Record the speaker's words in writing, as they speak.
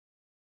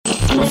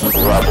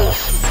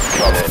Rebels,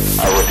 come in.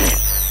 I repeat,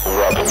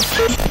 rebels,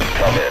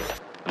 come in.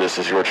 This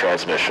is your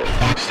transmission.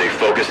 Stay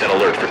focused and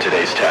alert for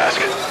today's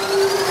task.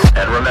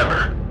 And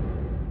remember,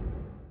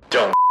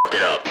 don't f***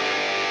 it up. This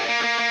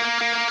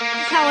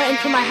is how I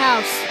enter my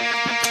house.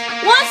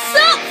 What's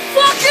up,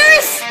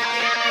 fuckers?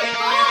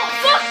 Oh,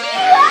 fuck you,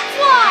 that's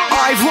why!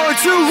 I've learned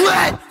to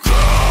let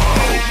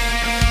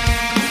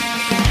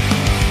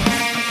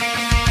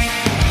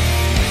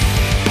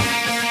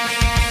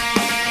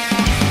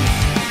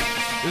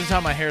This is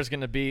how my hair is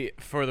going to be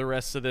for the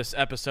rest of this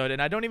episode,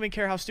 and I don't even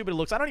care how stupid it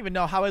looks. I don't even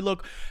know how I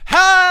look.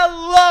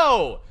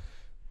 Hello!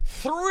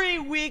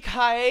 3-week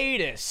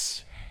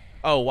hiatus.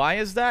 Oh, why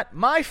is that?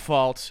 My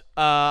fault.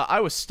 I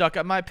was stuck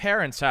at my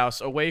parents' house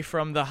away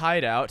from the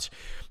hideout.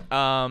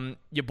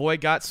 Your boy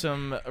got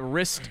some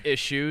wrist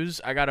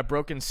issues. I got a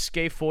broken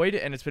scaphoid,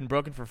 and it's been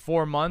broken for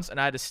 4 months, and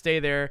I had to stay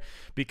there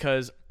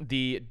because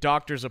the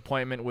doctor's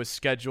appointment was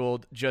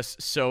scheduled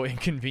just so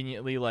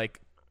inconveniently,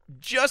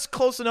 just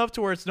close enough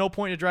to where it's no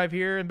point to drive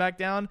here and back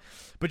down,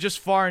 but just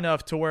far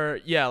enough to where,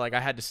 I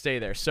had to stay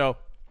there. So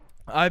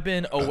I've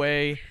been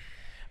away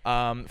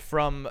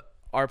from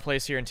our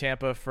place here in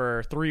Tampa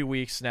for 3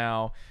 weeks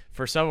now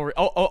for several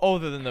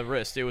other than the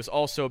wrist. It was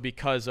also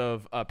because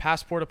of a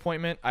passport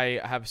appointment.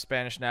 I have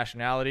Spanish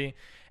nationality,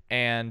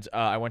 and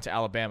I went to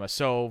Alabama.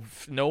 So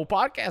no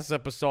podcast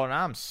episode, and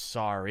I'm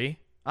sorry.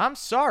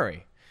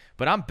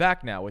 But I'm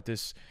back now with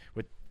this.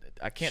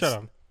 Shut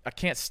up. I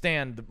can't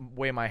stand the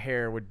way my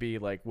hair would be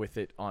with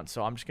it on.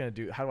 So I'm just going to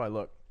do, how do I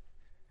look?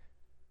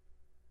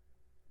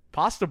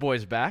 Pasta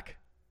Boy's back.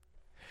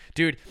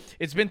 Dude,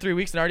 it's been 3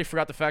 weeks and I already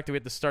forgot the fact that we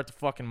had to start the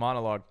fucking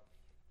monologue.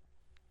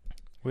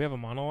 We have a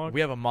monologue?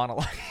 We have a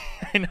monologue.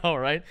 I know,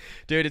 right?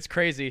 Dude, it's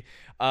crazy.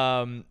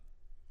 How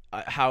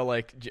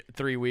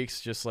 3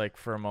 weeks, just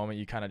for a moment,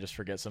 you kind of just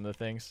forget some of the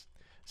things.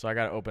 So I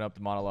got to open up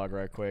the monologue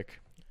right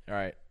quick. All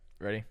right,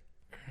 ready?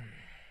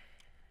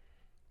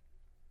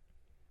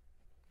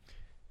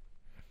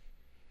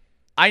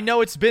 I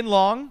know it's been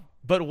long,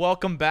 but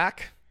welcome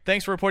back.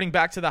 Thanks for reporting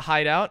back to the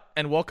Hideout,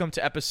 and welcome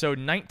to episode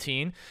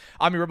 19.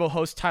 I'm your Rebel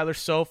host, Tyler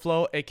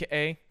SoFlo,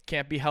 a.k.a.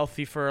 Can't Be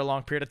Healthy for a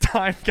Long Period of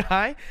Time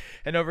guy.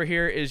 And over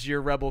here is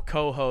your Rebel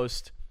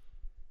co-host,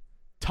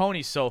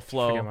 Tony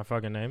SoFlo. Forget my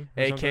fucking name.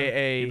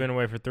 A.k.a. You've been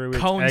away for 3 weeks.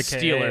 Cone AKA,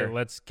 Stealer.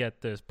 Let's get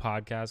this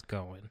podcast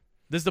going.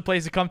 This is the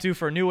place to come to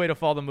for a new way to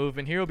follow the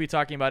movement. Here we'll be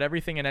talking about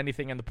everything and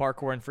anything in the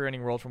parkour and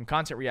freerunning world, from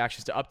content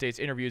reactions to updates,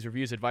 interviews,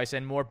 reviews, advice,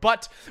 and more.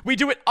 But we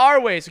do it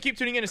our way, so keep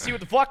tuning in to see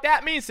what the fuck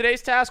that means.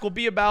 Today's task will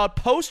be about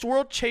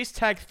post-World Chase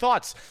Tag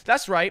thoughts.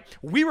 That's right,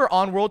 we were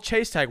on World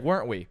Chase Tag,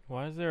 weren't we?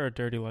 Why is there a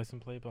dirty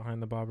license plate behind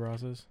the Bob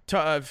Rosses?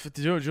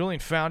 Julian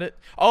found it.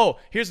 Oh,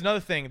 here's another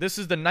thing. This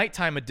is the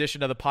nighttime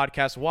edition of the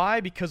podcast. Why?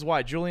 Because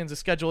why? Julian's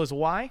schedule is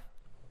why?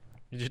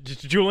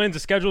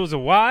 Julian's schedule is a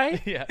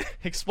why? Yeah,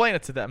 explain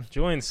it to them.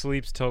 Julian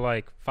sleeps till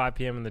 5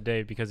 p.m. in the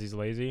day because he's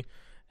lazy.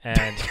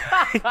 And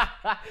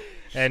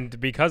and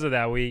because of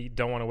that, we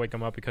don't want to wake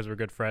him up because we're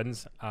good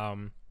friends.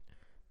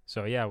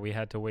 So, yeah, we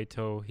had to wait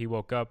till he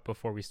woke up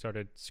before we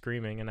started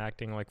screaming and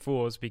acting like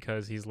fools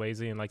because he's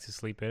lazy and likes to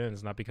sleep in, and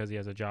it's not because he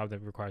has a job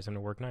that requires him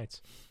to work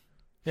nights.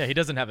 Yeah, he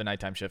doesn't have a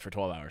nighttime shift for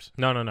 12 hours.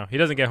 No. He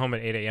doesn't get home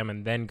at 8 a.m.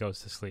 and then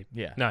goes to sleep.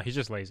 Yeah. No, he's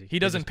just lazy. He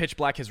doesn't pitch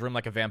black his room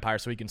like a vampire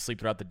so he can sleep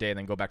throughout the day and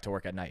then go back to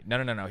work at night. No.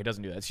 He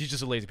doesn't do that. He's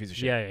just a lazy piece of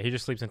shit. Yeah, he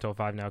just sleeps until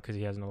 5 now because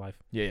he has no life.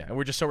 Yeah. And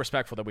we're just so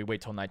respectful that we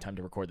wait till nighttime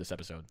to record this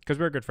episode. Because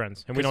we're good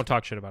friends, and we don't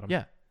talk shit about him.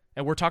 Yeah.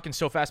 And we're talking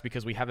so fast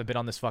because we haven't been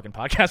on this fucking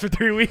podcast for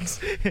 3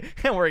 weeks.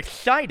 And we're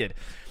excited.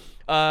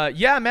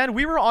 Yeah, man,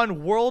 we were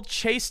on World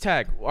Chase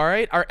Tag, all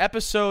right? Our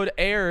episode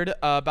aired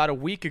about a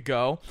week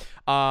ago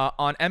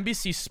on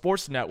NBC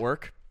Sports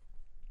Network.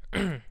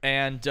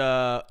 And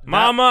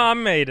Mama, I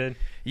made it.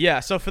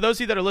 Yeah, so for those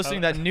of you that are listening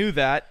that knew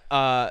that,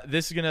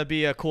 this is going to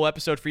be a cool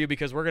episode for you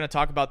because we're going to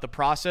talk about the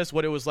process,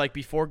 what it was like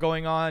before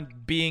going on,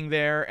 being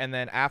there, and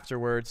then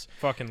afterwards.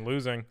 Fucking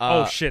losing.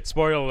 Oh, shit,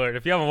 spoiler alert.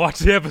 If you haven't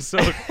watched the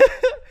episode,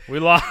 we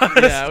lost.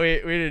 Yeah,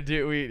 we didn't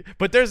do.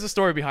 But there's a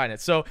story behind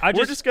it. So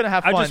we're just going to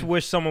have fun. I just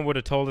wish someone would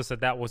have told us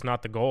that was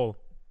not the goal.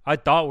 I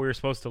thought we were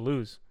supposed to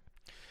lose.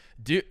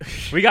 Dude,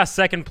 we got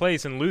second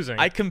place in losing.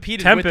 I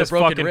competed Tempest with the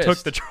broken fucking wrist.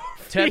 took the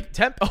trophy.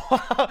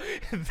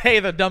 They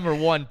the number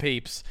one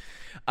peeps.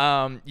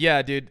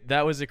 Yeah, dude,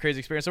 that was a crazy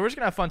experience. So we're just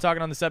gonna have fun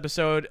talking on this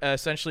episode,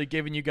 essentially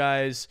giving you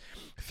guys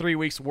 3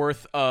 weeks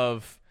worth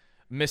of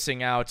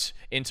missing out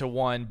into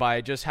one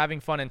by just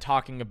having fun and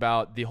talking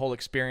about the whole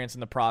experience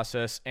and the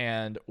process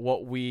and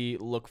what we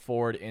look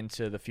forward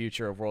into the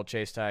future of World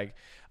Chase Tag,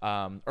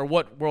 or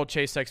what World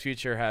Chase Tag's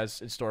future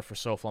has in store for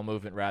SoFlo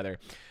Movement, rather.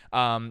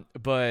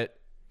 But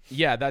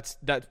yeah,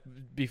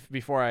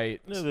 before I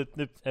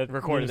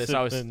recorded this,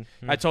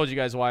 I told you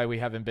guys why we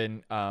haven't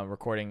been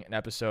recording an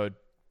episode.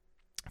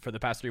 for the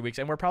past 3 weeks,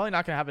 and we're probably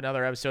not going to have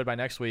another episode by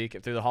next week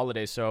through the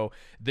holidays. So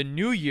the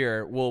new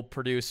year will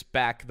produce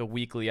back the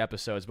weekly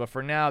episodes. But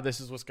for now, this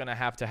is what's going to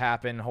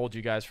happen, hold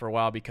you guys for a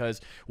while, because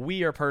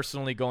we are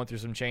personally going through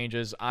some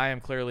changes. I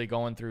am clearly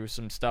going through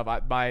some stuff.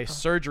 My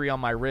surgery on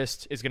my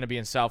wrist is going to be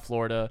in South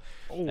Florida,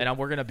 and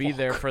we're going to be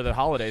there for the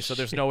holidays. So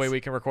there's no way we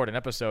can record an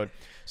episode.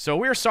 So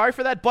we're sorry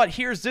for that. But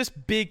here's this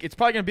big, it's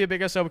probably going to be a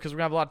big episode because we're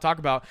going to have a lot to talk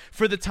about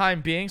for the time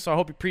being. So I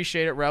hope you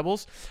appreciate it,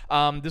 Rebels.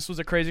 This was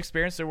a crazy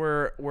experience, and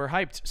we're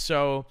hyped.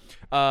 So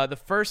the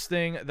first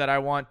thing that I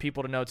want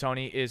people to know,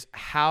 Tony, is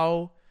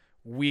how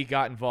we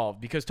got involved,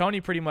 because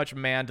Tony pretty much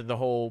manned the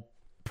whole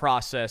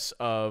process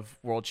of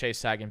World Chase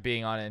Tag and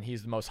being on it, and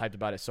he's the most hyped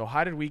about it. So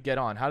how did we get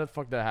on? How the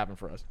fuck did that happen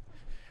for us?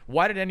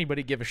 Why did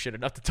anybody give a shit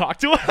enough to talk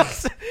to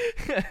us?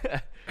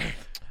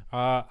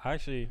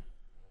 Actually,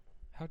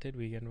 how did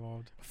we get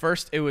involved?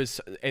 First, it was,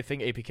 I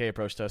think APK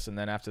approached us, and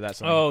then after that,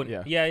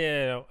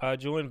 yeah.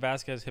 Julian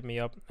Vasquez hit me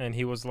up, and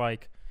he was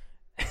like,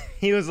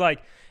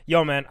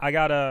 yo, man, I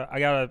got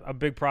a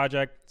big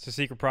project. It's a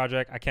secret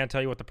project. I can't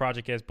tell you what the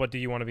project is, but do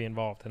you want to be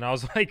involved? And I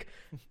was like,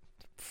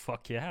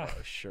 fuck yeah,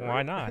 sure.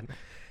 Why not?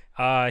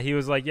 He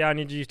was like, yeah, I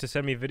need you to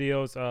send me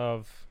videos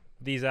of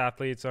these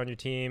athletes on your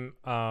team.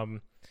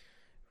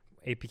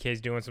 APK's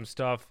doing some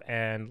stuff,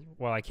 and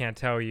while I can't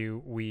tell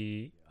you,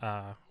 we're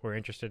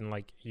interested in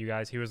like you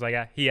guys. He was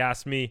like, he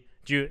asked me,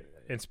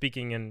 and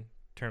speaking in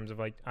terms of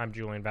like, I'm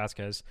Julian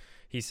Vasquez.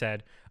 He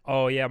said,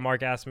 oh yeah,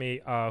 Mark asked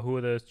me who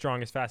are the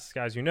strongest, fastest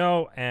guys you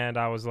know, and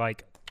I was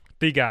like,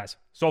 these guys,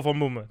 Soulful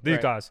Movement, these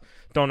guys.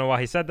 Don't know why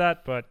he said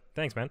that, but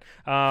thanks, man.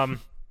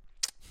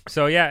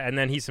 So yeah, and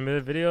then he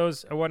submitted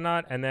videos and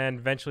whatnot, and then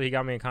eventually he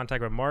got me in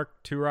contact with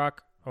Mark Turok,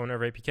 owner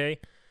of APK,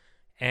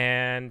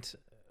 and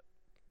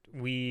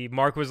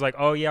Mark was like,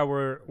 oh yeah,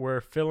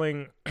 we're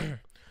filling.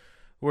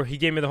 Where he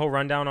gave me the whole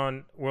rundown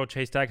on World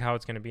Chase Tag, how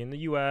it's going to be in the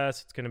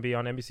U.S., it's going to be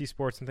on NBC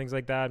Sports and things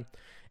like that.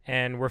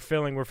 And we're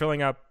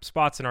filling up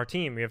spots in our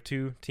team. We have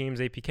 2 teams,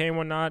 APK and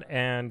whatnot,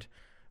 and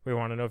we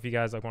want to know if you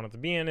guys like wanted to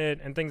be in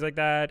it and things like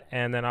that.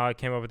 And then I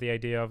came up with the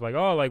idea of like,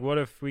 oh, like what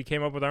if we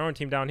came up with our own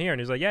team down here?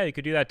 And he's like, yeah, you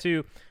could do that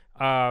too.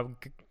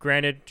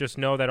 Granted, just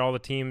know that all the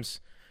teams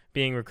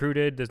being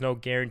recruited, there's no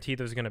guarantee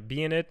there's going to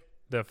be in it.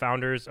 The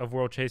founders of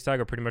World Chase Tag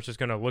are pretty much just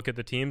going to look at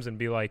the teams and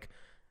be like,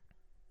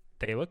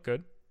 they look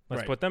good.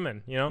 Let's put them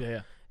in, you know?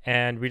 Yeah.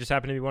 And we just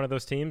happened to be one of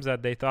those teams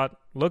that they thought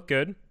looked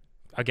good.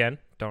 Again,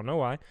 don't know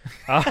why.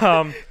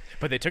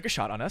 But they took a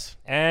shot on us.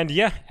 And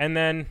yeah, and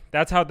then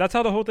that's how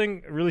the whole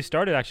thing really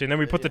started, actually. And then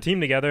we put the team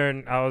together,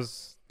 and I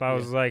was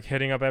like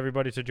hitting up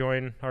everybody to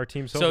join our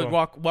team. So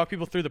walk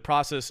people through the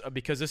process,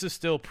 because this is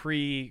still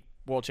pre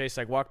World Chase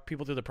Tag. Walk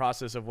people through the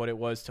process of what it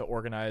was to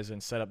organize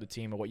and set up the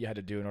team and what you had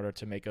to do in order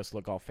to make us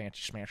look all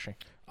fancy smashy.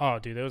 Oh,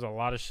 dude, there was a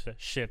lot of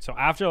shit. So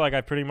after like I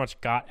pretty much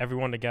got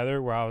everyone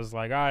together, where I was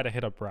like, all right, I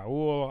hit up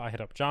Raul, I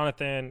hit up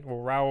Jonathan. Well,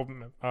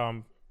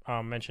 Raul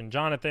mentioned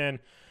Jonathan.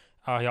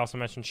 He also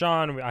mentioned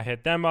Sean. I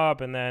hit them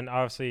up, and then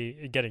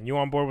obviously getting you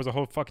on board was a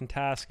whole fucking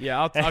task. Yeah,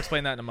 I'll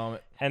explain that in a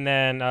moment. And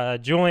then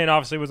Julian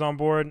obviously was on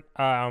board.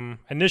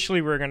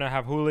 Initially, we were gonna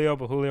have Julio,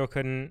 but Julio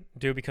couldn't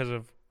do because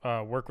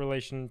of work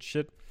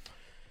relationship.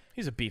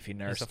 He's a beefy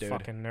nurse, He's a dude.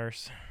 fucking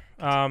nurse.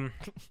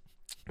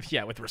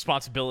 Yeah, with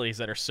responsibilities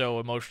that are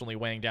so emotionally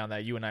weighing down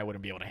that you and I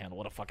wouldn't be able to handle.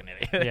 What a fucking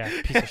idiot.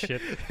 Yeah, piece of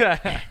shit.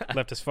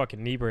 Left his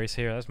fucking knee brace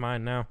here. That's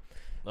mine now.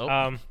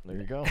 Oh, there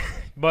you go.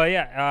 But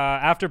yeah,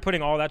 after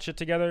putting all that shit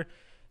together,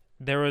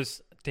 there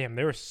was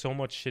so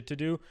much shit to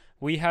do.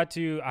 I had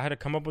to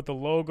come up with the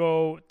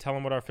logo, tell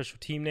them what our official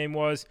team name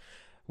was.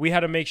 We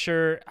had to make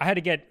sure, I had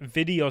to get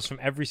videos from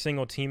every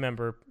single team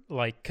member,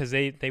 like, because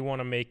they want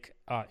to make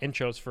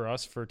intros for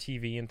us for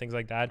TV and things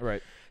like that.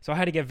 Right. So I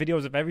had to get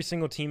videos of every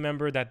single team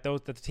member that the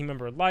team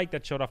member liked,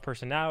 that showed off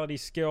personality,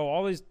 skill,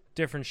 all these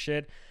different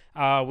shit.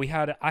 I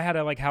had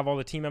to like have all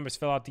the team members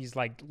fill out these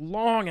like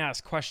long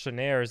ass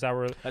questionnaires that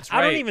were. That's right.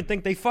 I don't even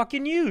think they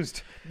fucking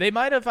used. They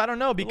might have. I don't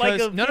know,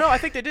 because no, I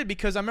think they did,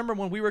 because I remember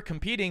when we were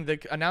competing, the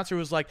announcer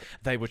was like,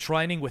 they were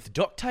training with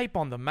duct tape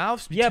on the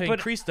mouths to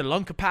increase the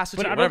lung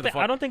capacity. But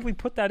I don't think we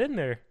put that in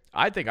there.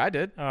 I think I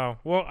did. Oh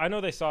well, I know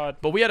they saw it,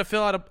 but we had to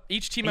fill out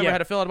each team member had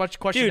to fill out a bunch of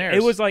questionnaires.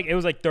 Dude, it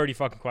was like 30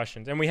 fucking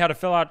questions, and we had to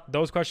fill out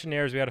those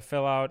questionnaires. We had to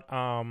fill out.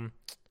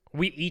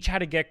 We each had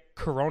to get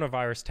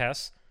coronavirus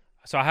tests.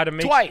 So I had to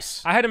make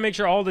twice. I had to make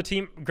sure all the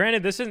team.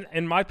 Granted, this is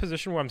in my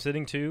position where I'm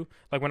sitting too.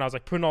 Like when I was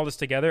like putting all this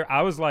together,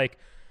 I was like,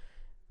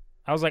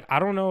 I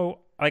don't know.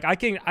 Like I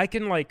can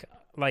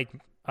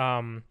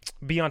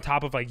be on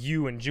top of like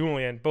you and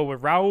Julian, but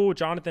with Raul,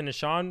 Jonathan, and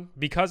Sean,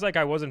 because like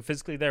I wasn't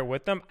physically there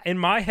with them, in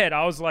my head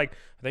I was like,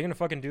 are they gonna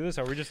fucking do this?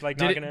 Or are we just like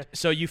not gonna?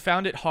 So you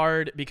found it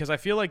hard, because I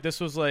feel like this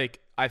was like,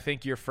 I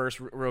think your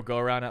first real go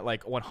around at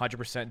like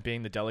 100%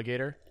 being the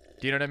delegator.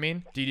 Do you know what I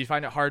mean? Did you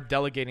find it hard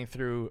delegating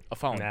through a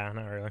phone? Nah,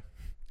 not really.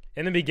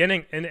 In the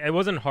beginning, and it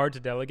wasn't hard to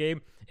delegate.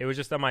 It was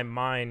just that my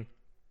mind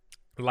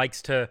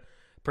likes to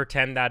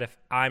pretend that if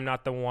I'm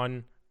not the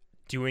one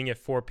doing it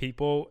for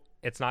people,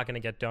 it's not going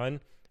to get done,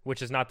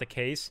 which is not the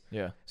case.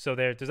 Yeah. So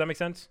does that make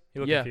sense?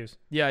 You look confused.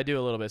 Yeah, I do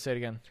a little bit. Say it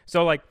again.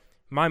 So like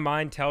my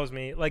mind tells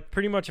me, like,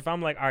 pretty much if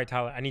I'm like, all right,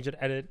 Tyler, I need you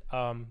to edit,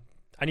 I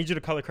need you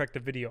to color correct the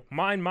video.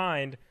 My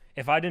mind,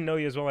 if I didn't know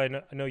you as well as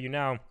I know you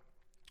now,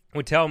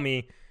 would tell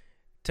me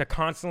to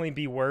constantly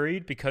be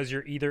worried because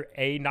you're either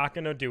A, not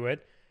going to do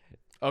it,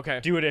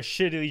 Okay. do it a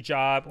shitty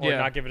job, or Yeah.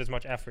 not give it as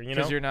much effort, you know?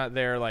 Because you're not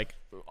there, like,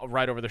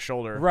 right over the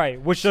shoulder. Right,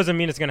 which doesn't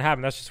mean it's going to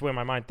happen. That's just where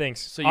my mind thinks.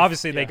 So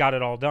Obviously, yeah. they got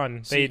it all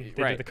done. So They you- did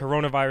right. the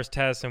coronavirus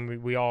test,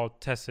 and we all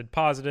tested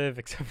positive,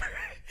 except for...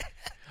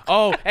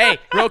 Oh, hey,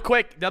 real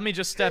quick, let me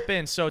just step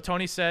in. So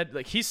Tony said,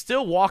 like, he's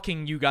still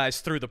walking you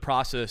guys through the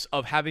process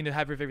of having to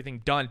have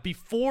everything done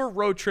before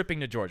road tripping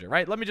to Georgia,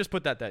 right? Let me just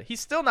put that there. He's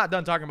still not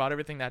done talking about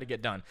everything that had to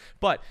get done.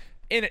 But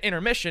in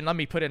intermission, let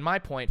me put in my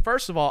point.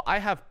 First of all, I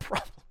have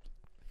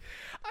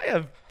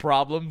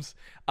problems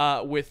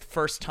with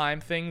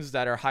first-time things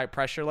that are high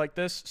pressure like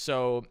this.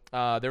 So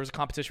there was a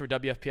competition for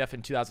WFPF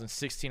in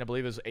 2016. I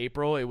believe it was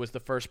April. It was the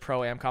first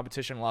Pro-Am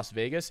competition in Las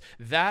Vegas.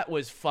 That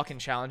was fucking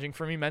challenging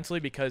for me mentally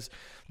because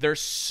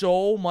there's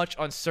so much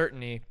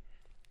uncertainty.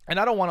 And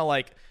I don't want to,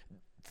 like,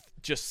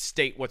 just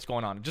state what's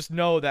going on. Just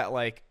know that,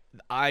 like,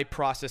 I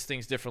process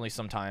things differently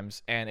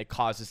sometimes, and it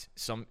causes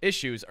some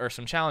issues or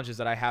some challenges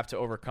that I have to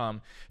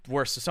overcome.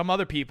 Whereas some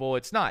other people,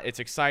 it's not. It's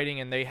exciting,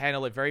 and they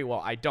handle it very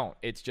well. I don't.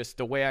 It's just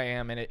the way I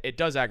am, and it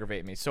does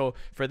aggravate me. So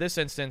for this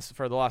instance,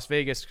 for the Las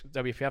Vegas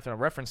WPF that I'm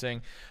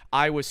referencing,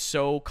 I was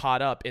so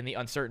caught up in the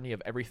uncertainty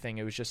of everything.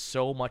 It was just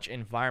so much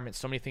environment,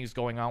 so many things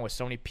going on with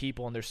so many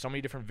people, and there's so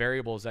many different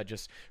variables that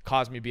just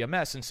caused me to be a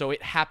mess. And so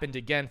it happened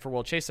again for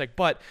World Chase Tag,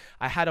 but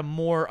I had a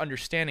more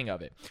understanding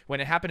of it. When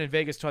it happened in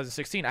Vegas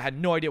 2016, I had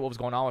no idea what was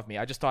going on with me.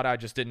 I just thought I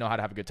just didn't know how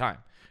to have a good time,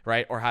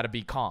 right? Or how to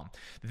be calm.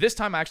 This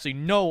time I actually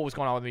know what was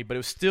going on with me, but it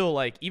was still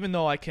like, even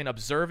though I can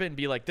observe it and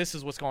be like, this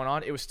is what's going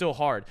on, it was still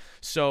hard.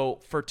 So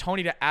for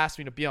Tony to ask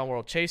me to be on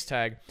World Chase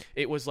Tag,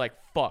 it was like,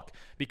 fuck,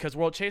 because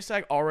World Chase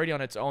Tag already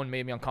on its own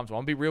made me uncomfortable.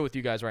 I'm gonna be real with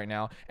you guys right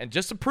now, and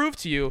just to prove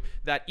to you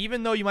that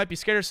even though you might be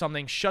scared of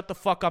something, shut the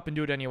fuck up and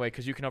do it anyway,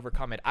 because you can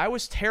overcome it. I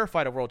was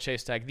terrified of World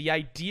Chase Tag. The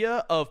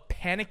idea of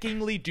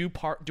panickingly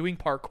doing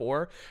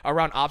parkour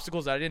around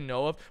obstacles that I didn't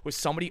know of with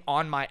somebody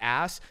on my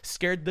ass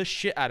scared the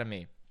shit out of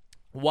me.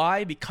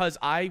 Why? Because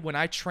when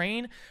I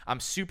train, I'm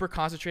super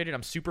concentrated,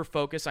 I'm super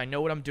focused, I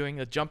know what I'm doing,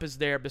 the jump is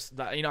there,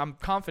 you know, I'm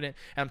confident,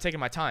 and I'm taking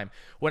my time.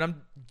 When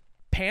I'm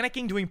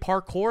panicking doing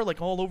parkour,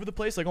 like, all over the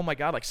place, like, oh my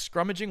god, like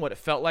scrummaging, what it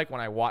felt like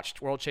when I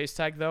watched World Chase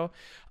Tag, though,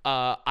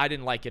 I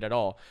didn't like it at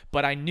all.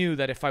 But I knew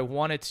that if I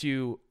wanted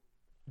to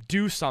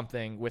do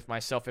something with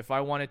myself, if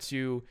I wanted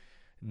to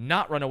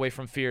not run away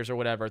from fears or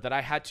whatever, that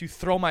I had to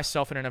throw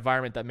myself in an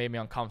environment that made me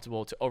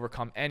uncomfortable to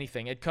overcome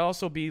anything. It could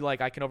also be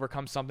like I can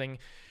overcome something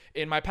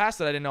in my past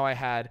that I didn't know I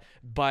had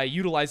by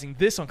utilizing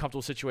this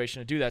uncomfortable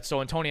situation to do that. So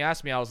when Tony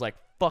asked me, I was like,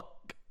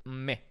 fuck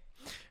me.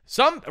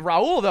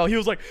 Raul, though, he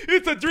was like,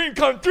 it's a dream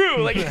come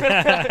true. Like,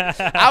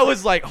 I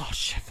was like, oh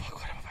shit, fuck,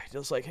 what if I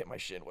just like hit my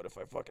shin? What if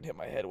I fucking hit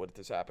my head? What if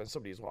this happens?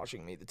 Somebody's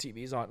watching me, the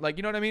TV's on. Like,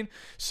 you know what I mean?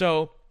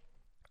 So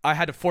I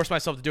had to force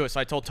myself to do it. So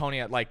I told Tony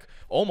at like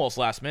almost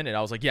last minute,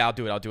 I was like, yeah, I'll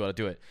do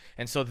it.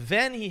 And so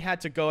then he had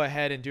to go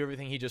ahead and do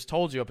everything he just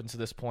told you up until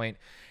this point.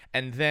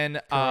 And then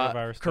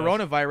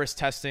coronavirus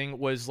testing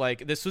was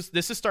like, this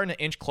is starting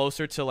to inch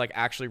closer to like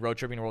actually road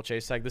tripping to World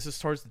Chase Tag. This is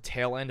towards the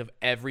tail end of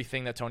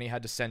everything that Tony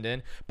had to send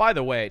in. By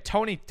the way,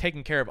 Tony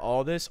taking care of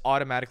all this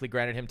automatically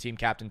granted him team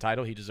captain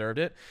title. He deserved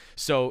it.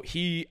 So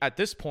he, at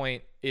this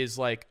point, is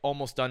like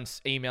almost done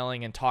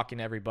emailing and talking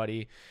to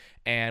everybody.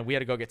 And we had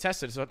to go get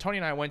tested. So Tony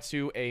and I went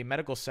to a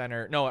medical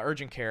center,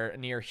 urgent care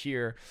near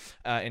here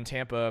in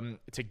Tampa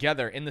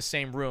together in the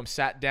same room,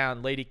 sat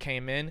down, lady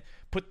came in,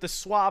 put the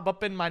swab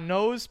up in my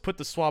nose, put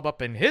the swab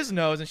up in his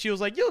nose, and she was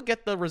like, you'll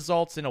get the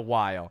results in a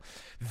while.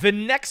 The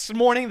next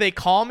morning they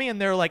call me and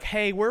they're like,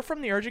 hey, we're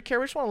from the urgent care.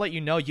 We just want to let you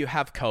know you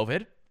have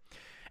COVID.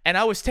 And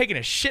I was taking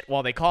a shit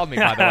while they called me,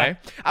 by the way.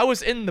 I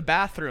was in the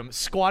bathroom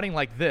squatting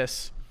like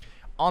this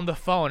on the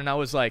phone, and I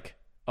was like,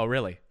 oh,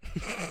 really?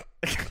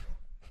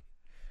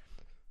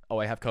 Oh,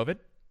 I have COVID?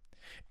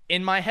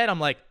 In my head, I'm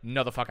like,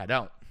 no, the fuck I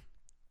don't.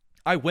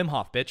 I Wim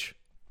Hof, bitch.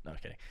 No, I'm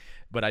kidding.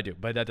 But I do.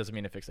 But that doesn't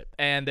mean to fix it.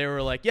 And they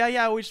were like,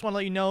 yeah, we just want to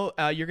let you know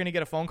you're going to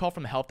get a phone call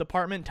from the health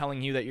department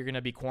telling you that you're going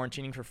to be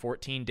quarantining for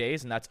 14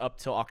 days, and that's up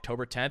till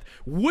October 10th,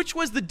 which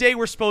was the day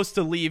we're supposed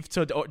to leave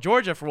to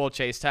Georgia for World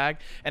Chase Tag.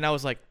 And I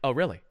was like, oh,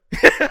 really?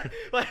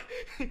 Like,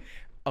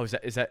 oh,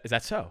 is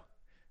that so?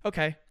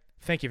 Okay.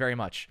 Thank you very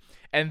much.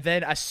 And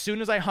then as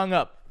soon as I hung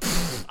up,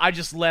 I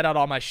just let out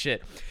all my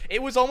shit.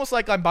 It was almost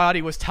like my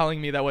body was telling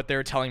me that what they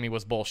were telling me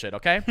was bullshit,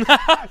 okay?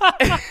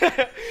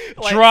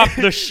 Like, drop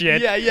the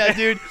shit. Yeah,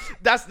 dude.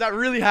 That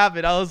really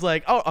happened. I was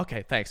like, oh,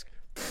 okay, thanks.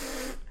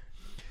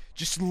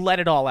 Just let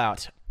it all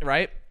out,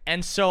 right?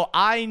 And so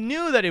I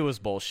knew that it was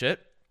bullshit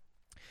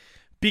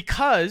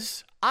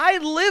because I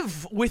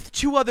live with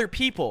 2 other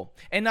people,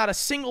 and not a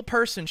single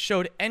person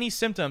showed any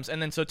symptoms.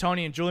 And then so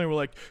Tony and Julian were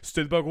like,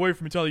 "Stay the fuck away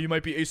from each other. You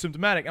might be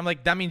asymptomatic." I'm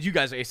like, that means you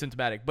guys are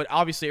asymptomatic. But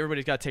obviously,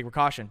 everybody's got to take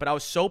precaution. But I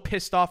was so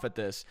pissed off at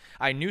this.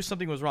 I knew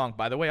something was wrong.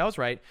 By the way, I was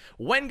right.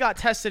 Got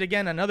tested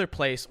again another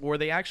place where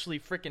they actually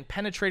freaking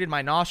penetrated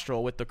my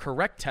nostril with the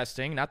correct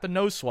testing, not the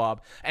nose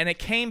swab, and it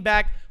came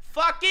back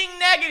fucking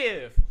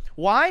negative.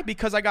 Why?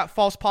 Because I got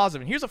false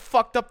positive. And here's a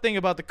fucked up thing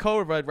about the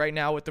COVID right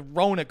now with the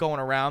Rona going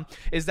around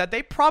is that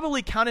they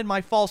probably counted my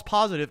false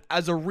positive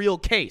as a real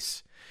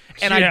case.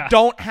 And I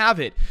don't have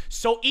it.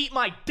 So eat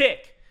my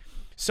dick.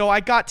 So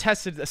I got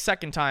tested a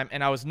second time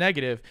and I was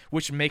negative,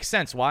 which makes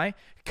sense. Why?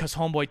 Because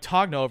homeboy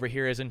Togno over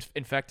here is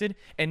infected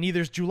and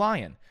neither's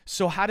Julian.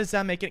 So how does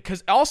that make it?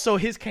 Because also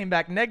his came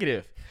back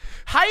negative.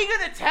 How you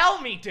going to tell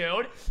me,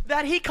 dude,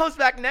 that he comes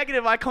back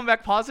negative, I come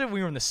back positive?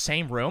 We were in the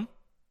same room.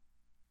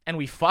 And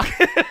we fuck.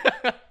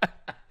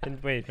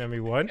 And wait, and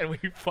we what? And we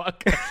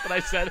fuck. That's what I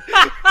said.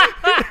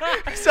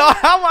 So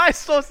how am I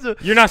supposed to?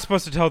 You're not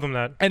supposed to tell them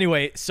that.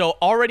 Anyway, so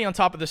already on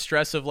top of the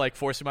stress of like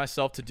forcing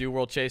myself to do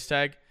World Chase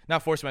Tag,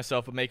 not forcing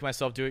myself, but making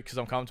myself do it because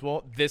I'm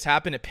comfortable. This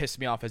happened. It pissed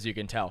me off, as you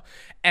can tell.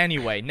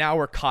 Anyway, now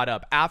we're caught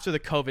up. After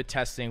the COVID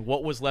testing,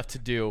 what was left to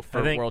do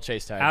for World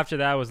Chase Tag? After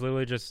that was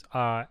literally just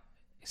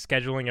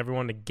scheduling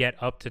everyone to get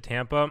up to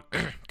Tampa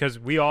because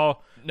we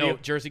all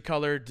jersey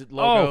colored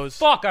logos.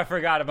 Oh fuck, I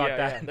forgot about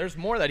that. Yeah. There's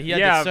more that he had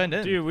to send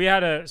in.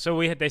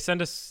 Dude, they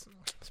sent us,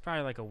 it's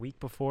probably like a week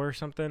before or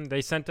something.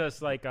 They sent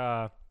us like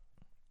oh,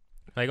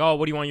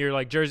 what do you want your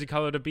like jersey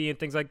color to be and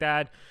things like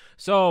that.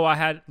 So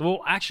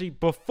actually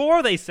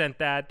before they sent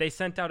that, they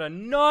sent out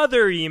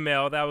another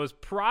email that was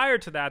prior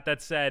to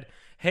that said,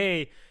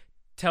 "Hey,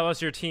 tell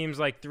us your team's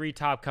like 3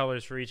 top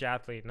colors for each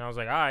athlete." And I was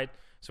like, all right.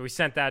 So we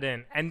sent that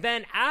in. And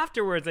then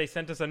afterwards, they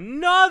sent us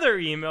another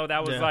email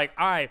that was like,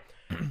 all right,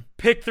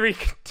 pick 3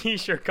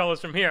 T-shirt colors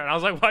from here. And I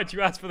was like, why'd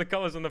you ask for the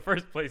colors in the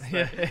first place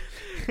then?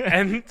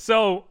 And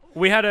so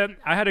I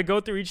had to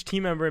go through each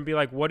team member and be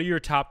like, what are your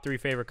top 3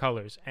 favorite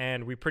colors?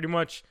 And we pretty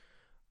much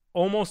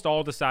almost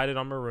all decided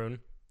on maroon.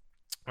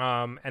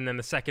 And then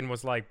the second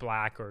was like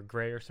black or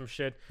gray or some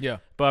shit. Yeah.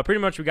 But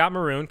pretty much we got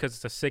maroon because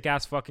it's a sick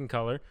ass fucking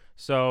color.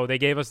 So they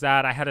gave us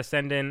that. I had to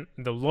send in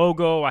the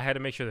logo. I had to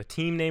make sure the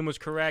team name was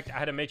correct. I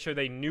had to make sure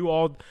they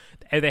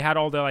had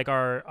all the like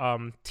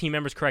our team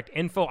members' correct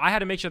info. I had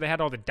to make sure they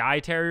had all the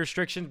dietary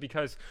restrictions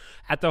because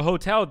at the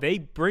hotel they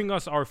bring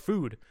us our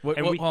food.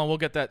 We'll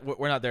get that.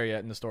 We're not there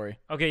yet in the story.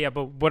 Okay, yeah,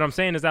 but what I'm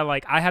saying is that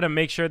like I had to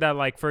make sure that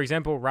like for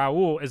example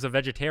Raul is a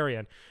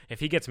vegetarian. If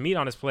he gets meat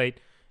on his plate,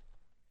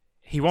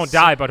 he won't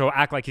die, but he'll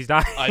act like he's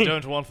dying. I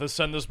don't want this.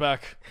 Send this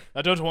back.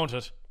 I don't want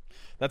it.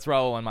 That's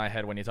Raul in my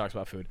head when he talks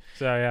about food.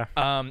 So yeah.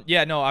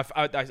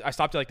 I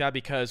stopped it like that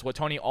because what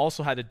Tony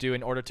also had to do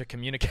in order to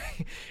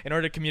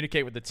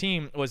communicate with the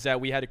team was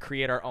that we had to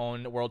create our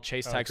own World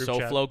Chase Tag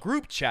SoFlo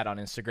group chat on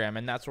Instagram,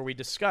 and that's where we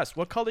discussed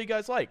what color you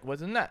guys like.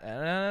 Wasn't that?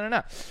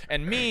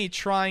 And me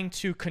trying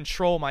to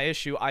control my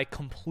issue, I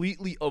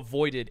completely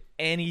avoided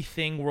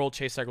anything World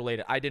Chase Tag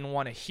related. I didn't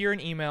want to hear an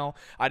email.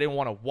 I didn't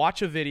want to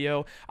watch a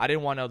video. I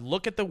didn't want to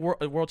look at the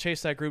World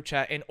Chase Tag group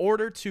chat. In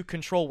order to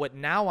control what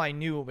now I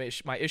knew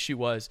my issue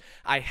was,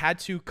 I had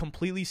to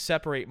completely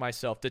separate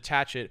myself,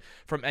 detach it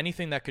from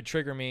anything that could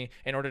trigger me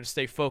in order to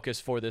stay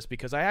focused for this,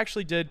 because I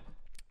actually did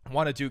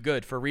want to do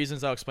good for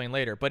reasons I'll explain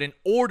later. But in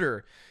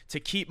order to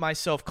keep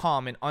myself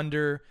calm and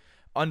under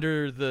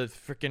the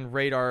freaking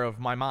radar of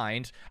my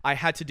mind, I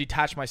had to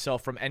detach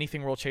myself from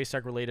anything World Chase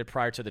Tag related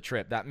prior to the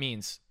trip. That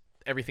means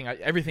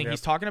everything he's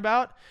talking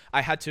about,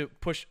 I had to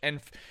push. And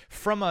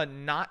from a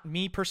not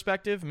me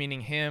perspective,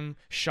 meaning him,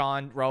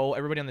 Sean, Raul,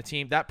 everybody on the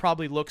team, that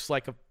probably looks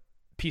like a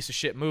piece of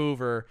shit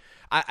move, or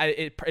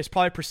it's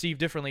probably perceived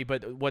differently.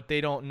 But what they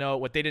didn't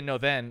know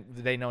then,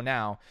 they know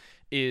now,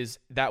 is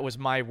that was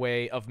my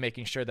way of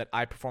making sure that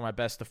I perform my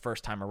best the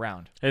first time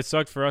around. It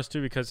sucked for us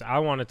too because I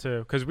wanted to,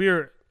 because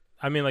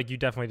you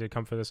definitely did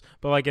come for this,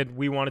 but like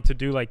we wanted to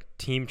do like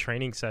team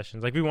training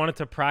sessions. Like we wanted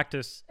to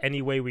practice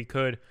any way we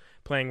could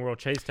playing World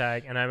Chase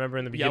Tag. And I remember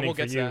in the beginning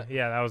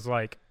that was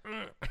like,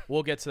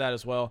 we'll get to that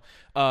as well.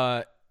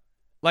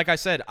 Like I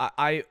said,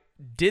 I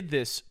did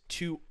this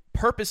to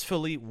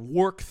purposefully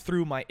work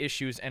through my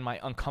issues and my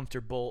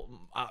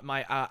uncomfortable,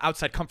 my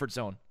outside comfort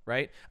zone,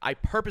 right? I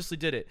purposely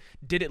did it.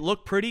 Did it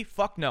look pretty?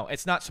 Fuck no.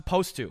 It's not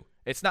supposed to.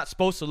 It's not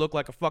supposed to look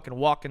like a fucking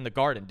walk in the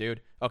garden, dude.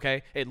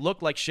 Okay? It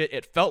looked like shit.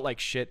 It felt like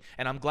shit.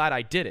 And I'm glad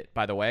I did it,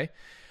 by the way.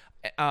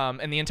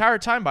 And the entire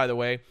time, by the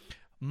way,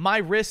 my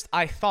wrist,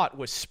 I thought,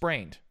 was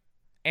sprained.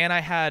 And I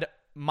had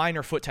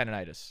minor foot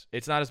tendonitis.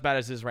 It's not as bad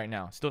as it is right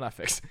now. Still not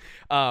fixed.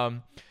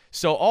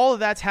 So all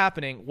of that's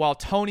happening while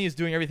Tony is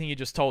doing everything he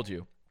just told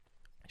you.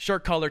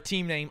 Shirt color,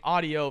 team name,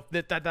 audio,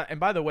 that. And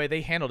by the way,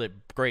 they handled it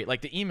great. Like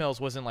the emails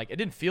wasn't like,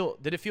 did it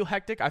feel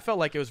hectic? I felt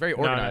like it was very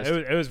organized. No,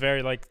 it was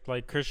very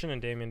like Christian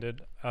and Damien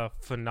did a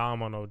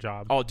phenomenal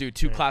job. Oh, dude,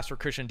 claps for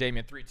Christian and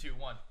Damien. 3, 2,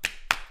 1.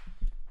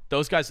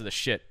 Those guys are the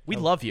shit. We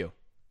love you,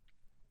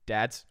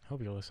 dads. I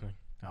hope you're listening.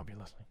 I hope you're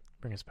listening.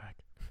 Bring us back.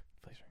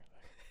 Please bring us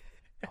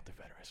back. I'll do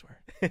better, I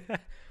swear.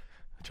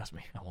 Trust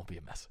me, I won't be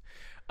a mess.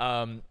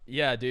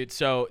 Yeah, dude.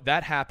 So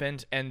that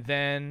happened, and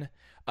then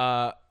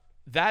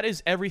that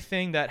is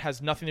everything that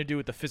has nothing to do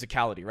with the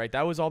physicality, right?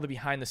 That was all the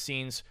behind the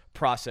scenes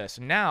process.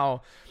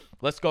 Now,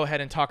 let's go ahead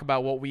and talk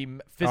about what we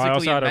physically I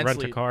also and had to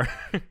mentally. rent a car.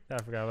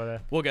 I forgot about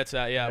that. We'll get to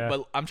that, yeah.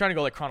 But I'm trying to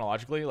go like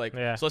chronologically, like.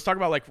 Yeah. So let's talk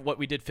about like what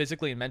we did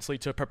physically and mentally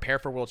to prepare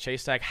for World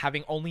Chase Tag,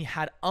 having only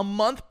had a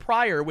month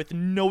prior with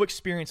no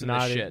experience in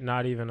this shit.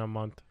 Not even a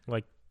month.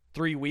 Like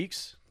 3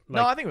 weeks?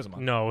 No, I think it was a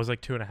month. No, it was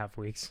like 2.5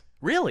 weeks.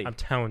 Really? I'm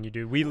telling you,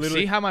 dude. We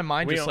literally See how my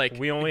mind just like.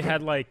 we only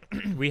had like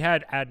we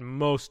had at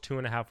most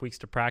 2.5 weeks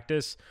to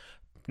practice.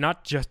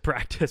 Not just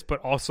practice, but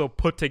also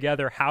put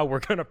together how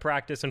we're gonna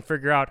practice and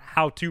figure out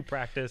how to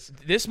practice.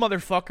 This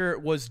motherfucker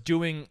was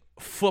doing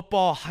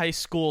football high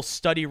school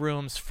study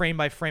rooms frame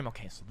by frame.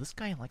 Okay, so this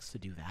guy likes to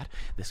do that.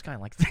 This guy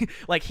likes to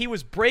like he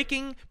was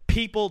breaking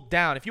people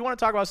down. If you want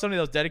to talk about somebody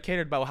that was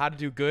dedicated about how to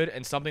do good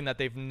and something that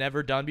they've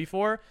never done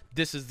before,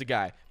 this is the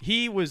guy.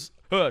 He was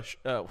what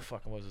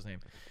was his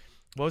name?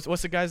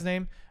 What's the guy's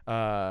name?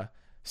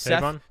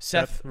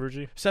 Seth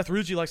Rugy. Seth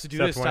Rugy likes to do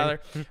Seth this, Tyler.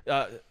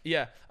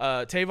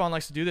 Tavon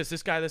likes to do this.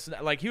 This guy, this and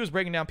that. Like he was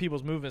breaking down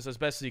people's movements as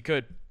best as he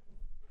could.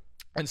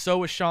 And so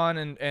was Sean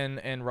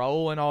and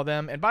Raul and all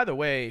them. And by the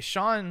way,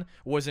 Sean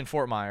was in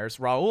Fort Myers,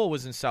 Raul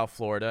was in South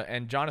Florida,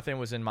 and Jonathan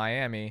was in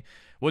Miami.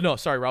 Well, no,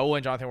 sorry, Raul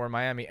and Jonathan were in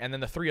Miami. And then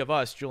the three of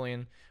us,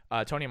 Julian,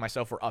 Tony, and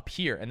myself, were up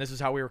here. And this is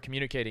how we were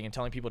communicating and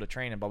telling people to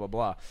train and blah, blah,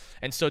 blah.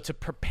 And so to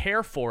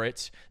prepare for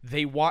it,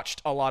 they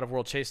watched a lot of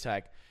World Chase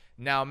Tag.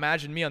 Now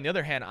imagine me, on the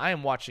other hand, I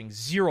am watching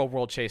zero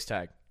World Chase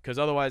Tag because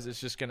otherwise it's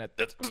just going to,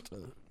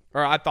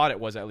 or I thought it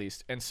was at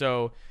least. And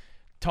so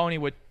Tony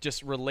would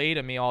just relay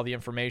to me all the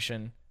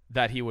information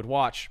that he would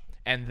watch.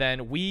 And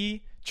then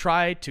we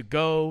tried to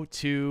go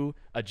to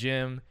a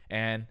gym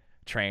and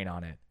train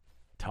on it.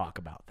 Talk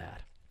about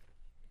that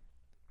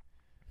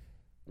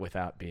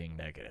without being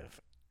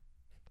negative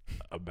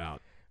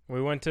about.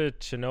 We went to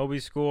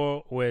Shinobi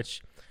School,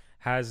 which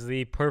has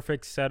the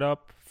perfect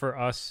setup for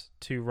us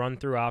to run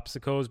through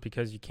obstacles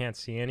because you can't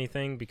see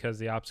anything because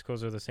the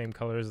obstacles are the same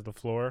color as the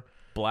floor.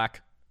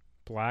 Black.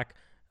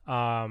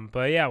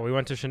 But yeah, we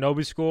went to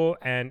Shinobi School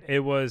and it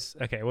was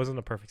okay. It wasn't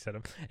the perfect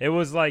setup. It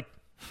was like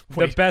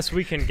the best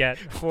we can get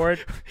for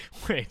it.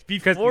 Wait,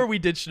 before we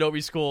did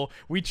Shinobi School,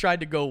 we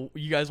tried to go.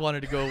 You guys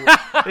wanted to go.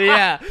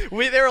 Yeah,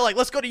 they were like,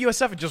 let's go to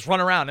USF and just run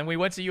around. And we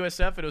went to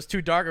USF and it was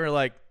too dark. And we were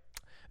like,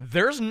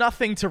 there's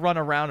nothing to run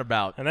around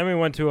about. And then we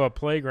went to a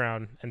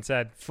playground and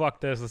said, fuck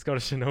this, let's go to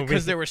Shinobi.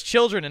 Because there was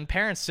children and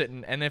parents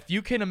sitting. And if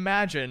you can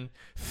imagine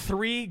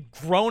 3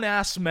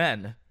 grown-ass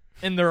men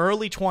in their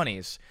early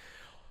 20s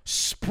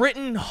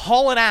sprinting,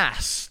 hauling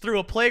ass through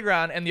a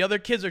playground and the other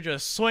kids are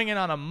just swinging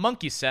on a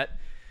monkey set,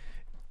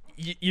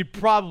 you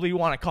probably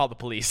want to call the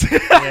police.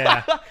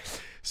 Yeah.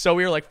 So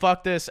we were like,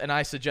 fuck this, and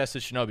I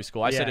suggested Shinobi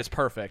School. I said it's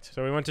perfect.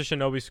 So we went to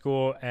Shinobi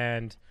School,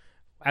 and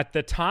at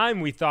the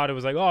time we thought it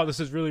was like, oh, this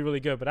is really, really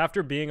good. But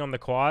after being on the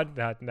quad,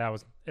 that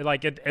was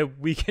like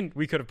we could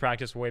have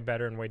practiced way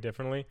better and way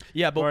differently.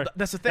 Yeah, but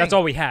that's the thing. That's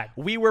all we had.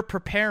 We were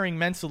preparing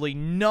mentally,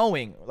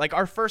 knowing, like,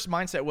 our first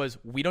mindset was,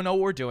 we don't know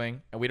what we're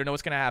doing and we don't know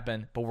what's going to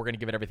happen, but we're going to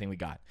give it everything we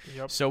got.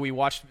 Yep. So we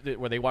watched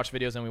where they watched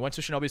videos, and we went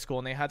to Shinobi School,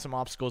 and they had some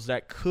obstacles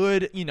that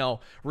could,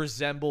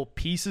 resemble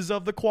pieces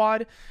of the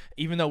quad,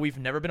 even though we've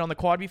never been on the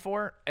quad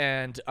before.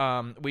 And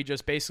we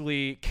just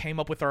basically came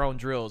up with our own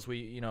drills.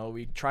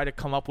 We try to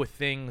come up with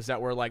things that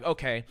were like,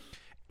 okay,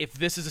 if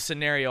this is a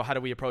scenario, how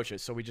do we approach it?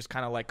 So we just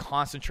kind of like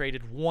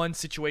concentrated one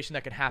situation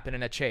that could happen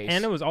in a chase.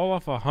 And it was all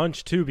off a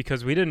hunch too,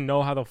 because we didn't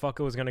know how the fuck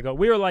it was going to go.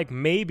 We were like,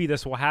 maybe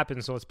this will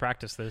happen, so let's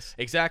practice this.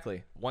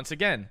 Exactly. Once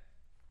again,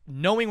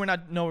 knowing we're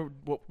not know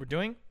what we're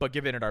doing, but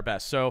giving it our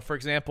best. So for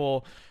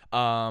example,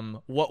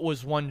 what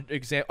was one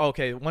example?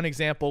 Okay, one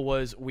example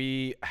was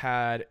we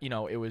had,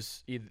 it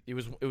was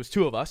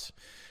 2 of us,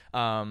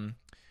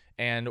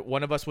 and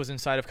one of us was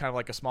inside of kind of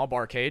like a small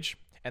bar cage,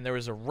 and there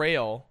was a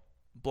rail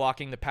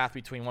blocking the path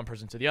between one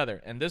person to the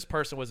other. And this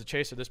person was the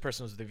chaser, this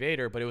person was the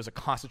evader, but it was a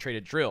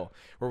concentrated drill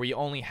where we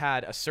only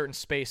had a certain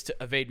space to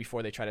evade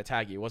before they try to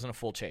tag you. It wasn't a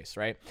full chase,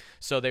 right?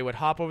 So they would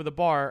hop over the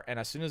bar, and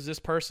as soon as this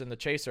person, the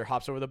chaser,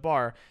 hops over the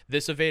bar,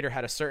 this evader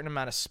had a certain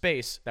amount of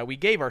space that we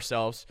gave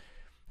ourselves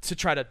to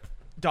try to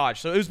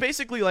dodge. So it was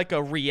basically like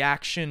a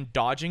reaction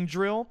dodging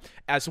drill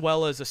as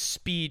well as a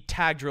speed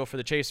tag drill for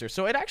the chaser.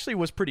 So it actually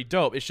was pretty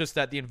dope. It's just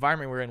that the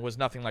environment we were in was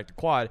nothing like the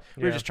quad.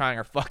 We were just trying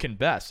our fucking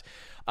best.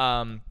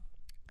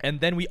 And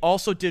then we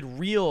also did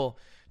real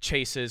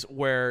chases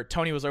where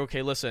Tony was like,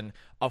 okay, listen,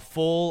 a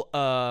full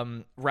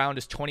round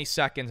is 20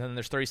 seconds and then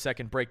there's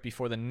 30-second break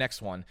before the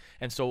next one.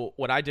 And so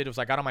what I did was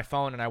I got on my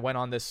phone and I went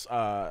on this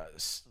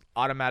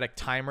automatic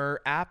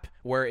timer app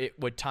where it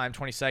would time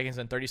 20 seconds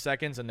and 30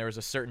 seconds, and there was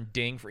a certain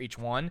ding for each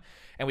one.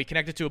 And we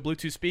connected to a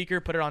Bluetooth speaker,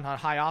 put it on a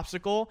high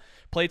obstacle,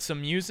 played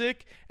some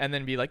music, and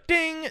then be like,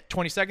 ding,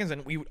 20 seconds.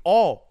 And we would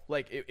all,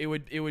 like, it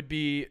would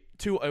be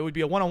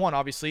a one-on-one,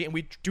 obviously, and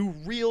we do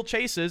real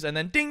chases, and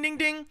then ding, ding,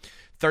 ding,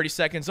 30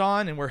 seconds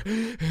on, and we're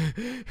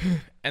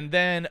and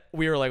then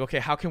we were like, okay,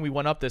 how can we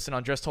one-up this? And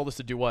Andres told us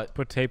to do what?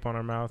 Put tape on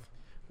our mouth.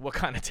 What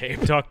kind of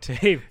tape? Duct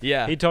tape.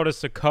 Yeah. He told us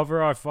to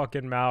cover our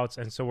fucking mouths,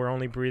 and so we're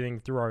only breathing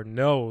through our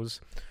nose,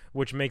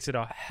 which makes it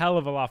a hell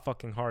of a lot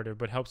fucking harder,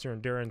 but helps your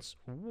endurance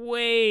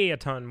way a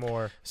ton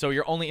more. So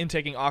you're only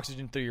intaking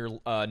oxygen through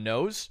your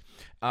nose,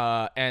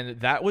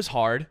 and that was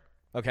hard.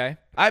 Okay,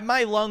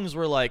 my lungs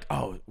were like,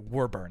 oh,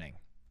 we're burning.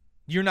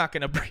 You're not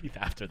gonna breathe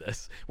after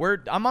this.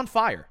 I'm on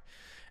fire,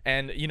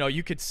 and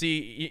you could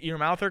see your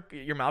mouth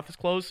is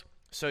closed,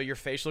 so your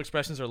facial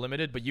expressions are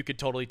limited. But you could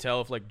totally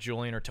tell if like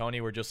Julian or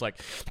Tony were just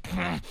like,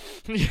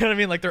 you know what I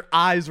mean? Like their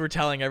eyes were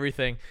telling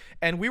everything,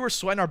 and we were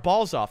sweating our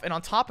balls off. And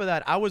on top of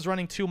that, I was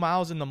running 2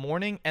 miles in the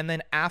morning and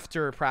then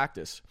after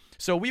practice,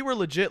 so we were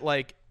legit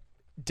like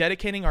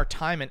dedicating our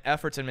time and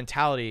efforts and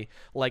mentality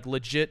like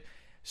legit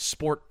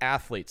sport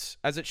athletes,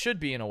 as it should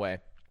be in a way.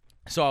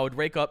 So I would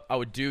wake up, I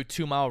would do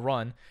 2 mile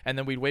run, and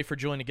then we'd wait for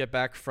Julian to get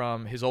back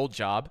from his old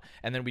job,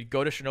 and then we'd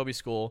go to Shinobi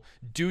School,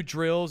 do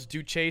drills,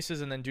 do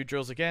chases, and then do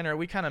drills again, or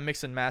we kind of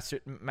mix and match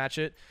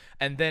it,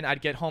 and then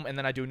I'd get home, and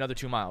then I'd do another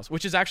 2 miles,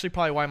 which is actually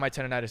probably why my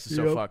tendonitis is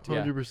so fucked.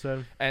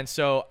 100%. And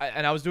so,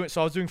 I was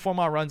doing 4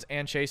 mile runs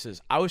and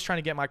chases. I was trying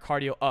to get my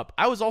cardio up.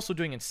 I was also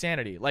doing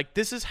insanity. Like,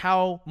 this is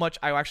how much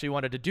I actually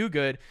wanted to do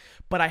good,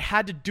 but I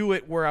had to do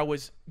it where I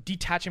was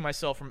detaching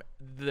myself from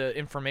the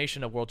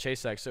information of World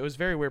Chase Tag. So it was a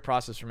very weird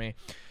process for me.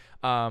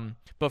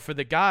 But for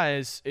the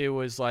guys, it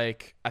was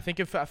like, I think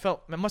it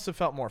must have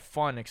felt more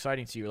fun,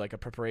 exciting to you, like a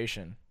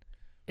preparation.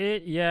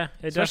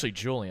 Especially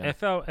Julian. It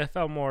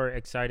felt more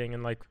exciting,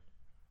 and like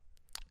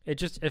it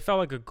felt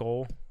like a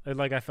goal.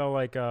 I felt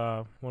like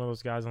one of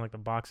those guys in like the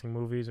boxing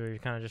movies where you're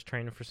kind of just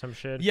training for some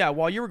shit. Yeah,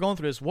 while you were going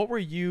through this, what were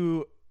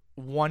you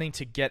wanting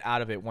to get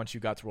out of it once you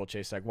got to World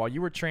Chase Tag? While you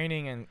were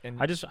training and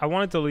I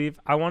wanted to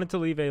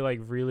leave a like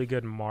really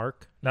good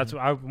mark. That's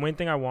one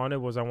thing I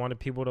wanted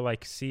people to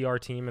like see our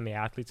team and the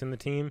athletes in the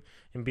team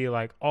and be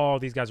like, oh,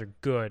 these guys are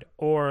good,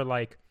 or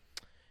like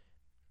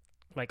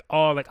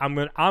oh, like I'm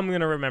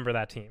gonna remember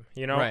that team,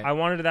 Right. I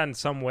wanted that in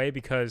some way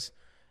because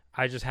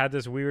I just had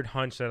this weird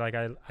hunch that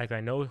I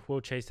know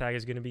World Chase Tag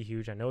is gonna be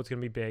huge. I know it's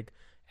gonna be big.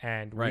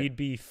 And right. We'd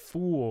be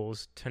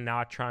fools to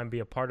not try and be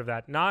a part of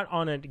that. Not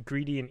on a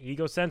greedy and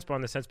ego sense, but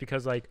on the sense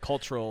because like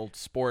cultural,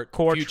 sport,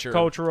 future.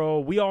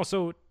 Cultural. We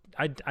also,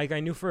 I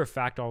knew for a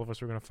fact all of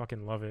us were going to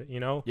fucking love it,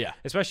 Yeah.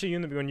 Especially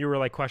when you were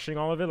like questioning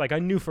all of it. Like I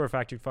knew for a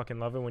fact you'd fucking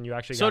love it when you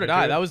actually So got did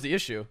I. That was the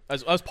issue. I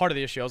was part of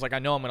the issue. I was like, I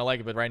know I'm going to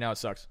like it, but right now it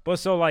sucks. But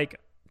so like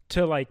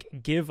to like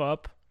give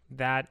up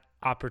that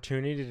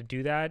opportunity to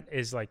do that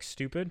is like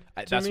stupid.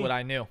 That's what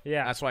I knew.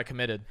 Yeah. That's why I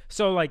committed.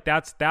 So like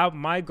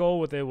my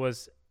goal with it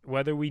was,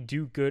 whether we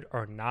do good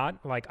or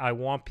not, like I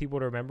want people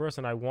to remember us,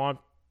 and I want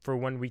for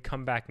when we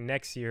come back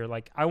next year,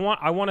 like I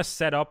want to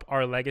set up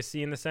our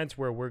legacy in the sense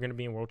where we're going to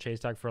be in World Chase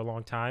Tag for a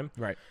long time,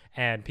 right?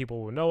 And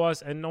people will know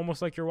us, and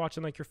almost like you're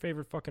watching like your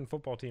favorite fucking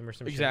football team or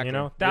something.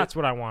 Exactly. That's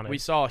what I wanted. We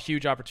saw a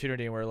huge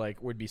opportunity, and we're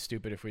like, we'd be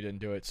stupid if we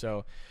didn't do it.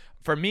 So,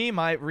 for me,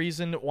 my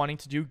reason wanting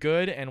to do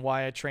good and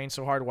why I trained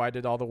so hard, why I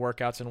did all the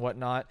workouts and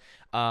whatnot,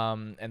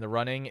 and the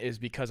running is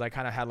because I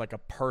kind of had like a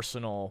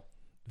personal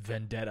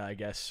vendetta, I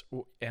guess,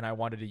 and I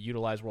wanted to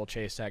utilize World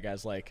Chase Tag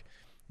as like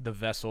the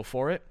vessel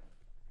for it.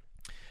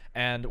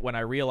 And when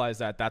I realized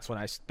that, that's when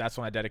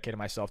I dedicated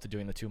myself to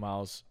doing the 2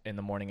 miles in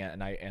the morning at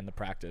night and the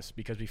practice,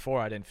 because before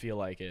I didn't feel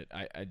like it.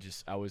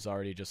 I was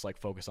already just like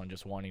focused on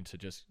just wanting to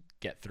just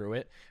get through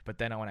it. But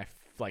then when I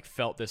like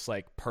felt this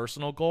like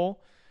personal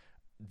goal,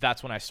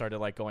 that's when I started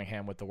like going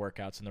ham with the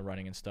workouts and the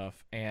running and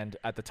stuff. And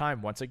at the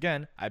time, once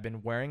again, I've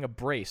been wearing a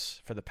brace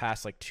for the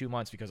past like 2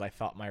 months because I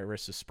thought my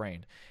wrist is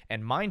sprained.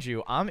 And mind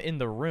you, I'm in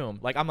the room.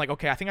 Like, I'm like,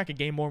 okay, I think I could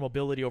gain more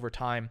mobility over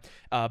time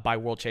by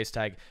World Chase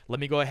Tag.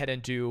 Let me go ahead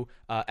and do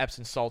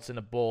Epsom salts in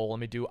a bowl. Let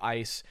me do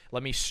ice.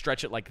 Let me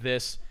stretch it like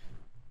this.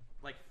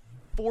 Like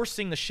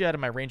forcing the shit out of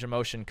my range of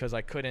motion because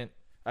I couldn't.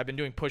 I've been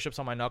doing push-ups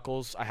on my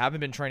knuckles. I haven't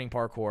been training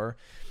parkour.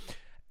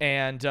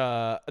 And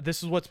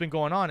this is what's been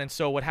going on. And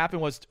so what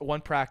happened was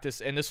one practice,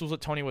 and this was what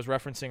Tony was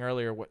referencing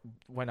earlier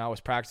when I was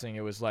practicing.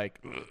 It was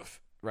like,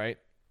 right,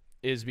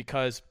 is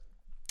because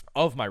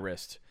of my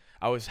wrist.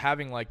 I was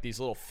having like these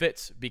little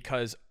fits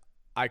because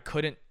I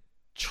couldn't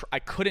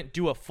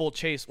do a full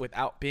chase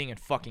without being in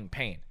fucking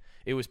pain.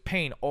 It was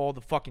pain all the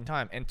fucking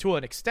time. And to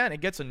an extent, it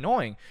gets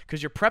annoying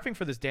because you're prepping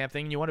for this damn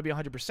thing and you want to be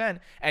 100%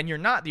 and you're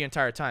not the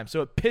entire time.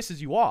 So it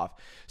pisses you off.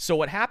 So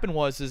what happened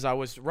was I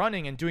was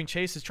running and doing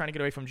chases trying to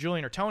get away from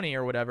Julian or Tony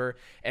or whatever,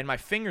 and my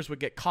fingers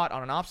would get caught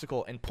on an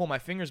obstacle and pull my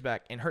fingers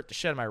back and hurt the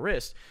shit out of my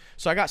wrist.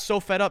 So I got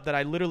so fed up that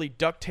I literally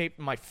duct taped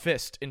my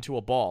fist into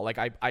a ball. Like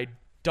I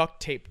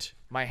duct taped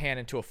my hand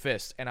into a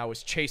fist and I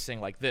was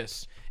chasing like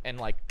this and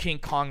like King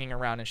Konging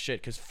around and shit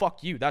because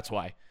fuck you, that's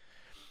why.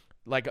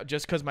 Like,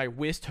 just because my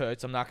wrist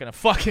hurts, I'm not going to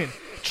fucking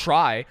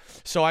try.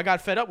 So I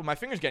got fed up with my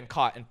fingers getting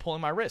caught and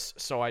pulling my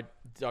wrists. So I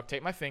duct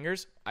tape my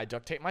fingers, I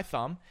duct tape my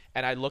thumb,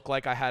 and I look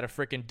like I had a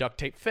freaking duct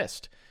tape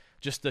fist.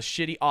 Just the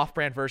shitty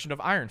off-brand version of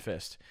Iron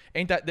Fist.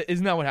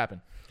 Isn't that what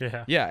happened?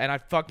 Yeah. Yeah, and I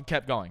fucking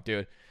kept going,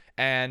 dude.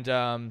 And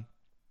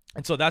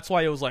so that's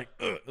why it was like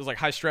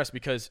high stress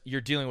because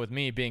you're dealing with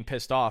me being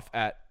pissed off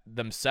at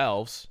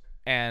themselves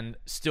and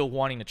still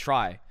wanting to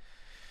try.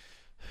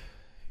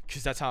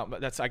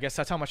 because I guess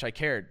that's how much I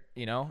cared,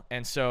 you know.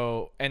 And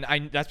so,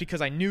 that's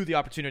because I knew the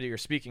opportunity you're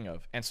speaking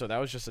of, and so that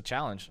was just a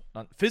challenge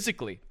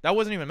physically. That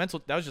wasn't even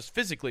mental. That was just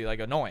physically like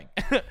annoying.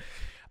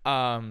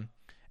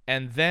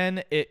 And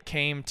then it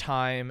came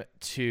time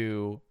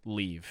to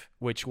leave,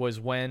 which was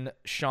when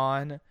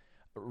Sean,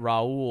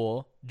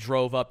 Raul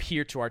drove up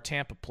here to our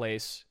Tampa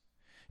place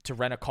to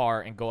rent a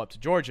car and go up to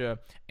Georgia.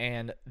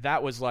 And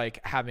that was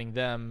like having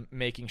them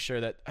making sure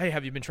that, hey,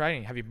 have you been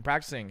training? Have you been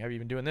practicing? Have you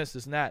been doing this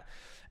and that?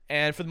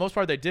 And for the most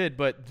part they did,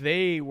 but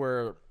they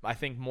were, I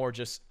think, more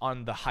just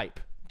on the hype.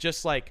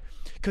 Just like,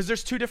 because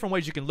there's two different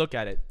ways you can look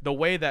at it. The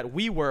way that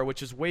we were,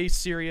 which is way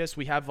serious.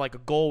 We have like a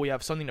goal. We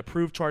have something to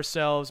prove to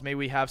ourselves. Maybe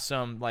we have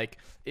some like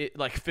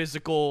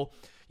physical,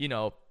 you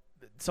know,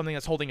 something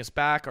that's holding us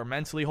back or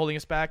mentally holding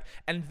us back.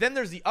 And then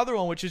there's the other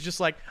one, which is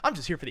just like, I'm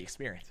just here for the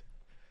experience.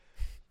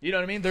 You know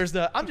what I mean? There's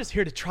I'm just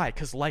here to try it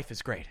because life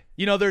is great.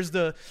 You know,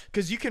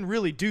 because you can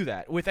really do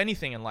that with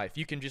anything in life.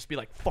 You can just be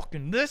like,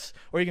 fucking this,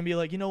 or you can be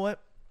like, you know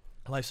what?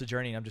 Life's a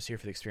journey and I'm just here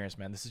for the experience,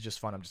 man. This is just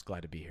fun. I'm just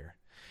glad to be here.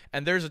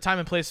 And there's a time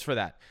and place for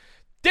that.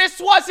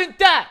 This wasn't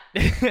that.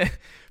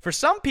 For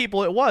some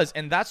people it was,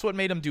 and that's what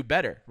made them do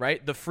better,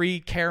 right? The free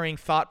caring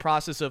thought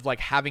process of like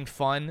having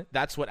fun.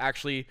 That's what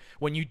actually,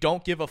 when you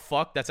don't give a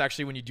fuck, that's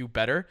actually when you do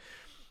better.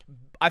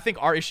 I think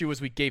our issue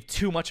was we gave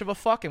too much of a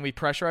fuck and we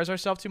pressurized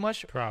ourselves too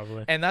much.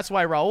 Probably. And that's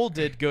why Raul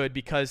did good,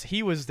 because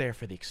he was there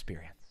for the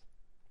experience.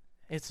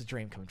 It's a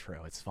dream come true.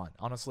 It's fun.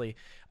 Honestly,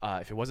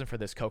 if it wasn't for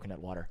this coconut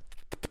water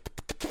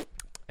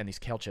and these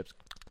kale chips,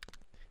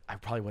 I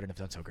probably wouldn't have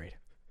done so great.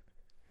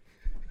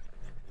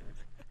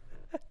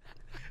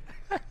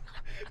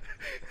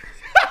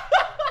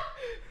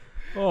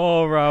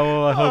 Oh,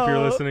 Raul, I hope you're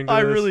listening to this.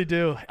 I really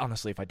do.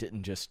 Honestly, if I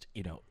didn't just,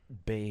 you know,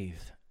 bathe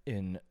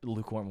in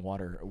lukewarm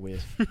water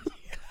with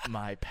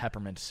my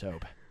peppermint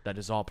soap, that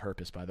is all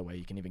purpose, by the way.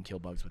 You can even kill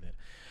bugs with it.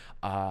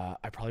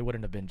 I probably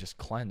wouldn't have been just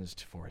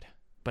cleansed for it.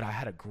 But I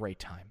had a great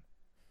time.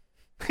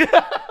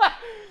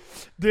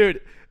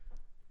 Dude,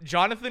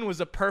 Jonathan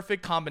was a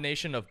perfect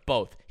combination of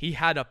both. He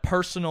had a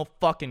personal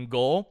fucking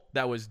goal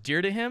that was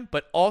dear to him,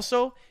 but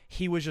also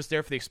he was just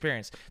there for the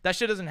experience. That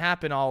shit doesn't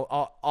happen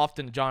all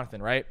often to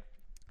Jonathan, right?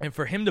 And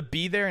for him to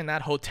be there in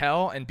that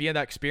hotel and be in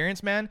that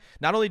experience, man,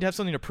 not only to have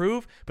something to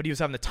prove, but he was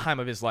having the time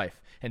of his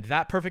life. And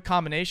that perfect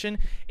combination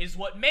is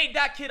what made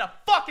that kid a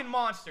fucking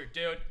monster,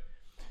 dude.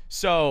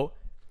 So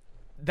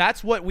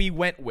that's what we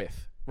went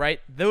with, right?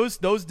 Those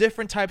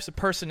different types of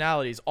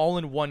personalities all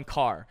in one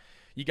car.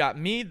 You got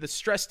me, the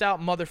stressed out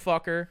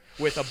motherfucker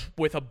with a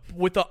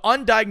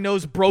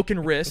undiagnosed broken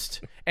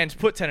wrist and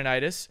foot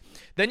tendonitis.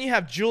 Then you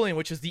have Julian,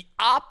 which is the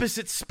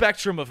opposite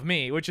spectrum of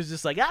me, which is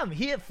just like, I'm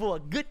here for a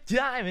good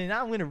time and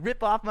I'm gonna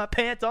rip off my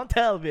pants on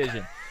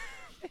television.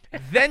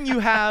 Then you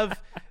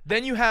have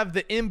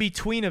the in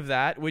between of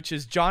that, which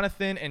is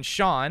Jonathan and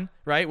Sean,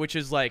 right? Which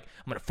is like,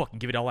 I'm gonna fucking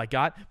give it all I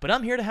got, but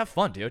I'm here to have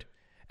fun, dude.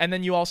 And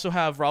then you also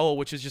have Raul,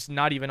 which is just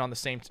not even on the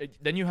same.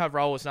 Then you have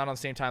Raul, it's not on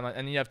the same timeline, and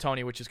then you have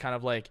Tony, which is kind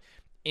of like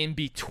in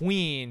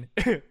between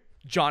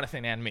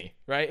Jonathan and me,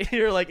 right?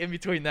 You're like in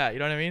between that, you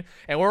know what I mean?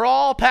 And we're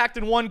all packed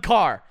in one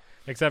car,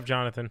 except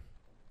Jonathan.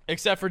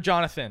 Except for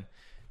Jonathan.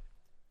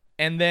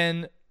 And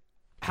then,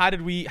 how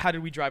did we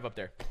drive up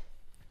there?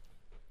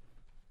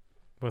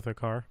 With a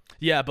car.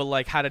 Yeah, but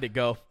like, how did it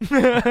go?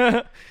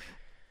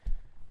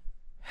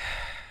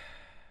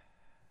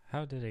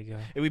 How did it go?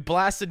 We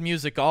blasted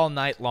music all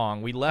night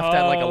long. We left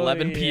at like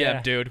 11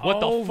 p.m., dude. What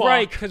the fuck?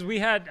 Right, because we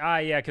had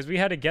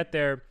to get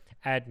there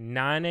at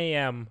 9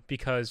 a.m.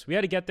 because we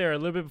had to get there a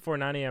little bit before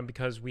 9 a.m.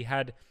 because we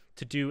had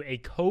to do a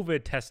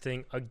COVID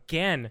testing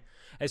again.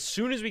 As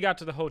soon as we got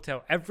to the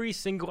hotel, every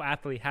single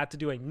athlete had to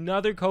do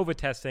another COVID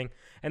testing.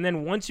 And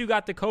then once you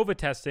got the COVID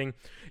testing,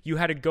 you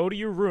had to go to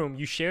your room.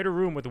 You shared a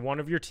room with one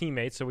of your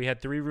teammates. So we had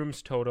 3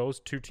 rooms total,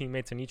 2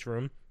 teammates in each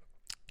room.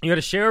 You had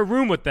to share a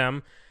room with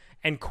them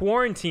and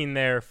quarantine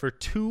there for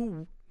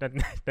 2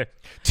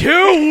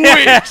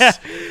 weeks.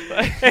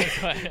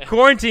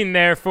 Quarantine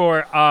there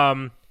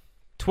for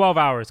 12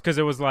 hours because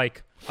it was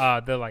like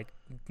the like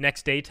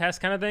next day test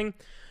kind of thing.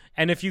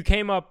 And if you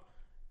came up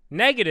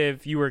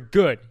negative, you were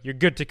good. You're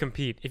good to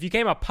compete. If you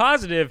came up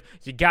positive,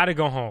 you got to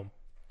go home.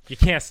 You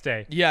can't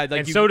stay. Yeah, like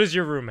and so does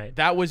your roommate.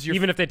 That was your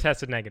even if they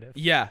tested negative.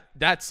 Yeah,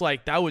 that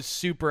was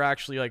super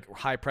actually like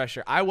high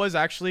pressure. I was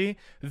actually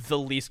the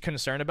least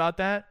concerned about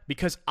that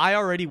because I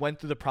already went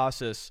through the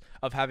process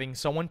of having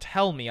someone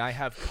tell me I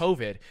have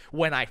COVID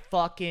when I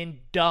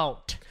fucking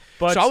don't.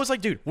 So I was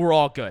like, dude, we're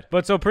all good.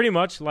 But so pretty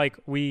much like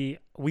we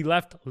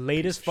left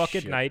late as fuck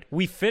at night.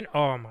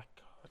 Oh my god.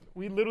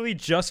 We literally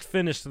just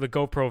finished the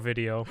GoPro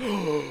video.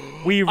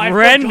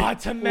 forgot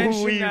to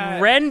mention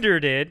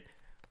that.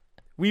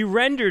 We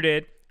rendered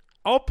it,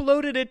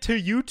 uploaded it to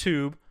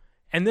YouTube,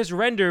 and this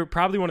render,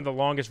 probably one of the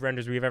longest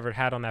renders we've ever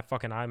had on that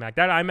fucking iMac.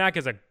 That iMac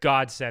is a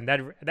godsend.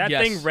 That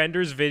Yes. thing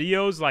renders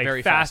videos like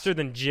Very faster fast.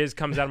 than jizz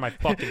comes out of my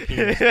fucking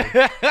penis.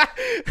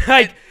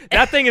 Like,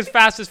 that thing is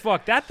fast as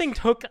fuck. That thing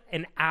took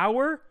an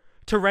hour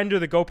to render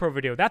the GoPro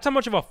video. That's how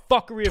much of a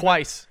fuckery.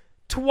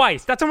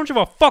 twice. That's how much of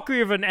a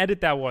fuckery of an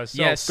edit that was.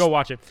 So Yes. go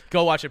watch it.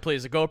 Go watch it,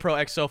 please. The GoPro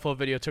XOFO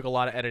video took a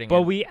lot of editing.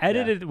 But in. we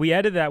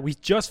edited that. We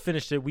just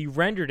finished it. We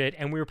rendered it,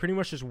 and we were pretty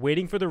much just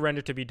waiting for the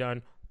render to be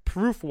done,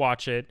 proof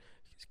watch it,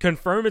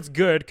 confirm it's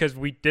good because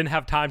we didn't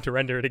have time to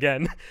render it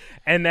again,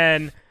 and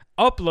then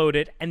upload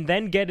it, and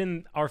then get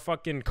in our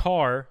fucking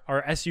car,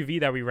 our SUV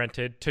that we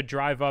rented, to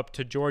drive up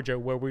to Georgia,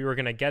 where we were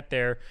going to get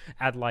there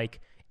at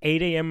like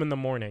 8 a.m. in the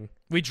morning.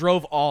 We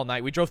drove all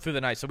night. We drove through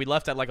the night. So we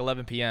left at like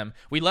 11 p.m.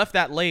 We left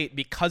that late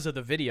because of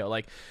the video.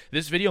 Like,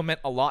 this video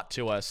meant a lot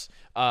to us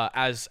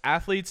as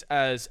athletes,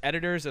 as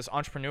editors, as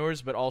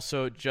entrepreneurs, but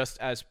also just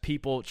as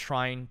people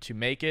trying to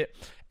make it.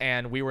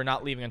 And we were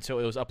not leaving until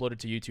it was uploaded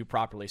to YouTube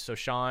properly. So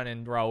Sean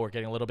and Raul were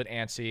getting a little bit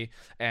antsy.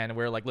 And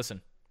we were like,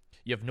 listen,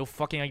 you have no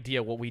fucking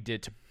idea what we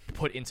did to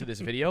put into this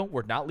video.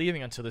 We're not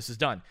leaving until this is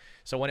done.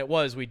 So when it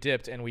was, we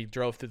dipped and we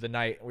drove through the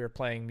night. We were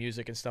playing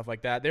music and stuff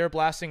like that. They were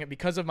blasting it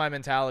because of my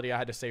mentality. I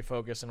had to stay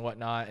focused and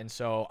whatnot. And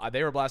so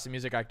they were blasting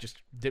music I just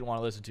didn't want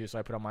to listen to. So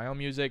I put on my own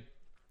music.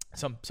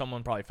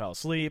 Someone probably fell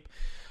asleep.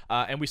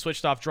 And we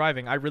switched off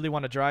driving. I really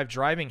want to drive.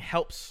 Driving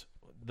helps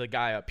the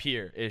guy up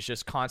here. It's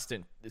just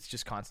constant. It's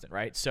just constant,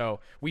 right? So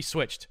we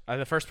switched.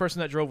 The first person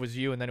that drove was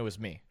you, and then it was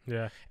me.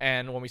 Yeah.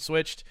 And when we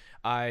switched,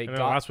 And then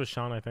last was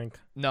Sean, I think.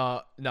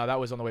 No, that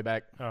was on the way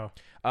back. Oh.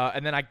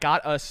 And then I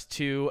got us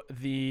to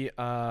the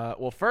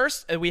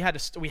first we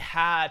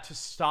had to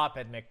stop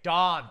at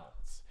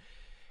McDonald's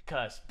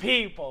because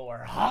people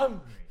were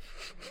hungry,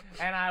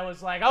 and I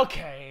was like,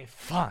 okay,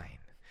 fine.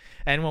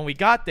 And when we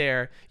got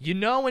there,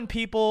 when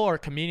people or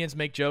comedians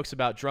make jokes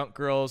about drunk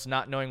girls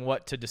not knowing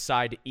what to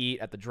decide to eat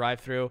at the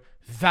drive-thru,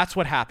 that's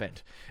what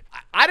happened.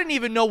 I didn't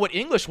even know what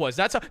English was.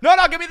 No,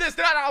 give me this.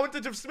 No, I went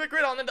to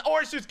McGriddle and then the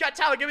orange juice, got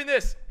talent, give me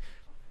this.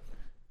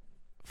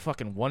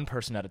 Fucking one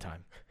person at a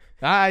time.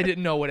 I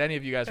didn't know what any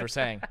of you guys were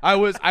saying. I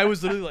was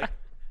literally like,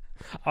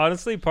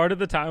 honestly, part of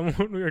the time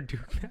when we were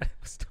doing that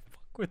was to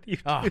fuck with you.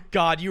 oh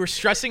God, you were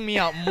stressing me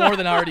out more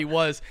than I already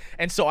was,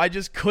 and so I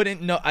just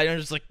couldn't know. I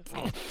was just like,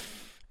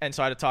 and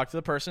so I had to talk to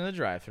the person in the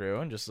drive-thru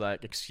and just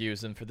like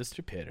excuse them for the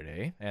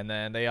stupidity, and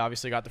then they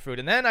obviously got the food,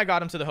 and then I got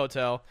them to the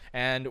hotel,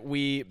 and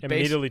we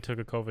immediately took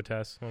a COVID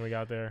test when we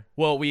got there.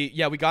 Well, we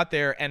got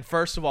there, and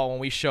first of all, when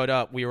we showed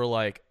up, we were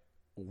like,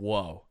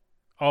 whoa.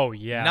 Oh,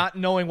 yeah. Not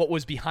knowing what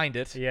was behind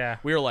it. Yeah.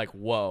 We were like,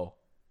 whoa.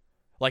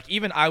 Like,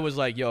 even I was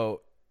like, yo,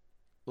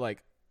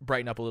 like,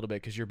 brighten up a little bit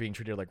because you're being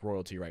treated like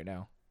royalty right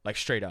now. Like,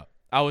 straight up.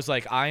 I was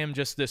like, I am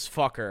just this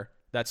fucker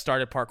that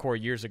started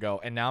parkour years ago,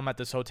 and now I'm at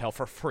this hotel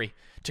for free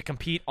to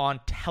compete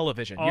on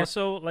television.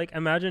 Also,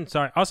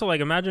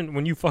 imagine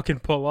when you fucking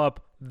pull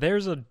up,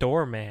 there's a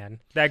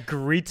doorman that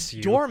greets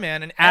you.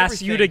 Doorman and asks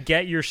everything. you to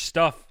get your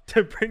stuff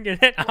to bring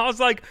it in. I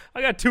was like,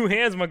 I got two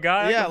hands, my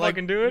guy. I can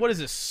fucking do it. What is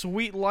this,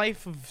 Sweet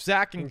Life of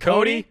Zach and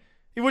Cody?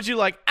 Would you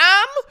like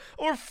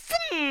or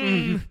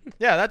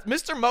Yeah, that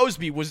Mr.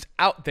 Mosby was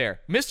out there.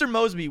 Mr.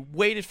 Mosby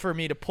waited for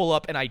me to pull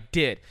up, and I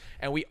did.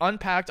 And we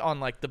unpacked on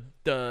like the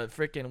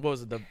freaking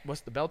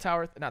what's the bell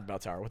tower? Not the bell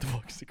tower. What the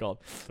fuck is it called?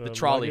 The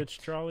trolley. Luggage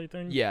trolley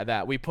thing. Yeah,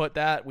 that. We put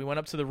that. We went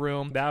up to the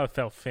room. That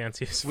felt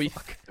fancy as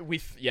fuck.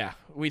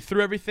 We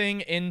threw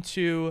everything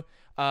into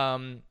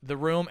the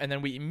room, and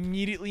then we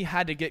immediately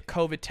had to get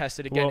COVID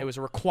tested again. It was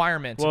a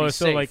requirement to be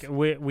safe.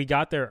 We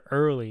got there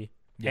early.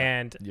 Yeah.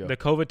 And the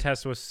COVID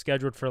test was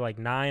scheduled for like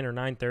 9 or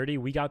 9:30.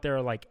 We got there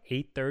at like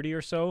 8:30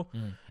 or so.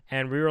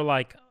 And we were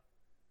like,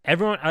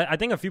 everyone, I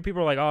think a few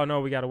people were like, oh,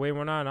 no, we got to wait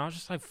one on. And I was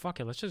just like,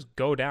 fuck it. Let's just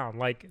go down.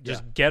 Like,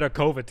 just get a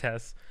COVID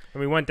test. And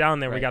we went down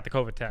there and we got the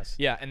COVID test.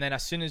 Yeah. And then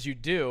as soon as you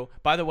do,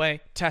 by the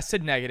way,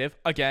 tested negative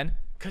again,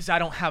 because I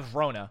don't have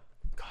Rona.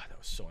 God, that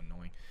was so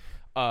annoying.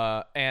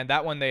 And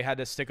that one they had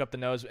to stick up the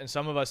nose, and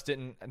some of us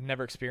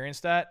never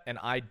experienced that, and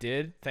I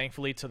did,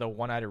 thankfully, to the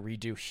one I had to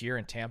redo here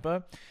in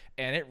Tampa,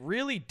 and it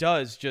really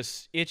does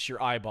just itch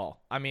your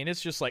eyeball. I mean,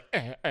 it's just like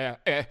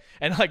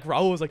and like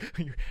Raul was like,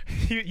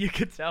 you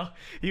could tell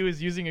he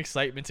was using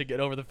excitement to get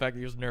over the fact that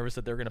he was nervous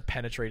that they were gonna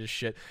penetrate his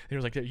shit. And he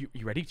was like, you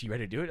ready? You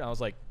ready to do it? And I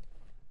was like,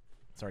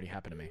 it's already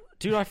happened to me,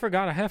 dude. I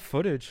forgot I have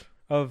footage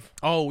of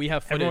we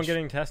have footage. Everyone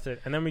getting tested,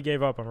 and then we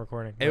gave up on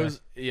recording. It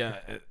was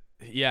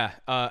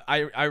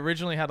I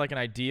originally had like an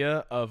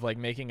idea of like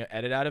making an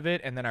edit out of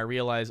it, and then I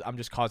realized I'm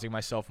just causing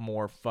myself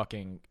more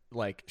fucking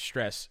like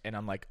stress, and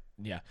I'm like,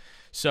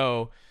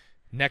 so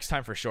next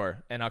time for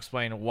sure, and I'll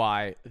explain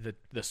why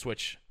the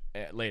switch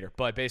later.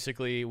 But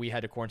basically, we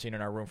had to quarantine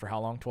in our room for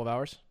how long? 12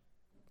 hours?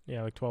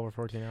 Yeah, like 12 or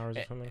 14 hours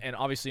or something. And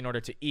obviously, in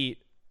order to eat,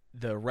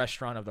 the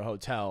restaurant of the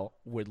hotel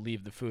would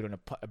leave the food in a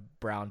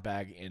brown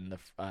bag in the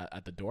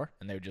at the door,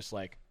 and they would just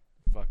like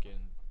fucking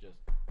just.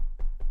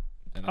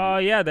 Oh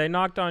yeah, they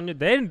knocked on you.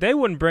 They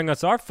wouldn't bring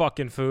us our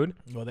fucking food.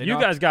 Well, you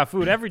guys got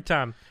food every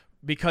time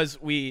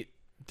because we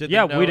didn't.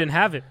 Yeah, we didn't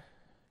have it.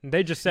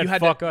 They just said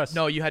fuck us.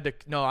 No, you had to.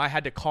 No, I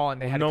had to call,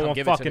 and they had to come give it to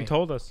me. No one fucking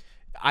told us.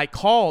 I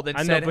called and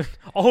I said, know, but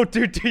oh,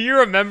 dude, do you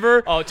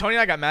remember? "Oh, Tony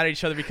and I got mad at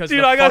each other because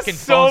Dude, the I got fucking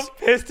so phones."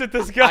 pissed at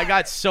this guy. I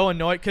got so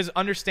annoyed because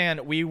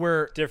understand we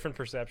were different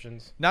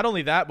perceptions. not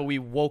only that, but we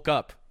woke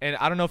up, and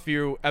I don't know if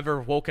you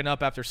ever woken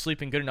up after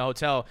sleeping good in a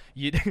hotel.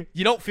 You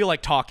don't feel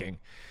like talking,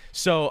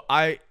 so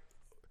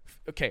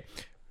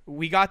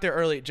we got there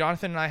early.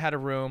 Jonathan and I had a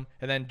room,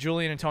 and then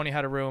Julian and Tony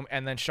had a room,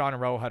 and then Sean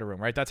and Ro had a room.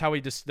 Right? That's how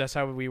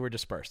we were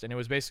dispersed, and it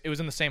was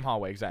in the same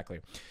hallway exactly.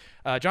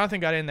 Jonathan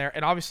got in there,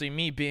 and obviously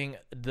me being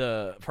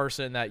the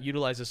person that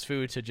utilizes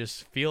food to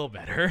just feel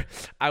better,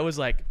 I was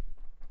like,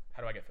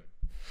 "How do I get food?"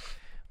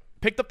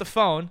 Picked up the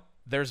phone.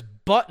 There's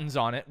buttons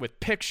on it with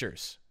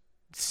pictures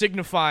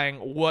signifying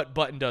what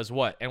button does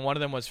what, and one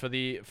of them was for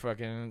the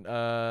fucking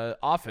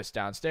office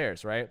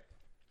downstairs, right?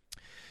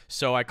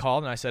 So I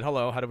called and I said,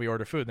 "Hello, how do we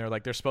order food?" And they're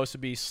like, "There's supposed to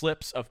be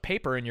slips of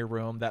paper in your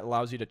room that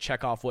allows you to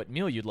check off what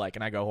meal you'd like."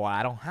 And I go, "Well,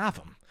 I don't have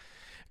them.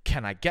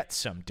 Can I get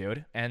some,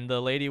 dude?" And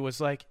the lady was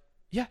like,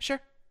 "Yeah,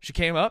 sure." She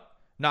came up,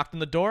 knocked on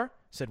the door,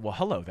 said, "Well,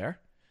 hello there."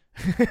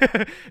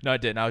 No, I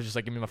didn't. I was just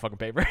like, "Give me my fucking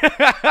paper."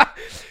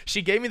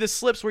 She gave me the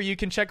slips where you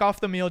can check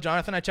off the meal.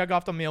 Jonathan, I checked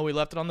off the meal. We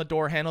left it on the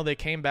door handle. They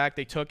came back,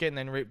 they took it, and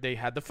then they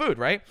had the food,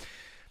 right?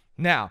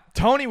 Now,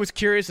 Tony was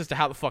curious as to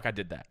how the fuck I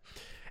did that.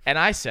 And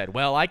I said,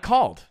 "Well, I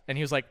called." And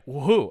he was like,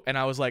 "Who?" And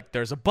I was like,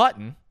 "There's a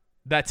button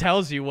that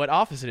tells you what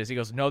office it is." He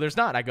goes, "No, there's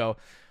not." I go,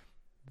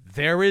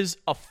 "There is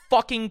a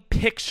fucking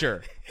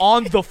picture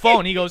on the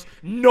phone." He goes,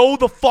 "No,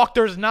 the fuck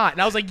there's not."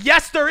 And I was like,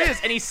 "Yes, there is."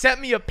 And he sent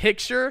me a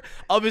picture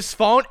of his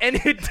phone, and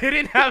it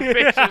didn't have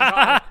pictures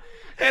on it.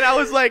 And I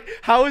was like,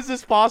 "How is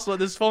this possible?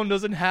 This phone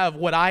doesn't have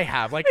what I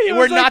have. Like,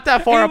 we're not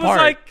that far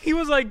apart." I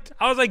was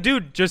like,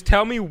 "Dude, just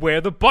tell me where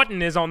the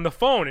button is on the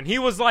phone." And he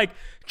was like,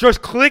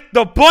 "Just click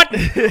the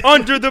button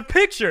under the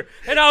picture."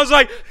 And I was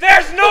like,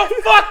 "There's no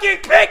fucking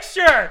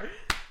picture."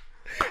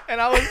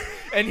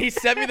 And he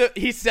sent me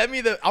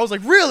the I was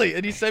like, "Really?"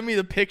 And he sent me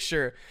the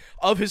picture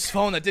of his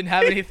phone that didn't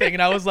have anything,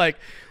 and I was like,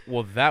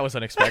 "Well, that was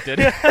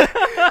unexpected."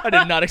 I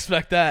did not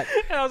expect that.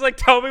 And I was like,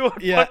 "Tell me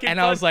what fucking and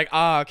I was like,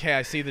 okay,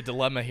 I see the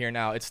dilemma here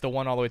now. It's the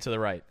one all the way to the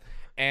right."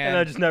 And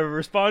I just never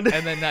responded.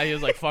 And then now he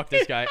was like, "Fuck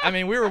this guy." I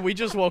mean, we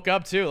just woke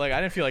up too. Like,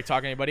 I didn't feel like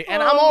talking to anybody.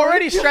 And I'm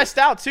already stressed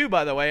out too,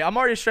 by the way. I'm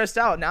already stressed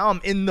out. Now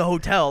I'm in the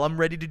hotel. I'm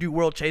ready to do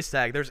World Chase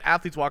Tag. There's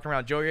athletes walking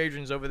around. Joey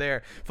Adrian's over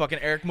there. Fucking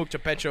Eric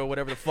Mukchapecho,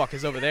 whatever the fuck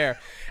is over there.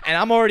 And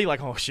I'm already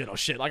like, oh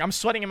shit. Like, I'm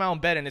sweating in my own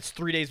bed, and it's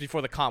 3 days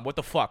before the comp. What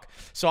the fuck?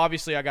 So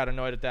obviously I got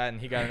annoyed at that,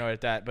 and he got annoyed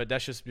at that. But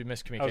that's just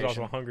miscommunication. I was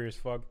also hungry as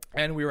fuck.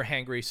 And we were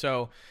hangry.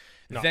 So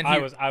then I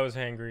was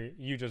hangry.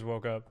 You just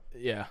woke up.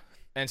 Yeah.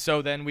 And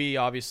so then we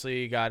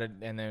obviously got it,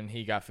 and then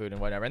he got food and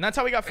whatever. And that's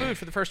how we got food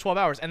for the first 12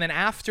 hours. And then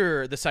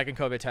after the second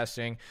COVID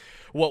testing,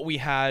 what we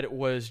had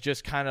was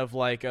just kind of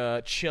like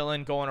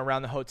chilling, going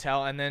around the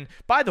hotel. And then,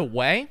 by the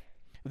way,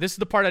 this is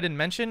the part I didn't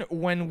mention.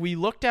 When we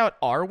looked out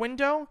our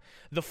window,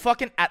 the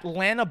fucking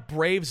Atlanta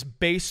Braves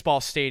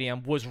baseball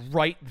stadium was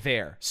right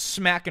there,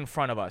 smack in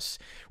front of us.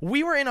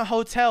 We were in a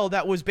hotel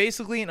that was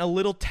basically in a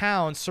little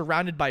town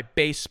surrounded by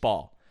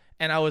baseball.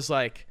 And I was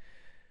like,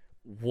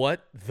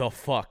 what the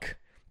fuck?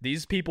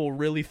 These people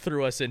really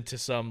threw us into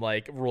some,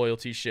 like,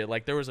 royalty shit.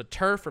 Like, there was a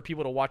turf for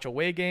people to watch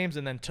away games,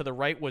 and then to the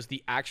right was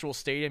the actual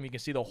stadium. You can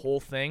see the whole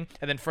thing.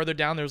 And then further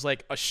down, there was,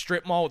 like, a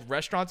strip mall with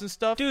restaurants and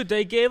stuff. Dude,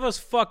 they gave us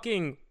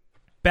fucking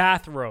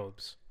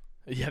bathrobes.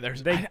 Yeah,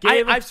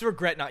 I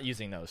regret not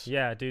using those.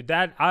 Yeah, dude,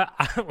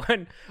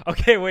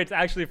 okay, wait,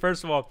 actually,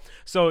 first of all,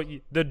 so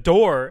the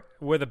door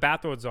where the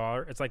bathrobes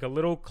are, it's like a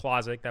little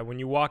closet that when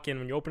you walk in,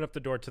 when you open up the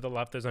door to the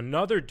left, there's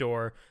another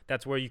door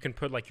that's where you can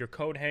put, like, your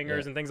coat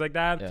hangers and things like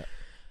that. Yeah.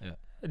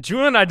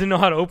 Julian and I didn't know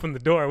how to open the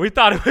door. We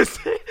thought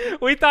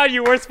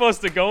you weren't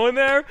supposed to go in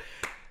there.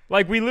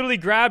 Like, we literally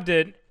grabbed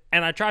it,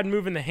 and I tried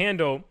moving the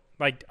handle,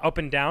 like, up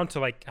and down to,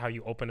 like, how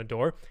you open a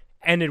door,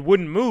 and it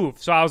wouldn't move.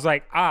 So I was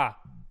like,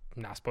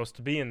 not supposed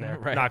to be in there.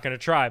 Right. Not going to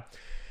try.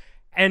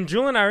 And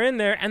Julian and I are in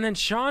there, and then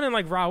Sean and,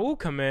 like, Raul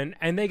come in,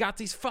 and they got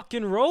these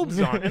fucking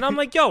robes on. And I'm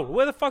like, "Yo,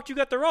 where the fuck you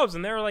got the robes?"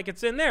 And they were like,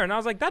 "It's in there." And I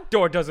was like, "That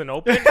door doesn't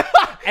open."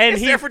 And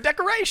It's there for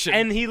decoration.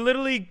 And he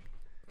literally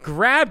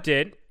grabbed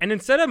it, and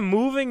instead of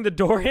moving the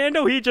door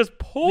handle, he just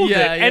pulled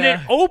and it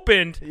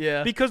opened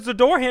because the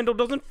door handle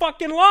doesn't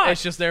fucking lock.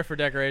 It's just there for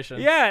decoration.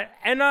 Yeah,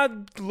 and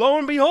lo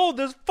and behold,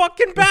 there's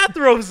fucking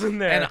bathrobes in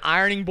there. And an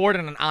ironing board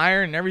and an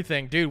iron and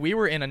everything. Dude, we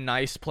were in a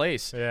nice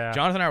place. Yeah.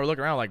 Jonathan and I were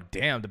looking around like,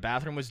 damn, the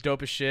bathroom was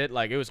dope as shit.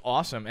 Like, it was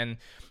awesome. And,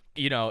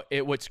 you know,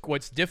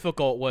 what's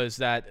difficult was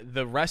that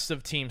the rest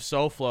of Team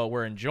SoFlo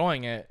were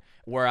enjoying it,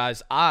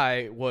 whereas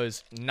I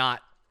was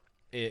not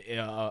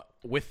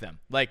with them.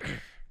 Like,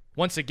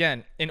 once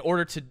again, in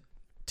order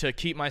to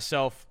keep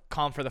myself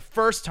calm for the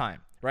first time,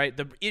 right?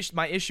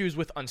 My issue is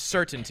with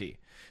uncertainty.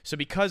 So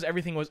because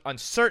everything was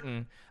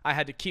uncertain, I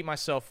had to keep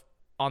myself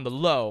on the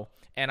low,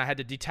 and I had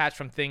to detach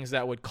from things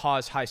that would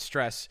cause high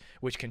stress,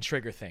 which can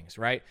trigger things,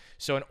 right?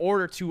 So in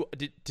order to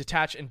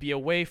detach and be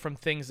away from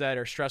things that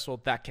are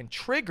stressful that can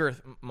trigger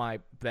my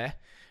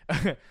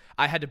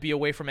I had to be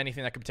away from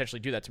anything that could potentially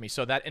do that to me.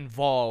 So that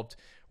involved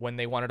when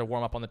they wanted to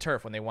warm up on the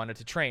turf, when they wanted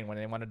to train, when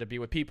they wanted to be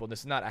with people,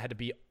 this and that. I had to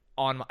be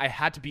I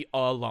had to be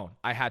alone.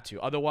 I had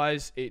to.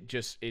 Otherwise, it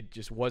just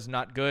was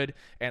not good,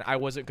 and I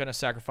wasn't going to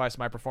sacrifice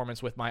my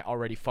performance with my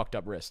already fucked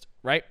up wrist,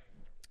 right?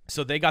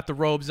 So they got the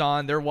robes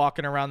on. They're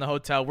walking around the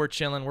hotel. We're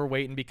chilling. We're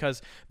waiting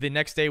because the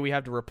next day we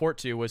have to report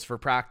to was for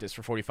practice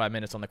for 45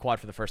 minutes on the quad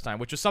for the first time,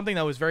 which was something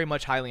that was very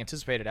much highly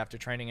anticipated after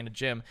training in a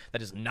gym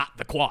that is not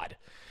the quad.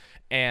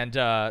 And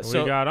so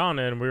we got on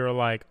it and we were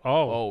like,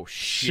 oh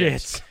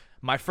shit.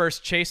 My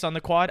first chase on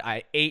the quad,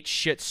 I ate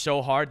shit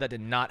so hard that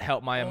did not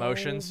help my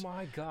emotions. Oh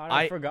my God,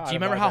 I forgot. Do you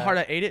remember about how that. hard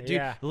I ate it? Dude,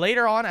 Yeah.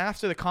 later on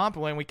after the comp,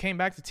 when we came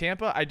back to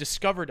Tampa, I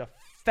discovered a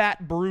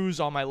fat bruise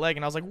on my leg,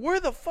 and I was like, where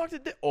the fuck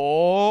did this?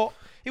 Oh,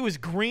 it was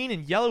green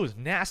and yellow. It was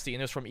nasty,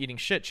 and it was from eating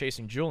shit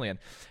chasing Julian,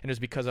 and it was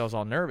because I was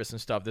all nervous and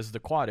stuff. This is the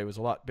quad. It was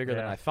a lot bigger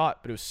than I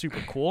thought, but it was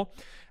super cool.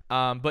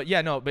 But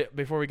yeah, no, but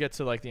before we get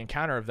to like the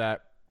encounter of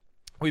that,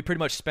 we pretty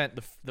much spent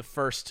the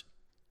first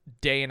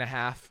day and a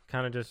half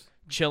Kind of just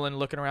chilling,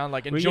 looking around,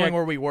 like enjoying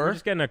where we We're were.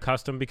 just getting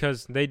accustomed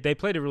because they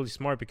played it really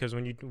smart because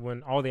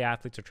when all the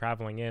athletes are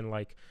traveling in,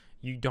 like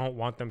you don't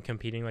want them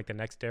competing like the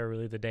next day or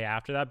really the day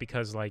after that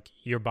because like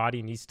your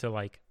body needs to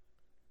like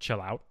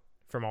chill out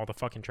from all the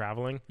fucking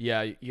traveling.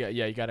 Yeah,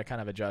 you got to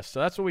kind of adjust. So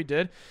that's what we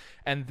did.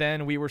 And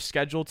then we were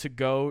scheduled to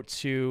go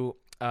to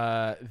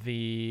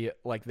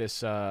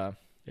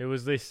It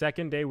was the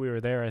second day we were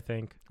there, I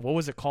think. what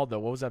was it called though?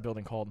 What was that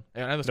building called?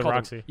 I know it's The called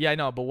Roxy. Yeah, I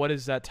know, but what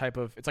is that type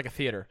of? It's like a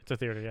theater. It's a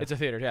theater, yeah. It's a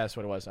theater. Yeah, that's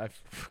what it was.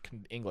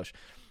 English.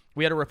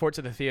 We had to report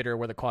to the theater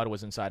where the quad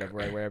was inside of,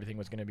 where everything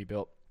was going to be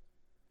built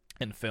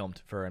and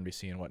filmed for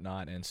NBC and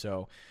whatnot. And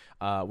so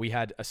we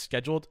had a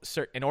scheduled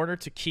in order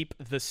to keep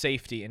the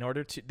safety.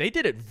 They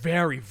did it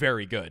very,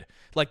 very good.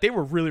 Like they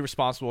were really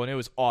responsible, and it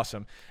was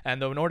awesome. And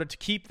though in order to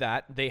keep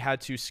that, they had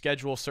to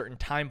schedule certain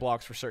time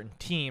blocks for certain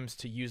teams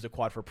to use the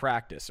quad for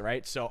practice.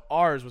 Right. So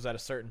ours was at a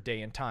certain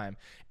day and time,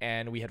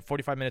 and we had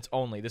 45 minutes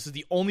only. This is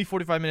the only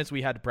 45 minutes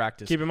we had to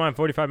practice. Keep in mind,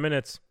 45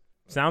 minutes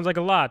sounds like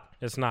a lot.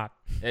 It's not.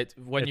 It's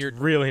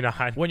really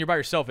not. When you're by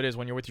yourself, it is.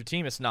 When you're with your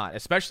team, it's not.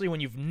 Especially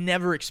when you've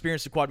never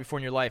experienced a quad before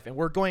in your life. And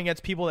we're going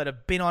against people that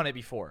have been on it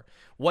before.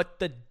 What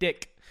the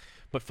dick?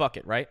 But fuck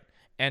it, right?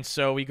 And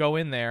so we go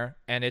in there,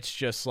 and it's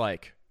just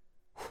like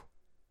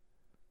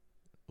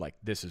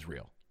this is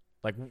real.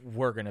 Like,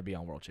 we're going to be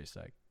on World Chase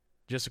Tag.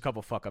 Just a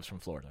couple fuck-ups from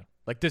Florida.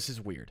 Like, this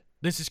is weird.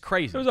 This is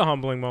crazy. It was a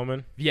humbling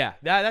moment. Yeah,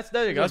 there you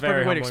go. It was That's a a very perfect way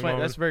to humbling explain it.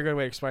 moment. That's a very good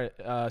way to explain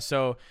it.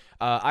 So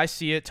I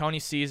see it. Tony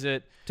sees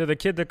it. To the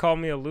kid that called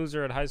me a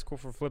loser at high school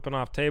for flipping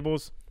off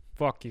tables,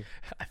 fuck you.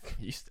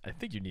 I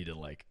think you need to,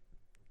 like,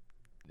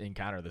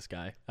 encounter this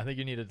guy. I think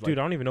you need to, like, Dude,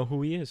 I don't even know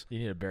who he is. you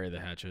need to bury the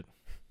hatchet.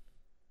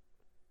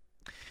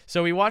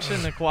 So we watched it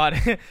in the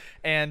quad,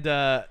 and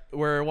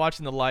we're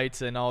watching the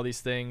lights and all these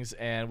things,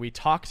 and we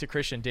talked to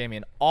Christian and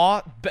Damien.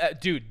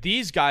 Dude,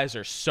 these guys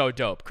are so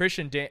dope.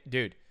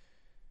 Dude,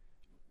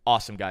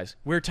 awesome guys.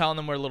 We were telling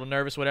them we're a little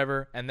nervous,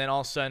 whatever, and then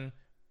all of a sudden,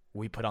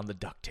 we put on the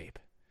duct tape.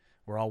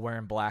 We're all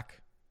wearing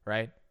black,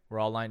 right? We're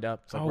all lined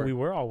up. It's like We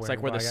were all wearing It's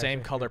like we're the black, same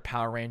actually. color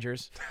Power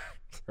Rangers,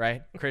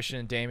 right? Christian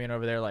and Damien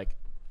over there, like,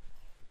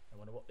 I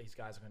wonder what these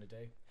guys are going to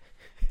do.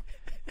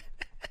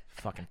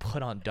 Fucking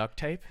put on duct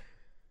tape.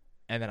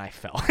 And then I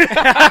fell.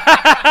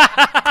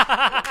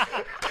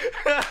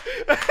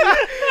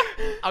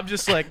 I'm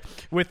just like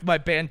with my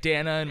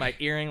bandana and my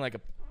earring like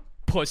a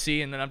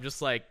pussy, and then I'm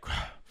just like,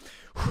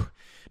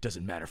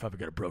 doesn't matter if I've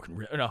got a broken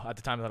wrist. No, at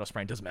the time I thought I was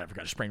sprained. Doesn't matter if I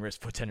got a sprained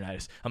wrist, foot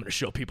tendonitis. I'm gonna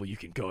show people you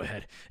can go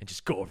ahead and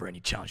just go over any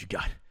challenge you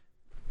got.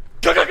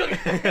 Dude,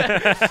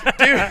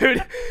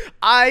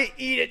 I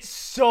eat it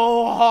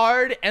so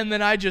hard, and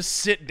then I just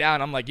sit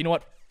down. I'm like, you know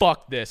what?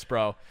 Fuck this,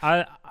 bro.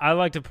 I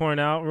like to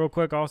point out real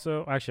quick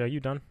also. Actually, are you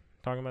done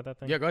talking about that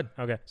thing? Yeah, go ahead.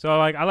 Okay. So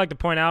like I like to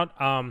point out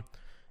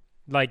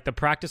like the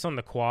practice on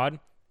the quad,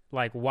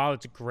 like while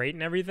it's great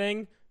and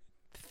everything,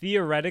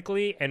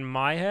 theoretically in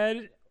my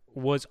head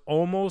was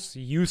almost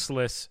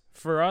useless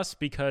for us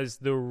because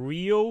the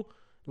real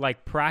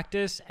like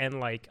practice and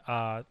like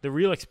the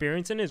real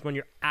experience in it is when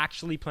you're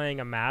actually playing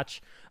a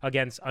match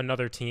against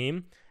another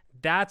team.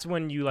 That's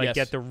when you like Yes.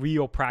 get the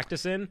real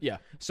practice in. Yeah.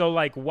 So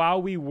like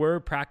while we were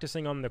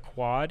practicing on the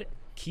quad,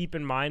 keep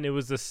in mind it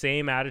was the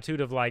same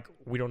attitude of like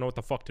we don't know what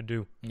the fuck to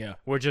do. Yeah.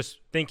 We're just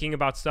thinking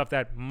about stuff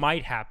that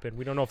might happen.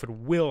 We don't know if it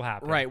will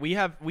happen. Right. We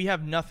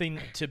have nothing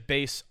to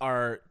base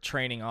our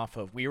training off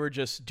of. We were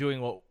just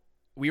doing what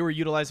we were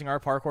utilizing our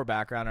parkour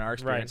background and our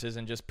experiences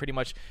and just pretty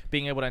much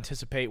being able to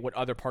anticipate what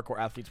other parkour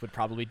athletes would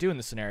probably do in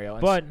the scenario.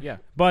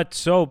 And But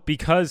so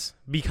because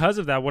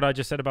of that, what I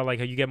just said about like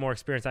how you get more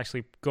experience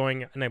actually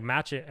going and like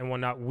match it and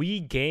whatnot, we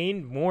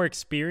gained more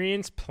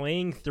experience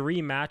playing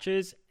 3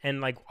 matches,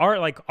 and like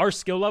our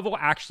skill level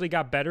actually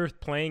got better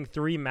playing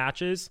 3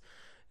 matches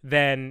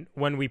than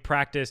when we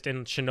practiced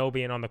in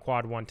Shinobi and on the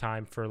quad one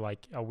time for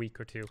like a week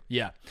or 2.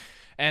 Yeah.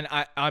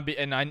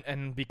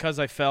 And because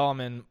I fell,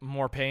 I'm in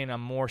more pain. I'm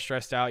more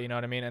stressed out. You know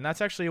what I mean? And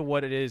that's actually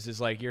what it is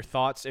like your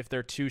thoughts, if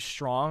they're too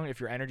strong, if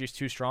your energy's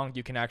too strong,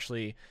 you can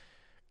actually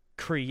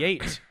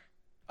create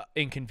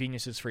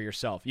inconveniences for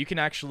yourself. You can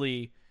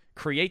actually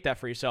create that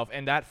for yourself.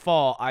 And that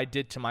fall I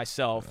did to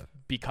myself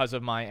because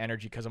of my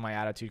energy, because of my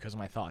attitude, because of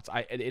my thoughts.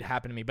 It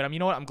happened to me. But you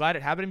know what? I'm glad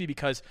it happened to me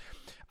because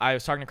I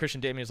was talking to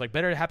Christian Damien. He was like,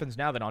 better it happens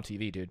now than on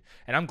TV, dude.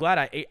 And I'm glad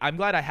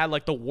I had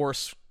like the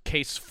worst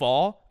case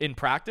fall in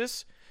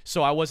practice,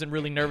 so I wasn't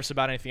really nervous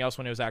about anything else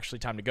when it was actually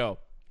time to go.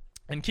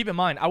 And keep in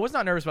mind, I was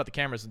not nervous about the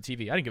cameras and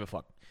TV. I didn't give a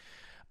fuck.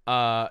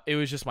 It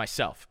was just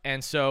myself.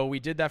 And so we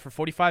did that for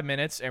 45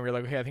 minutes, and we were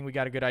like, okay, I think we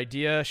got a good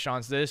idea.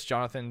 Sean's this.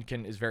 Jonathan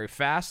is very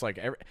fast. Like,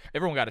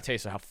 everyone got a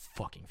taste of how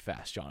fucking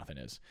fast Jonathan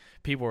is.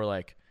 People were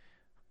like,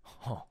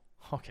 oh,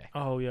 okay.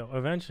 Oh, yeah.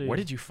 Eventually. Where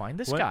did you find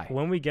this guy?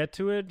 When we get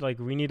to it, like,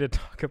 we need to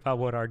talk about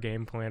what our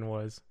game plan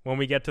was. When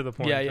we get to the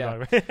point.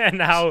 Yeah.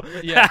 And how,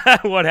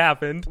 what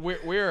happened.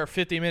 We're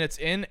 50 minutes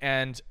in,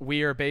 and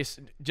we are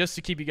just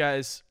to keep you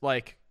guys,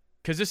 like,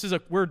 because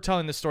we're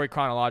telling this story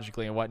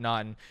chronologically and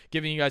whatnot, and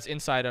giving you guys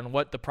insight on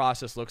what the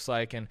process looks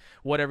like and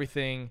what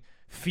everything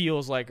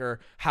feels like,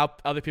 or how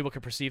other people can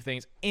perceive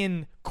things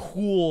in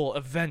cool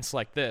events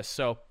like this.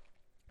 So,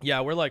 yeah,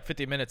 we're like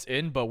 50 minutes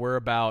in, but we're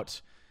about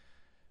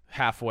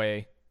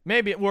halfway.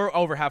 Maybe we're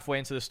over halfway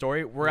into the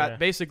story. We're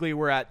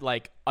at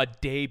like a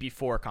day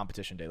before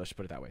competition day. Let's just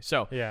put it that way.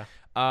 So,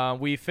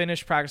 we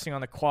finish practicing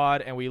on the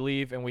quad, and we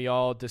leave, and we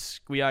all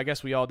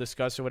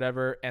discuss or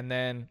whatever, and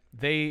then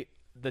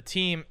the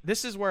team,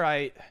 this is where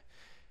I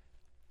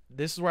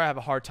have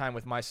a hard time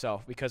with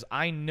myself, because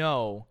I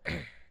know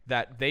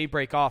that they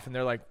break off and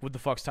they're like, what the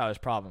fuck's Tyler's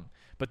problem?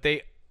 But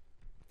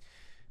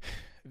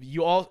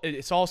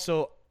it's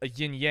also a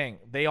yin yang.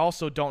 They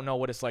also don't know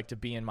what it's like to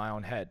be in my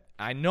own head.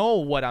 I know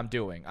what I'm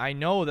doing. I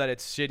know that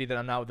it's shitty that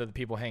I'm not with other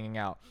people hanging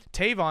out.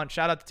 Tavon,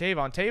 shout out to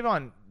Tavon.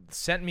 Tavon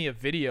sent me a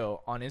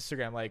video on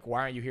Instagram like,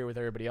 why aren't you here with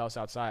everybody else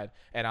outside?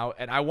 And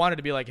I wanted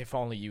to be like, if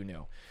only you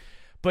knew.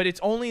 But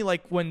it's only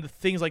like when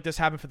things like this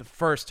happen for the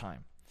first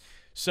time.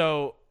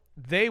 So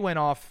they went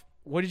off.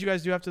 What did you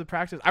guys do after the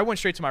practice? I went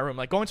straight to my room.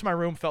 Like, going to my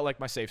room felt like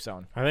my safe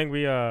zone. I think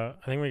we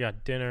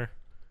got dinner,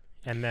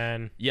 and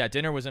then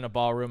dinner was in a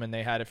ballroom, and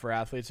they had it for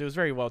athletes. It was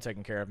very well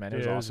taken care of, man. It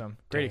was awesome.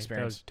 Great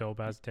experience. That was dope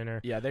ass dinner.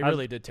 Yeah, they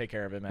really did take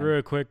care of it, man.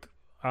 Real quick.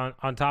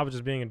 On top of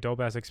just being a dope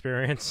ass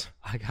experience,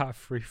 I got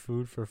free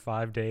food for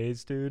 5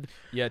 days, dude.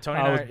 Yeah, Tony.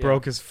 I was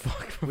broke as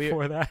fuck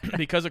before that.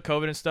 Because of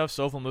COVID and stuff,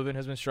 Soulful Movement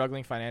has been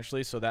struggling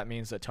financially, so that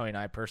means that Tony and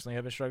I personally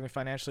have been struggling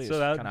financially. So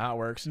that's kind of how it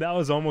works. That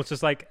was almost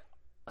just like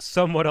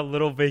somewhat a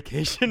little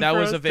vacation. That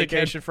was a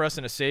vacation for us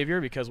and a savior,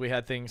 because we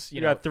had things.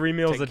 You got 3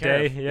 meals a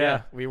day.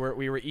 Yeah, we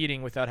were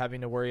eating without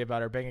having to worry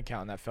about our bank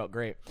account, and that felt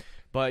great.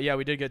 But yeah,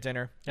 we did get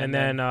dinner, and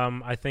then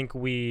I think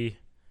we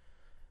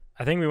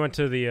went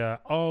to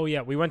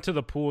we went to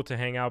the pool to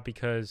hang out,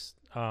 because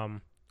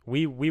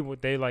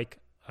they like,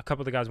 a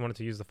couple of the guys wanted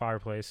to use the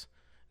fireplace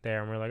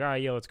there, and we're like, all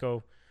right, yeah, let's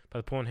go by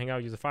the pool and hang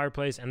out, use the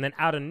fireplace. And then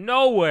out of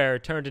nowhere,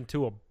 it turned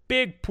into a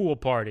big pool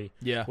party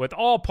with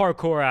all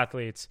parkour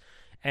athletes,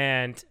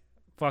 and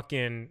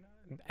fucking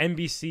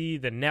NBC,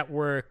 the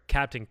network,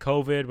 Captain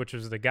COVID, which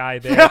was the guy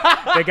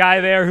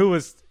there, who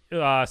was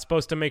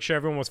supposed to make sure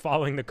everyone was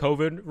following the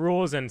COVID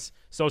rules and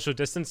social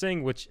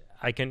distancing, which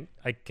I can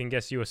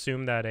guess you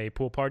assume that a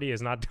pool party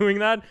is not doing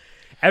that.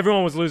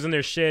 Everyone was losing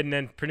their shit, and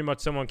then pretty much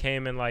someone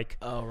came and like,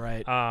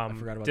 I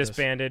forgot about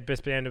disbanded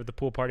the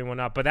pool party and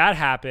whatnot. But that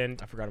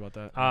happened. I forgot about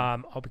that.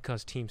 All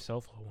because Team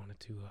Soulful wanted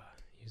to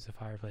use the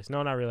fireplace.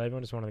 No, not really.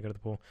 Everyone just wanted to go to the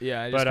pool.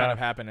 Yeah, it just kind of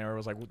happened, and it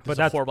was like, this is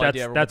a horrible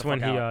idea. That's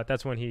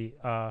when he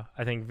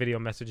I think video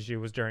messaged you.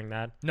 Was during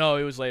that? No,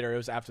 it was later. It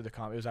was after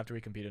it was after we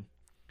competed.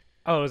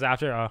 Oh, it was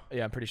after?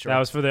 Yeah, I'm pretty sure. That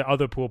was for the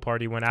other pool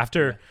party when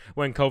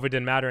COVID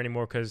didn't matter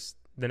anymore, because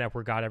the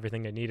network got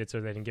everything they needed, so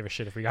they didn't give a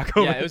shit if we got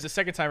COVID. Yeah, it was the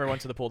second time I went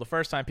to the pool. The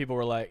first time people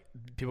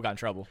got in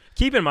trouble.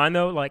 Keep in mind,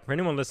 though, like, for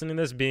anyone listening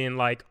to this being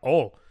like,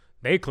 oh,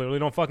 they clearly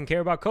don't fucking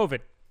care about COVID.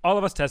 All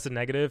of us tested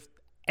negative.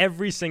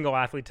 Every single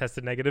athlete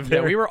tested negative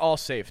there. Yeah, we were all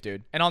safe,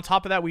 dude. And on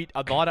top of that,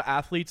 a lot of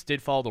athletes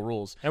did follow the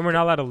rules. And we're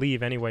not allowed to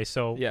leave anyway,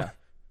 so... Yeah.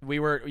 We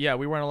weren't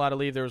allowed to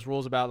leave. There was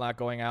rules about not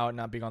going out,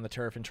 not being on the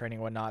turf and training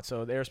and whatnot.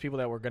 So there's people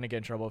that were going to get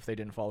in trouble if they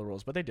didn't follow the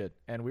rules, but they did.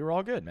 And we were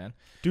all good, man.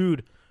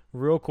 Dude,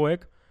 real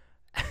quick,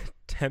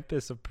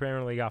 Tempest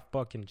apparently got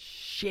fucking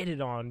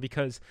shitted on,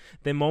 because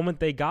the moment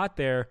they got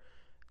there,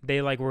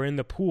 they like were in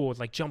the pool,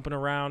 like jumping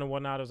around and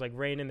whatnot. It was like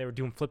raining. They were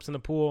doing flips in the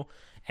pool.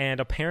 And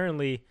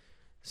apparently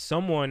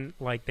someone,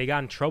 like, they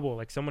got in trouble.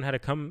 Like, someone had to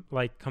come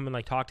and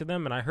like talk to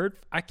them. And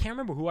I can't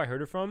remember who I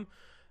heard it from,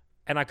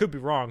 and I could be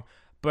wrong,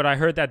 but I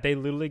heard that they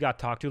literally got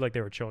talked to like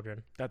they were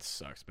children. That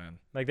sucks, man.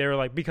 Like, they were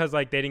like, because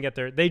like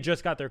they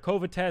just got their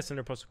COVID test and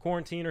they're supposed to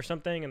quarantine or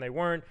something, and they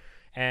weren't.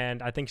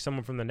 And I think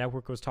someone from the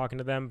network was talking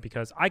to them,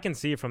 because I can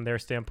see it from their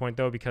standpoint,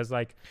 though, because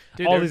like,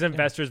 dude, all these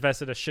investors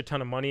vested a shit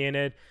ton of money in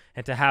it,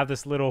 and to have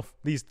these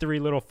 3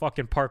 little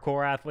fucking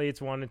parkour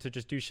athletes wanted to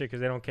just do shit because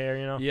they don't care,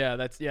 you know? Yeah,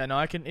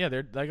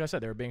 they're, like I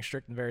said, they were being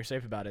strict and very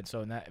safe about it.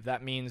 So if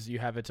that means you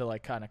have it to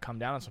like kind of come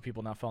down on some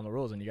people not following the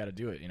rules, then you got to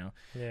do it, you know?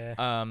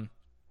 Yeah.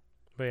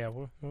 But yeah,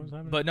 what was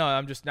happening? But no,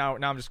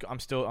 I'm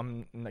still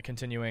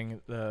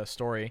continuing the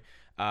story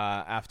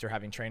after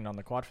having trained on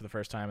the quad for the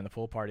first time in the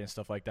pool party and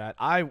stuff like that.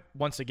 I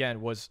once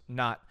again was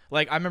not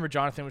like, I remember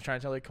Jonathan was trying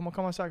to tell, like, come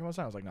on outside. I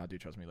was like, no, dude,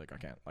 trust me, like, I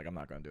can't, like, I'm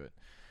not gonna do it.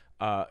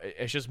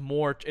 It's just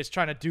more. It's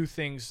trying to do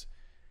things.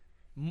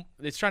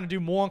 It's trying to do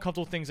more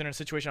uncomfortable things in a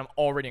situation I'm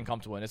already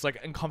uncomfortable in. It's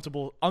like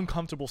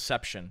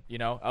uncomfortableception, you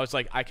know? I was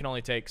like, I can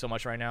only take so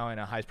much right now in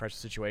a high pressure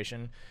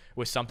situation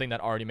with something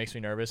that already makes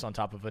me nervous on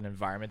top of an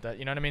environment that,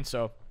 you know what I mean?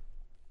 So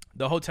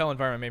the hotel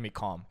environment made me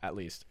calm, at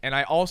least. And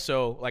I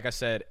also, like I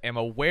said, am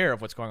aware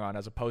of what's going on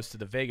as opposed to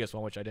the Vegas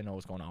one, which I didn't know what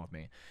was going on with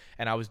me.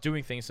 And I was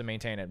doing things to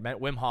maintain it.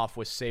 Wim Hof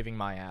was saving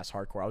my ass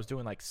hardcore. I was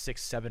doing like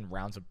 6-7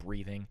 rounds of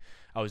breathing.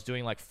 I was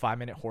doing like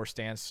 5-minute horse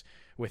dance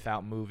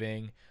without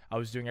moving. I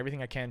was doing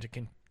everything I can to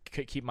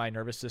keep my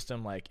nervous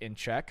system like in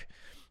check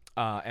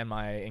and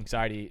my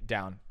anxiety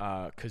down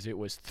because it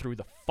was through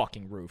the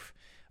fucking roof.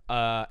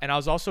 And I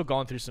was also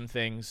going through some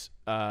things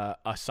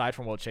aside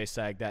from World Chase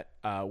Tag that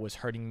was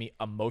hurting me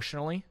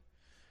emotionally.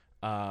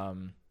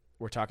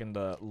 We're talking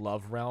the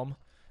love realm.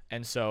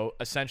 And so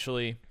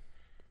essentially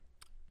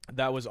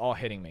that was all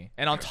hitting me.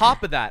 And on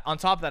top of that,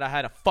 I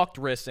had a fucked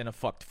wrist and a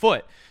fucked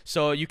foot.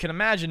 So you can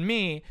imagine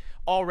me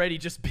already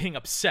just being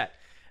upset.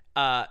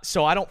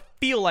 So I don't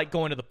feel like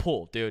going to the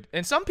pool, dude.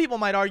 And some people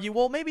might argue,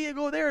 well, maybe you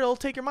go there, it'll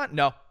take your mind.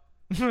 No.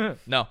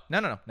 No.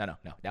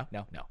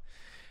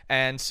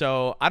 And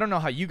so I don't know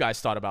how you guys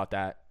thought about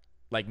that.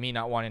 Like me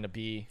not wanting to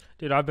be.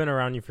 Dude, I've been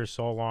around you for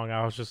so long.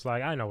 I was just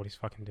like, I know what he's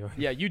fucking doing.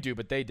 Yeah, you do,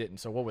 but they didn't.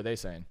 So what were they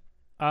saying?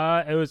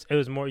 It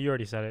was more. You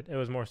already said it. It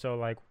was more so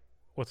like,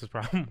 what's his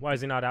problem? Why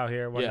is he not out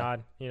here? Why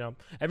not? You know,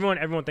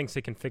 everyone thinks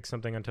they can fix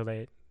something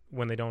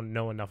when they don't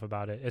know enough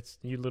about it.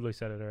 You literally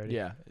said it already.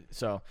 Yeah.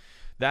 So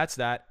that's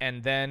that.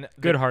 And then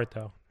good heart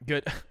though.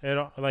 Good.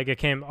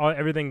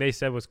 Everything they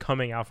said was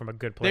coming out from a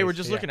good place. They were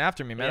just looking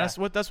after me, man.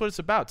 Yeah. That's what it's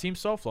about. Team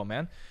SoFlo,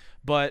 man.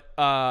 But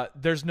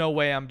there's no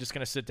way I'm just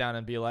going to sit down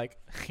and be like,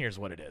 here's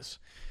what it is.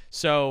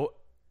 So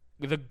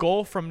the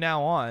goal from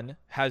now on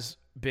has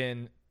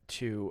been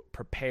to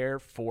prepare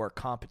for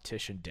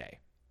competition day.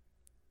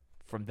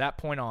 From that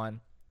point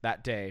on,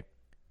 that day,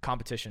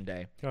 competition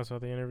day. You also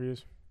had the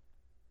interviews?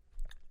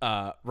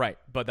 Right.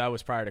 But that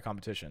was prior to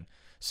competition.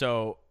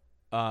 So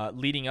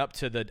leading up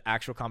to the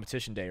actual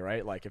competition day,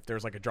 right? Like if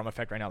there's like a drum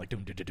effect right now, like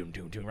doom, doom, doom,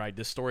 doom, doom, right?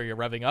 This story you're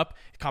revving up.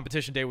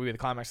 Competition day will be the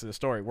climax of the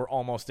story. We're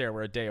almost there.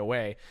 We're a day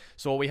away.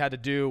 So what we had to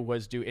do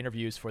was do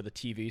interviews for the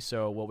TV.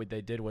 So what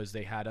they did was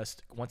they had us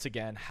once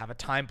again have a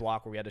time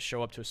block where we had to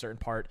show up to a certain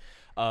part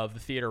of the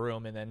theater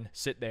room and then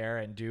sit there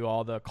and do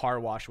all the car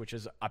wash, which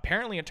is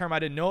apparently a term I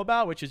didn't know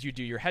about, which is you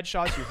do your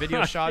headshots, your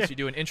video shots, you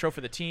do an intro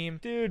for the team.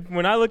 Dude,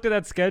 when I looked at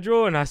that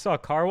schedule and I saw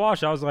car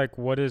wash, I was like,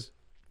 what is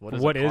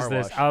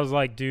this? I was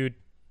like, dude,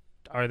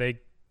 are they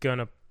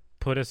gonna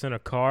put us in a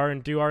car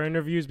and do our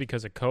interviews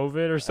because of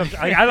COVID or something?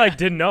 I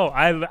didn't know.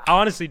 I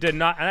honestly did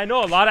not, and I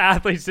know a lot of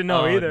athletes didn't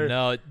know either.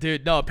 No,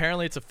 dude, no.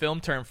 Apparently, it's a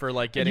film term for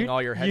like getting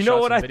all your headshots. You know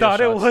what I thought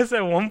shots. It was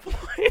at one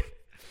point?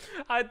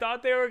 I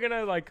thought they were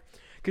gonna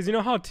because you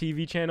know how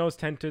TV channels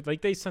tend to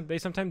they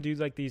sometimes do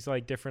like these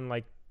like different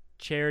like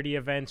charity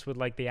events with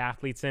like the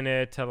athletes in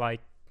it to like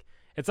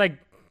it's like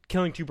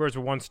killing two birds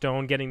with one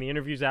stone, getting the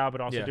interviews out,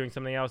 but also doing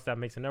something else that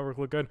makes the network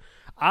look good.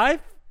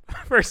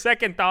 For a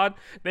second thought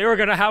they were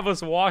gonna have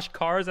us wash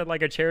cars at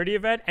like a charity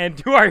event and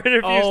do our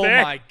interviews there.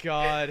 Oh my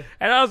god!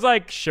 And I was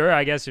like, sure,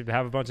 I guess you'd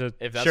have a bunch of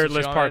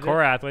shirtless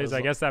parkour athletes.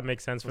 I guess that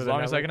makes sense for them. As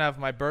long as I can have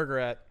my burger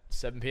at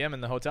 7 p.m.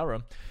 in the hotel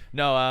room.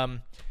 No, I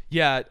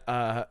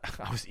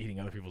was eating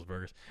other people's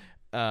burgers.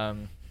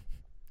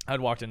 I'd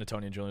walked into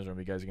Tony and Julian's room.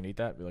 You guys are gonna eat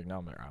that? Be like, no,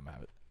 I'm gonna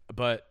have it.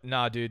 But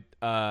nah, dude,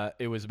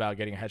 it was about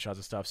getting headshots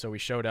and stuff. So we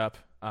showed up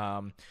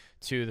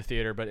to the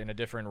theater, but in a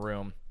different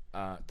room.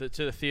 To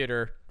the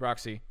theater,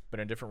 Roxy, but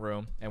in a different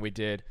room, and we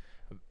did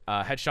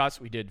headshots,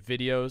 we did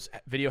video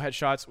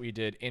headshots, we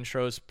did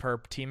intros per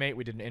teammate,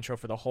 we did an intro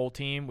for the whole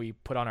team, we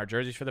put on our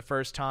jerseys for the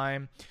first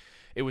time.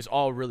 It was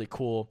all really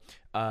cool.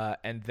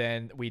 And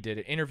then we did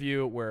an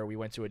interview where we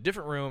went to a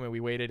different room and we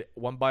waited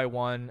one by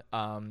one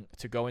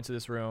to go into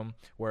this room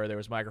where there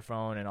was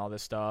microphone and all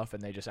this stuff,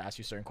 and they just asked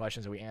you certain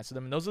questions and we answered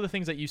them. And those are the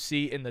things that you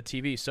see in the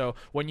TV. So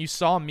when you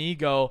saw me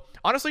go,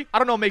 honestly, I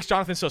don't know what makes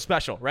Jonathan so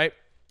special, right?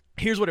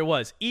 Here's what it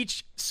was.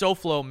 Each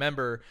SoFlo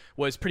member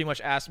was pretty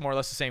much asked more or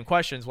less the same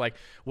questions. Like,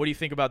 what do you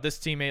think about this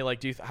teammate?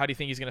 Like, how do you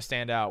think he's going to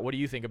stand out? What do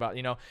you think about,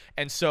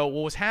 And so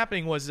what was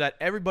happening was that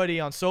everybody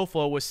on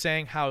SoFlo was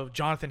saying how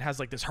Jonathan has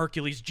like this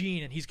Hercules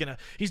gene and he's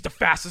the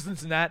fastest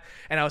and that.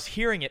 And I was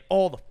hearing it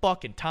all the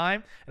fucking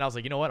time. And I was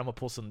like, you know what? I'm going to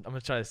pull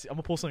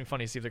something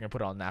funny to see if they're going to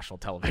put it on national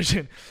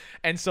television.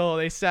 And so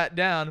I sat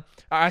down.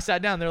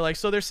 They're like,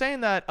 so they're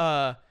saying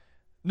that,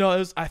 no, it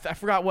was, I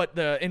forgot what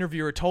the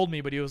interviewer told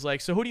me, but he was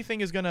like, so who do you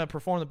think is going to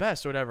perform the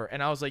best or whatever?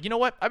 And I was like, you know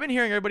what? I've been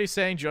hearing everybody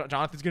saying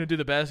Jonathan's going to do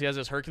the best. He has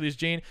this Hercules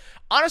gene.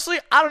 Honestly,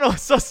 I don't know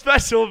what's so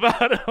special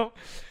about him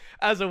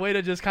as a way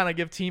to just kind of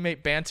give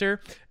teammate banter.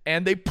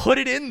 And they put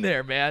it in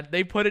there, man.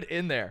 They put it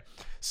in there.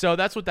 So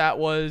that's what that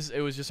was.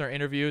 It was just our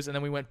interviews. And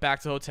then we went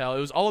back to the hotel.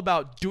 It was all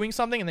about doing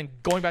something and then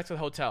going back to the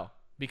hotel.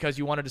 because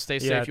you wanted to stay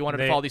safe. Yeah, You wanted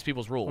to follow these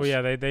people's rules. Well,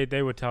 yeah,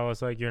 they would tell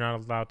us like you're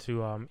not allowed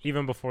to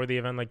even before the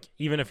event, like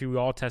even if we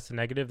all tested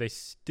negative, they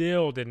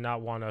still did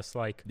not want us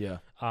like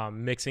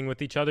mixing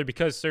with each other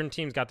because certain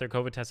teams got their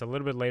COVID tests a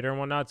little bit later and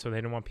whatnot, so they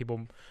didn't want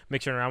people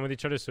mixing around with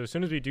each other. So as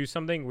soon as we do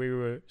something, we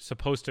were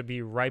supposed to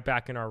be right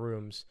back in our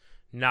rooms,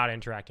 not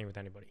interacting with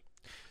anybody.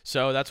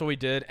 So that's what we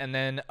did, and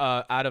then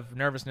out of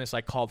nervousness,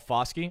 I called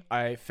Foskey.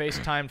 I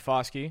FaceTimed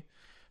Foskey,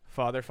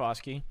 Father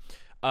Foskey,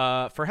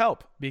 for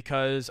help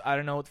because I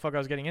don't know what the fuck I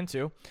was getting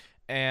into.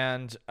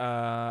 And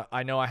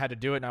I know I had to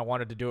do it, and I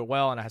wanted to do it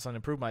well, and I had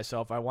something to prove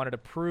myself. I wanted to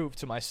prove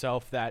to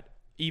myself that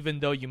even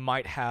though you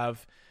might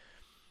have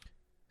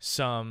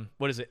some,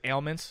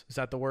 ailments? Is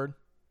that the word?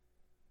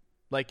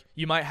 Like,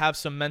 you might have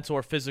some mental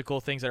or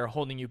physical things that are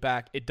holding you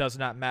back. It does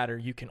not matter.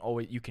 You can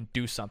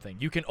do something.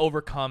 You can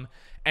overcome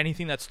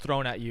anything that's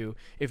thrown at you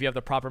if you have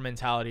the proper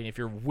mentality and if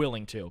you're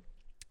willing to.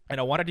 And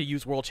I wanted to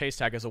use World Chase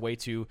Tag as a way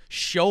to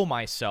show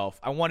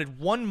myself. I wanted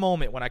one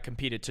moment when I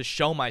competed to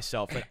show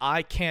myself that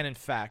I can, in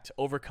fact,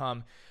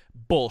 overcome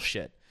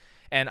bullshit.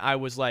 And I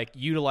was, like,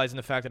 utilizing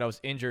the fact that I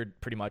was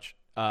injured pretty much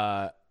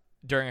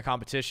during a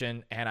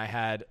competition, and I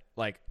had,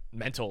 like,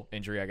 mental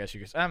injury, I guess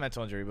you could say. Not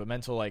mental injury, but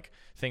mental, like,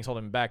 things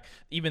holding me back.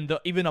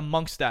 Even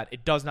amongst that,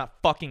 it does not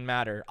fucking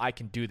matter. I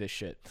can do this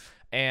shit.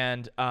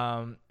 And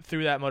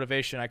through that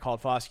motivation, I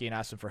called Foskey and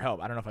asked him for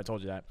help. I don't know if I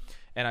told you that.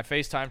 And I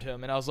FaceTimed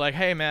him, and I was like,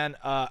 hey, man,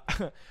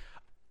 I'm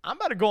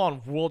about to go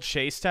on World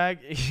Chase Tag.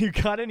 You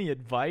got any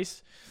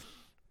advice?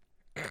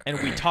 And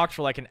we talked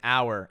for like an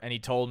hour, and he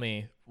told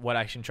me what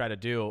I should try to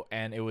do,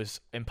 and it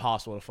was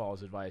impossible to follow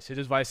his advice. His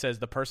advice says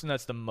the person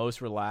that's the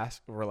most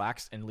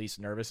relaxed and least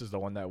nervous is the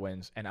one that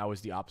wins, and I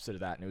was the opposite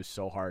of that, and it was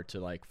so hard to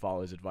like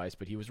follow his advice,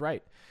 but he was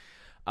right.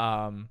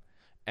 And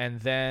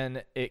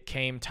then it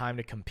came time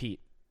to compete,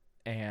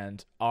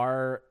 and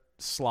our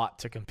slot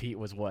to compete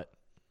was what?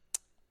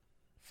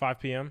 5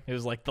 p.m. It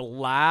was like the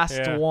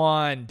last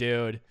one,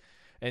 dude.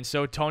 And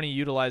so Tony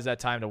utilized that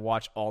time to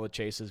watch all the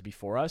chases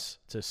before us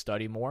to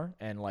study more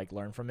and like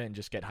learn from it and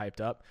just get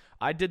hyped up.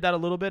 I did that a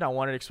little bit. I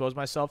wanted to expose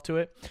myself to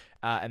it.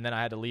 And then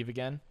I had to leave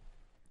again.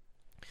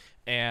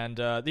 And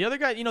the other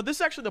guy, this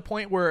is actually the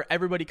point where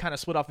everybody kind of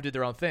split off and did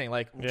their own thing.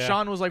 Like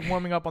Sean was like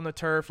warming up on the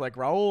turf. Like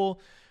Raul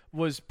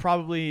was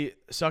probably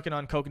sucking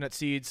on coconut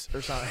seeds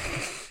or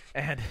something.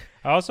 And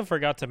I also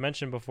forgot to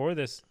mention before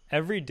this,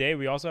 every day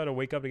we also had to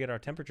wake up to get our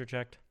temperature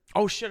checked.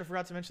 Oh shit, I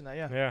forgot to mention that.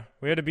 Yeah,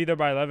 we had to be there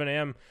by 11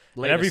 a.m.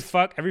 Every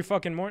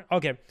fucking morning.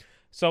 Okay,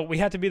 so we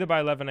had to be there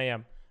by 11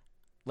 a.m.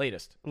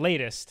 Latest.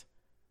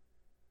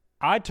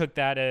 I took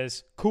that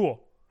as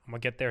cool. I'm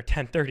gonna get there at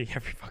 10:30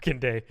 every fucking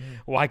day.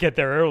 Why get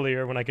there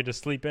earlier when I could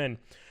just sleep in?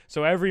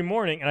 So every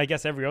morning, and I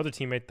guess every other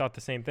teammate thought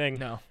the same thing.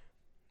 No,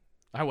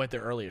 I went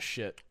there early as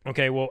shit.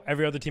 Okay, well,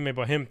 every other teammate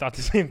but him thought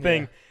the same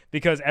thing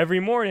because every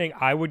morning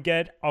I would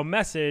get a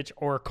message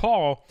or a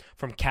call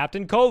from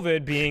Captain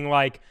COVID being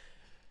like,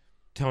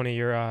 Tony,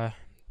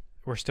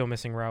 we're still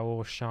missing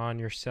Raul, Sean,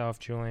 yourself,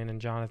 Julian,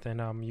 and Jonathan.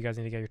 You guys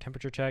need to get your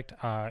temperature checked.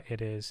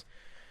 It is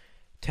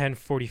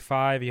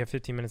 10:45. You have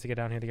 15 minutes to get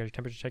down here to get your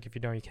temperature checked. If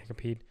you don't, you can't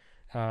compete.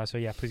 So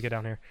yeah, please get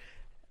down here.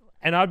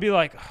 And I'd be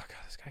like, oh god,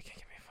 this guy can't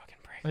give me a fucking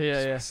break.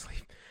 Yeah.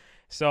 Sleep.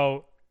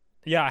 So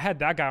yeah, I had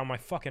that guy on my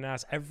fucking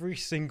ass every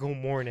single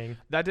morning.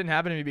 That didn't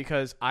happen to me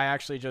because I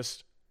actually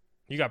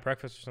You got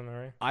breakfast or something,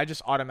 right? I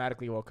just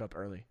automatically woke up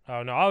early.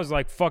 Oh no, I was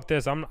like, fuck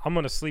this. I'm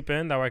gonna sleep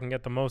in that way I can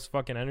get the most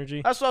fucking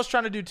energy. That's what I was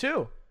trying to do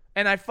too.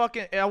 And I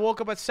woke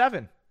up at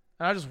 7.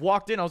 And I just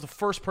walked in. I was the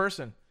first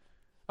person.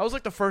 I was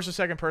like the first or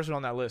second person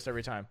on that list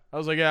every time. I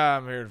was like, yeah,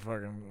 I'm here to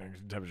fucking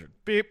temperature.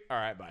 Beep. All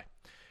right, bye.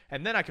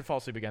 And then I could fall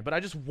asleep again. But I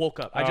just woke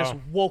up. I just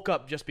woke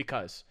up just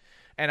because.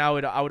 And I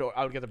would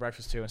get the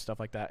breakfast too and stuff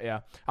like that. Yeah.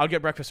 I would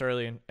get breakfast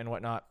early and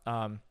whatnot.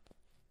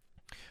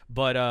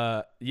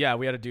 But yeah,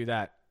 we had to do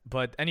that.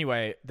 But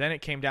anyway, then it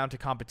came down to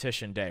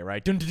competition day,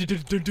 right? Dun, dun,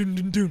 dun, dun, dun,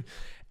 dun, dun.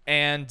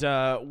 And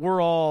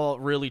we're all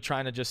really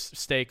trying to just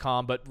stay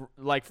calm. But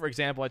like, for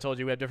example, I told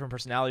you we have different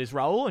personalities.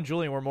 Raul and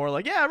Julian were more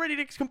like, yeah, ready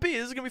to compete.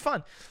 This is going to be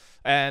fun.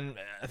 And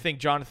I think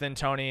Jonathan,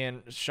 Tony,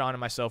 and Sean and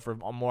myself were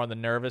more on the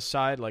nervous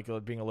side, like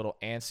being a little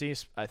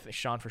antsy. I think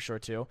Sean for sure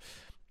too.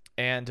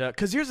 And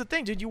because here's the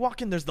thing, dude, you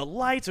walk in, there's the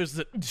lights, there's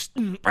the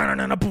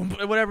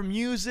whatever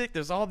music,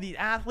 there's all the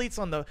athletes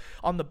on the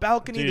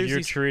balcony. Dude, there's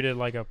you're treated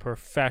like a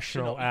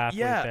professional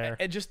athlete there.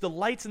 And just the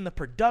lights and the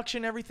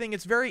production, everything.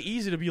 It's very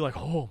easy to be like,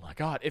 oh my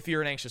god, if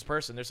you're an anxious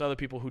person. There's other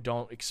people who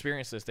don't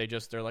experience this.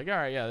 They're like, all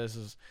right, yeah, this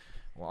is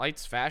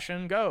lights,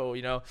 fashion, go.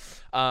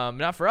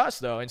 Not for us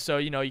though. And so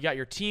you got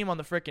your team on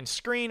the freaking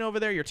screen over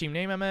there, your team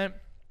name I meant.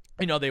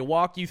 They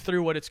walk you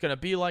through what it's going to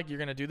be like. You're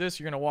going to do this.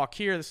 You're going to walk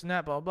here, this and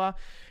that, blah, blah, blah.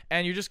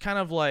 And you're just kind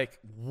of like,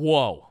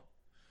 whoa.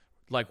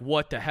 Like,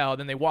 what the hell?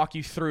 Then they walk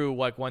you through,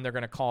 like, when they're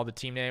going to call the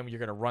team name. You're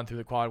going to run through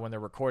the quad when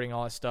they're recording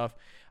all that stuff.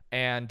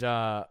 And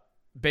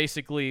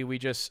basically,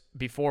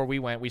 before we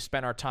went, we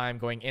spent our time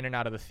going in and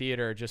out of the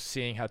theater just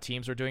seeing how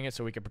teams were doing it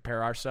so we could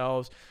prepare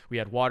ourselves. We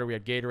had water. We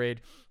had Gatorade.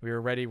 We were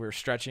ready. We were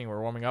stretching. We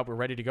were warming up. We're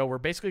ready to go. We're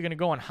basically going to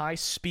go on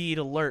high-speed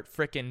alert,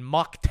 freaking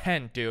Mach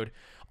 10, dude.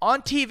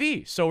 on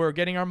TV. So we're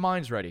getting our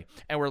minds ready.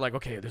 And we're like,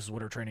 okay, this is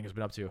what our training has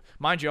been up to.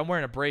 Mind you, I'm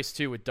wearing a brace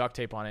too with duct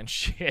tape on it and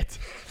shit.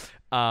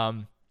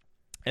 And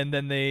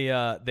then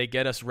they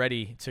get us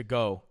ready to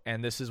go.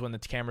 And this is when the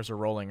cameras are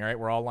rolling, right?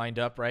 We're all lined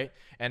up, right?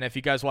 And if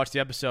you guys watch the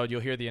episode,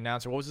 you'll hear the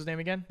announcer. What was his name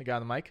again? The guy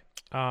on the mic?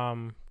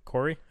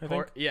 Corey, I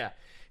think. Yeah.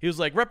 He was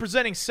like,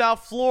 representing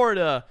South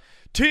Florida,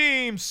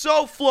 Team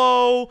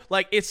SoFlo.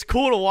 Like, it's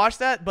cool to watch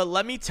that, but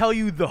let me tell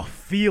you the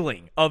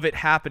feeling of it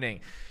happening.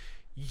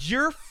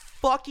 Your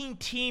fucking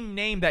team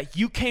name that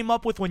you came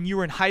up with when you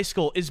were in high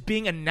school is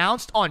being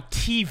announced on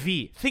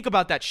TV. Think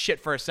about that shit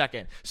for a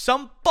second.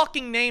 Some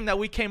fucking name that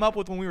we came up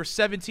with when we were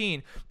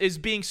 17 is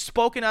being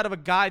spoken out of a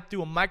guy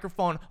through a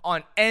microphone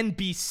on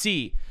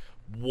NBC.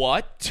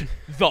 What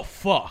the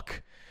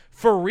fuck?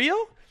 For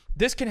real?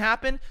 This can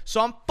happen? So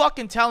I'm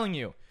fucking telling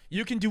you,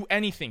 you can do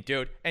anything,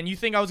 dude. And you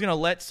think I was going to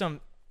let some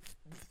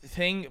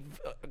thing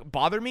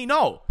bother me?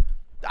 No.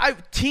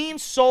 Team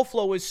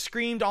SoFlo was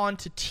screamed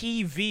onto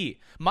TV.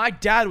 My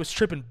dad was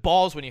tripping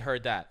balls when he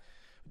heard that.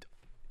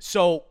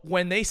 So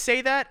when they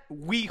say that,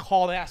 we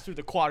hauled ass through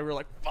the quad. We were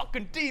like,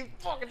 fucking Team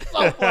fucking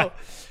SoFlo.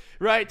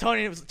 Right?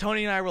 Tony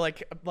and I were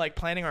like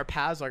planning our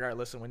paths. Like, all right,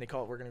 listen, when they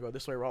call it, we're going to go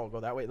this way, we'll go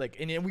that way. Like,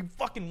 and we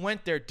fucking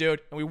went there, dude.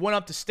 And we went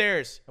up the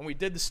stairs and we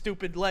did the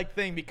stupid leg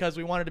thing because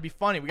we wanted to be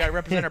funny. We got to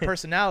represent our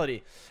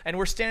personality. And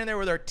we're standing there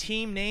with our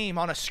team name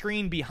on a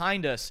screen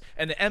behind us.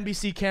 And the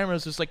NBC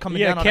cameras just like coming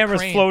down on a crane. Yeah,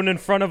 cameras floating in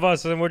front of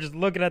us and we're just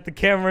looking at the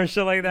camera and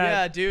shit like that.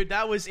 Yeah, dude,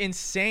 that was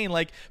insane.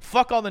 Like,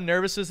 fuck all the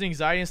nervousness and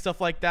anxiety and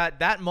stuff like that.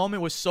 That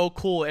moment was so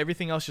cool.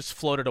 Everything else just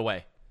floated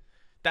away.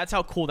 That's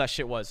how cool that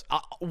shit was.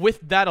 With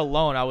that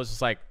alone, I was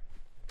just like,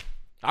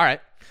 all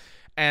right.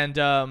 And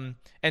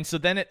so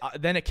then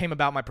it came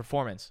about my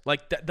performance.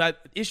 Like that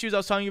issues I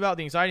was telling you about,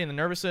 the anxiety and the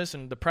nervousness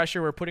and the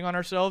pressure we're putting on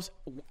ourselves.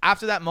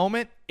 After that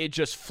moment, it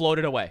just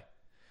floated away.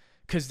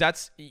 Cause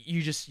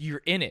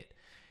you're in it.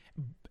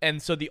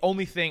 And so the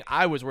only thing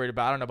I was worried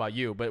about, I don't know about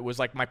you, but it was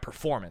like my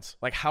performance.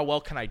 Like, how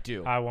well can I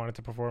do? I wanted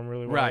to perform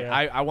really well. Right.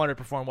 Yeah. I wanted to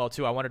perform well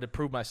too. I wanted to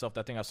prove myself,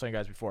 that thing I was telling you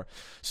guys before.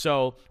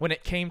 So when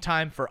it came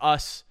time for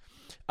us,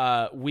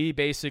 we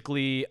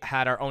basically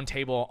had our own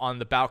table on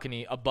the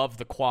balcony above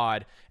the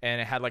quad,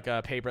 and it had like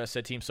a paper that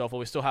said Team SoFlo.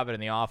 We still have it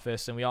in the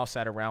office, and we all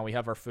sat around. We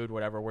have our food,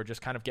 whatever. We're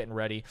just kind of getting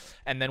ready.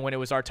 And then when it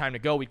was our time to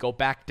go, we go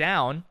back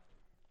down,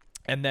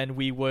 and then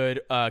we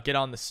would get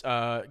on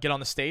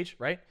the stage,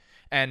 right?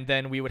 And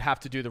then we would have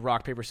to do the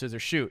rock, paper,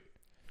 scissors, shoot.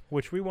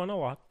 Which we won a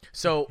lot.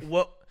 So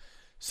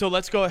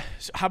let's go.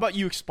 How about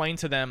you explain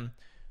to them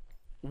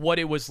what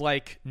it was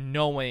like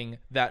knowing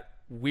that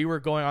we were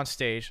going on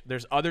stage.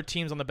 There's other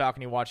teams on the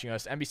balcony watching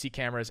us, NBC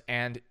cameras,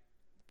 and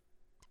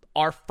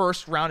our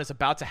first round is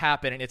about to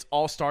happen, and it's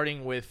all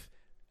starting with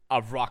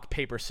a rock,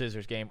 paper,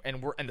 scissors game,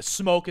 and the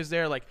smoke is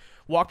there. Like,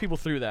 walk people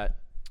through that.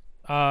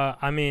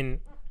 I mean,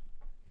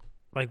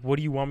 like, what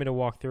do you want me to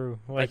walk through?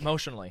 Like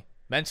emotionally,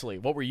 mentally,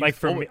 what were you like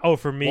for me? Oh,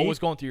 for me, what was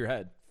going through your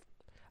head?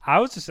 I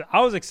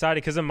was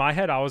excited because in my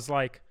head I was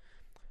like,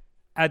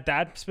 at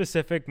that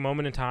specific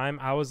moment in time,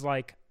 I was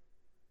like,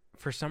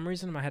 for some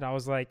reason in my head I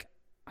was like,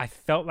 I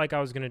felt like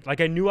I was going to, like,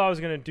 I knew I was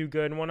going to do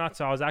good and whatnot.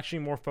 So I was actually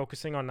more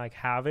focusing on like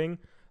having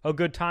a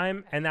good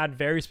time and that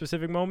very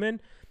specific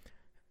moment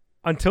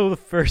until the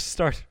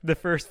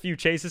first few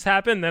chases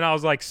happened. Then I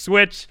was like,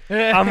 switch,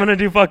 I'm going to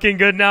do fucking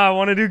good now. I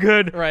want to do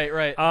good.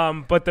 Right.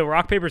 But the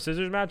rock, paper,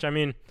 scissors match, I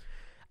mean,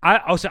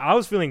 I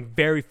was feeling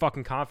very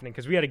fucking confident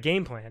because we had a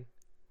game plan.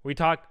 We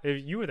talked,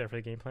 you were there for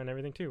the game plan and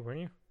everything too, weren't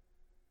you?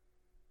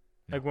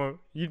 No. Like, well,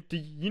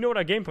 you know what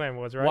our game plan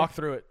was, right? Walk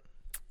through it.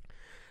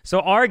 So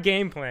our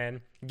game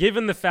plan,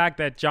 given the fact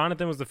that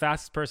Jonathan was the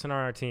fastest person on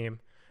our team,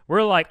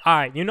 we're like, all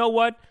right, you know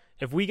what?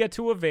 If we get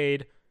to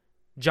evade,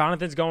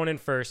 Jonathan's going in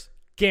first,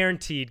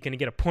 guaranteed, going to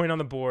get a point on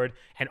the board.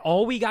 And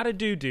all we got to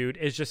do, dude,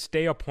 is just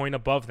stay a point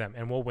above them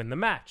and we'll win the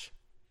match.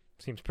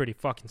 Seems pretty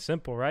fucking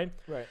simple, right?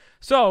 Right.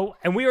 So,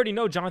 and we already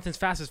know Jonathan's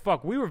fast as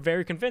fuck. We were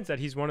very convinced that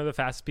he's one of the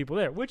fastest people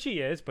there, which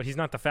he is, but he's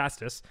not the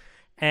fastest.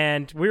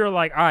 And we were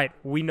like, all right,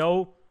 we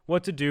know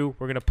what to do.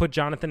 We're going to put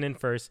Jonathan in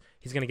first.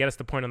 He's going to get us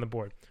the point on the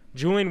board.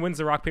 Julian wins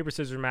the rock, paper,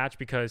 scissors match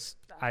because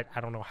I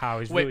don't know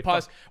how. Wait,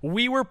 pause.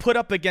 We were put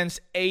up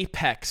against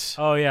Apex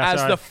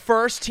as the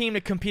first team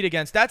to compete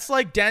against. That's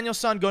like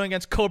Daniel-san going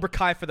against Cobra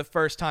Kai for the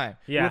first time.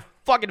 Yeah. We're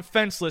fucking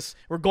fenceless.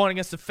 We're going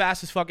against the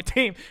fastest fucking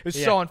team. It's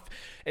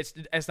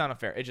it's not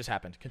unfair. It just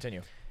happened.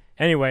 Continue.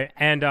 Anyway,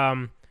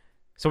 and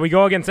so we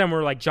go against them.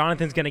 We're like,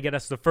 Jonathan's going to get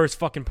us the first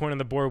fucking point on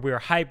the board. We were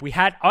hyped. We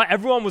had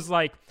everyone was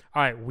like,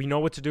 all right, we know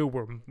what to do.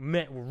 We're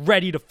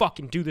ready to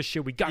fucking do this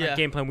shit. We got our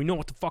game plan. We know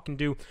what to fucking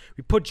do.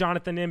 We put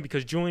Jonathan in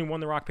because Julian won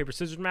the rock, paper,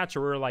 scissors match.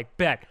 So we were like,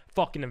 bet,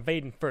 fucking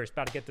invading first.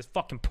 About to get this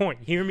fucking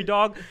point. You hear me,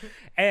 dog?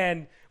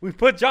 And we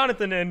put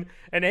Jonathan in,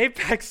 and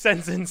Apex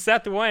sends in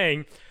Seth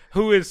Wang,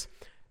 who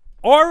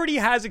already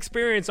has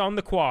experience on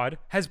the quad,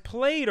 has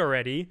played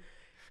already,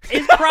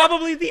 is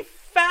probably the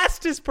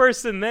fastest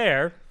person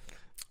there.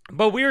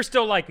 But we were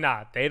still like,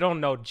 nah, they don't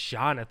know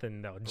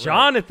Jonathan, though. Right.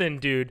 Jonathan,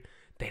 dude,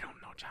 they don't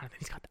know Jonathan.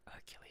 He's got the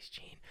Achilles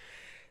gene.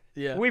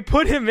 Yeah. We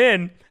put him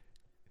in,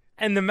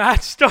 and the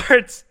match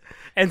starts,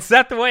 and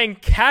Seth Wayne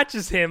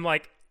catches him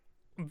like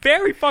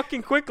very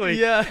fucking quickly.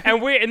 Yeah.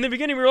 And we in the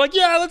beginning we were like,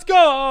 yeah, let's go.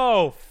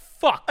 Oh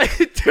fuck,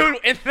 Dude,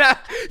 in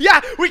that,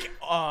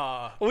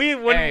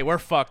 hey, we're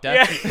fucked.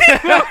 yeah.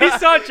 When we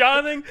saw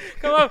Jonathan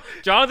come up,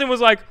 Jonathan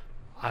was like,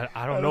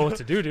 I don't know what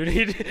to do, dude.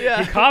 He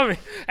caught me,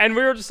 and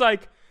we were just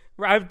like,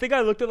 I think I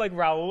looked at like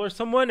Raul or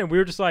someone, and we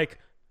were just like,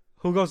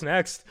 who goes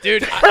next?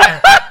 Dude,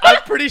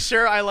 I'm pretty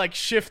sure I like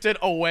shifted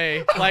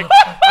away. Like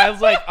I was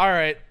like, all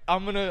right,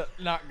 I'm gonna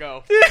not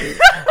go.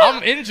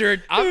 I'm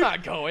injured. I'm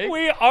not going.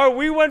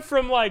 We went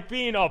from like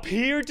being up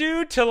here,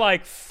 dude, to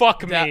like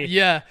fuck me.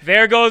 Yeah.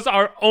 There goes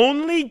our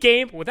only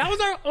game. Well, that was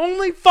our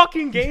only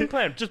fucking game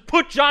plan. Just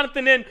put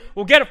Jonathan in.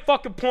 We'll get a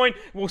fucking point.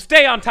 We'll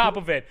stay on top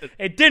of it.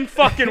 It didn't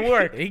fucking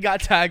work. He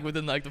got tagged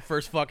within like the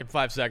first fucking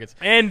 5 seconds.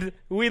 And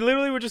we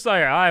literally were just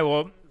like, all right,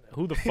 well,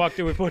 who the fuck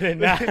did we put in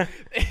now?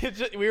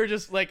 We were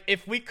just like,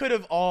 if we could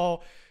have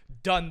all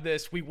done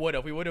this, we would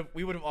have. We would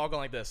have all gone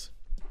like this.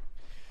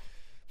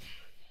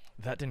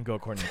 That didn't go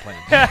according to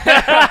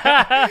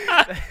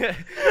plan.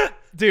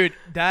 Dude,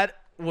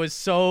 that was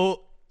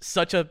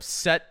such a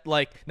set,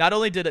 like, not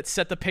only did it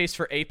set the pace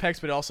for Apex,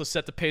 but it also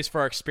set the pace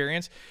for our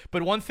experience.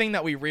 But one thing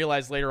that we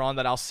realized later on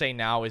that I'll say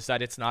now is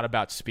that it's not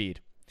about speed.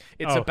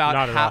 It's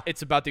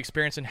about the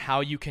experience and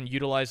how you can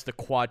utilize the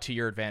quad to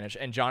your advantage.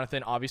 And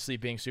Jonathan, obviously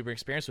being super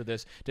experienced with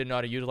this, didn't know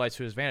how to utilize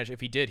to his advantage. If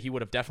he did, he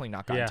would have definitely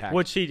not gotten tagged.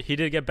 Which he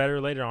did get better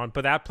later on.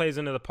 But that plays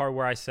into the part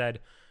where I said,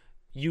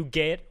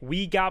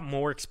 we got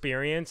more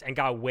experience and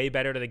got way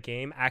better to the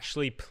game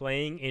actually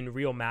playing in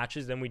real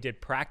matches than we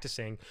did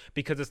practicing,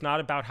 because it's not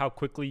about how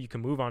quickly you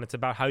can move on. It's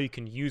about how you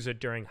can use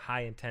it during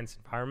high intense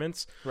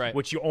environments, right?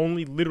 Which you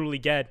only literally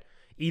get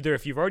either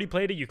if you've already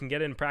played it, you can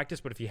get it in practice.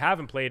 But if you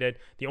haven't played it,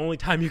 the only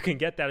time you can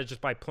get that is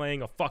just by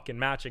playing a fucking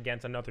match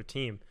against another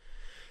team.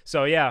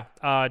 So yeah,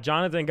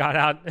 Jonathan got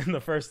out in the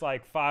first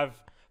like five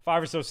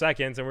or so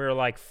seconds, and we were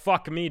like,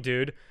 fuck me,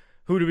 dude.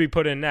 Who do we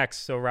put in next?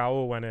 So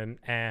Raul went in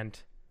and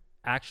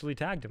actually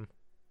tagged him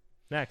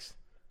next.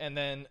 And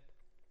then,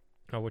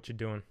 oh, what you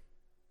doing?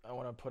 I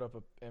want to put up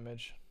an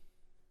image.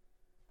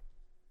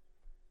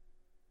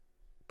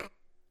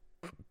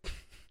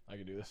 I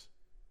can do this.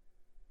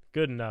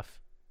 Good enough.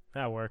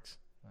 That works.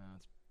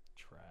 That's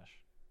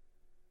trash.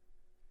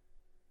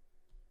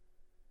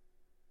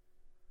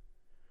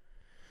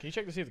 Can you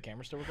check to see if the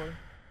camera's still recording?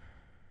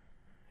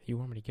 You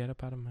want me to get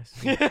up out of my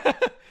seat?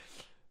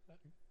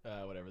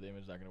 Whatever, the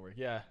image is not gonna work.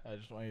 Yeah, I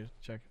just want you to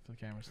check if the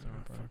camera's still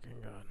recording. Fucking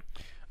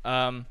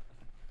God.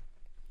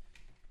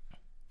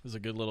 This is a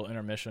good little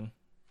intermission.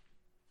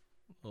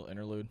 Little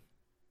interlude.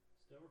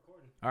 Still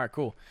recording. All right,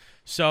 cool.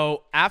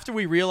 So after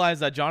we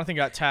realized that Jonathan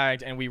got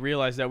tagged and we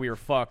realized that we were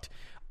fucked,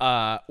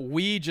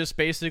 we just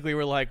basically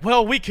were like,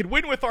 well, we could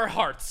win with our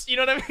hearts. You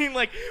know what I mean?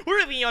 Like,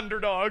 we're the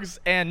underdogs.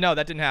 And no,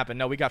 that didn't happen.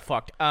 No, we got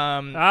fucked.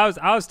 I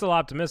was still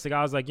optimistic.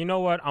 I was like, you know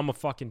what? I'm gonna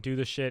fucking do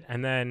this shit.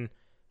 And then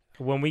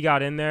when we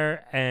got in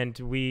there and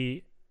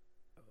we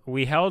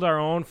held our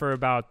own for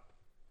about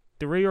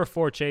 3 or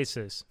 4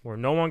 chases where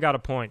no one got a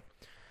point.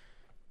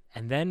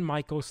 And then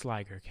Michael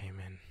Sliger came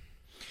in.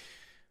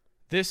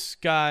 This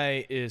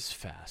guy is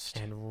fast.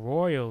 And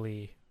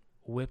royally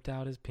whipped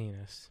out his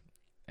penis.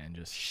 And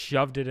just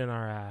shoved it in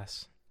our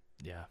ass.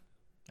 Yeah.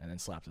 And then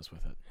slapped us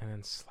with it.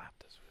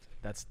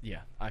 That's,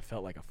 yeah, I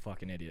felt like a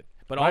fucking idiot.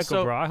 But Michael,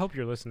 also, bro, I hope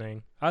you're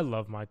listening. I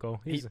love Michael.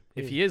 If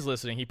he is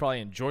listening, he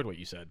probably enjoyed what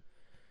you said.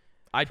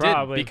 I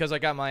Probably. did, because I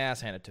got my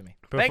ass handed to me.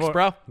 Thanks,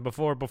 bro.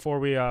 Before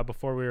we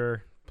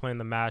were playing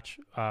the match,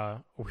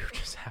 we were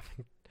just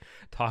having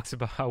talks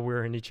about how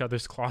we're in each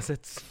other's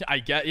closets.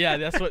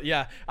 That's what.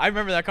 Yeah, I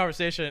remember that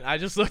conversation. I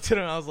just looked at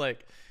him and I was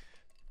like,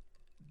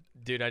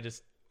 dude, I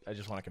just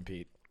want to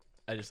compete.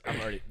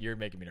 You're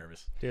making me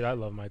nervous. Dude, I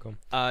love Michael.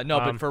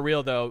 But for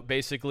real though,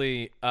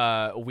 basically,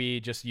 we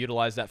just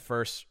utilized that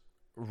first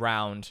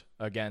round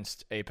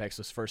against Apex,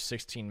 those first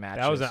 16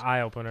 matches. That was an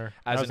eye opener.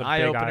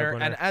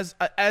 And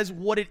as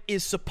what it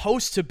is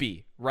supposed to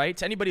be, right?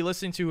 To anybody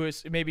listening to who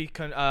is maybe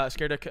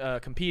scared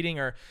of competing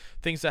or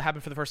things that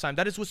happen for the first time,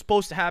 that is what's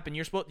supposed to happen.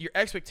 Your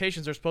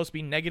expectations are supposed to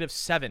be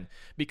 -7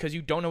 because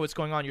you don't know what's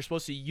going on. You're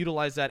supposed to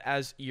utilize that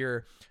as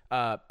your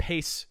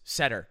pace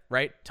setter,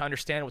 right? To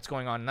understand what's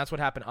going on, and that's what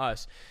happened to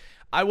us.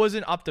 I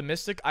wasn't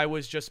optimistic. I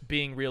was just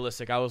being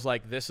realistic. I was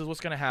like, this is what's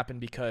going to happen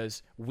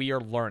because we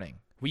are learning.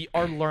 We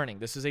are learning.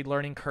 This is a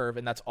learning curve,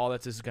 and that's all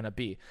that this is going to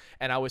be.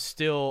 And I was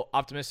still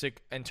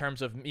optimistic in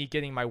terms of me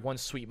getting my one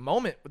sweet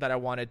moment that I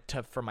wanted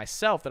for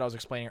myself that I was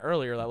explaining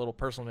earlier, that little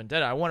personal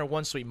vendetta. I wanted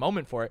one sweet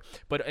moment for it.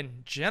 But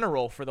in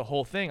general, for the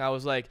whole thing, I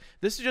was like,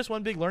 this is just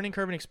one big learning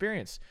curve and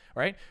experience,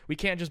 right? We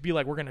can't just be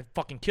like, we're going to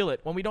fucking kill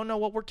it when we don't know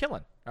what we're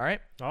killing, all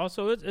right?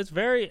 Also,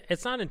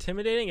 it's not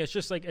intimidating. It's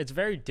just like, it's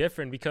very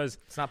different because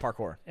it's not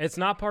parkour. It's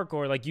not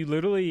parkour. Like, you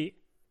literally...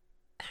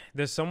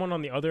 There's someone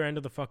on the other end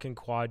of the fucking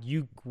quad.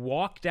 You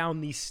walk down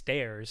these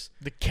stairs.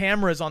 The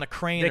camera's on a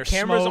crane. The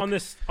camera's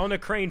on a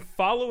crane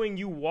following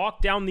you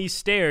walk down these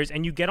stairs,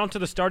 and you get onto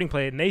the starting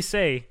plate, and they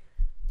say,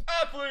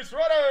 Athletes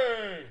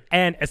ready.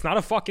 And it's not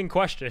a fucking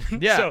question.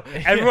 Yeah. So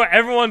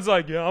everyone's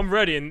like, yeah, I'm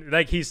ready. And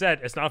like he said,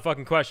 it's not a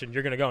fucking question.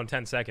 You're going to go in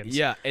 10 seconds.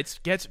 Yeah, it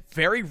gets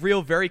very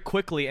real very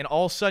quickly, and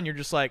all of a sudden you're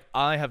just like,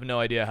 I have no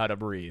idea how to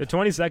breathe. The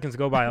 20 seconds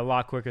go by a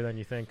lot quicker than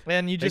you think.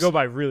 And They go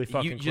by really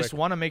fucking you quick. just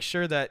want to make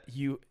sure that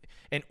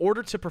in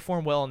order to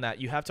perform well in that,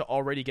 you have to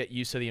already get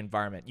used to the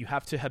environment. You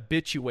have to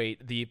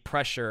habituate the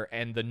pressure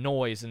and the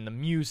noise and the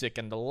music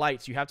and the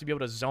lights. You have to be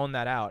able to zone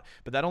that out.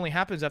 But that only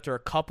happens after a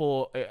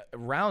couple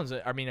rounds.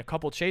 I mean, a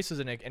couple chases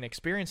and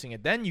experiencing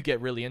it. Then you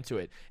get really into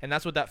it. And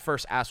that's what that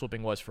first ass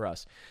whooping was for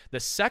us. The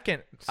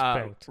second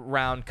Spanked.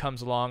 round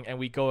comes along, and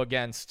we go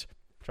against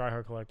Try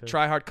Hard Collective.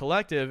 Try Hard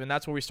Collective, and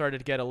that's where we started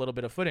to get a little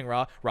bit of footing.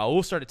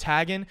 Raul started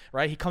tagging,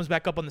 right? He comes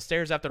back up on the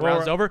stairs after the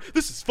round's over.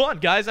 This is fun,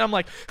 guys. And I'm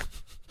like,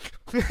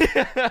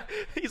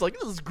 he's like,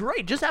 this is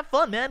great. Just have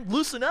fun, man.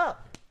 Loosen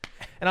up.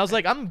 And I was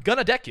like, I'm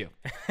gonna deck you.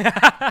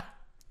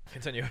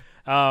 Continue.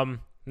 No,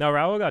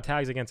 Raul got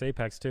tags against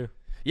Apex too.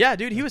 Yeah,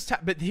 dude, he was.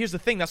 But here's the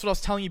thing. That's what I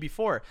was telling you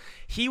before.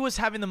 He was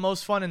having the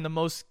most fun and the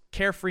most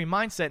carefree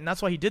mindset, and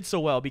that's why he did so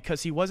well,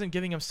 because he wasn't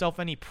giving himself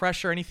any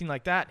pressure or anything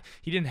like that.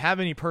 He didn't have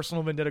any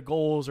personal vendetta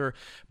goals or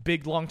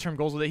big long-term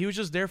goals with it. He was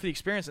just there for the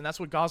experience, and that's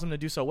what caused him to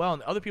do so well.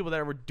 And the other people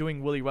that were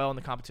doing really well in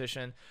the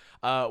competition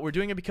were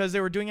doing it because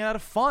they were doing it out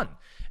of fun,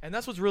 and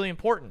that's what's really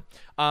important.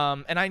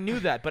 And I knew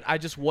that, but I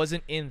just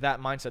wasn't in that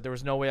mindset. There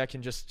was no way I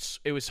can just.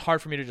 It was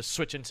hard for me to just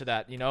switch into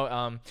that, you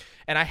know.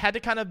 And I had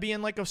to kind of be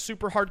in like a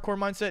super hardcore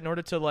mindset in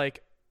order to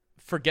like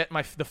forget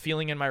the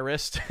feeling in my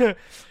wrist.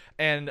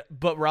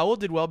 But Raul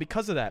did well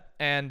because of that.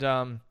 And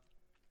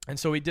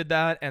so we did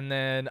that, and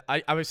then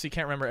I obviously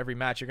can't remember every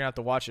match. You're gonna have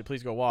to watch it.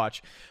 Please go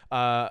watch.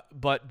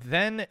 But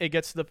then it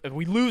gets to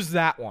we lose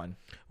that one.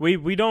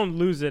 We don't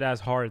lose it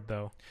as hard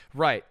though.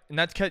 Right, and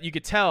that's you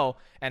could tell,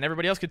 and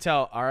everybody else could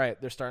tell. All right,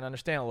 they're starting to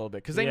understand a little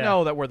bit because they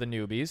know that we're the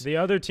newbies. The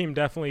other team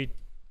definitely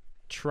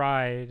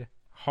tried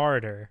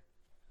harder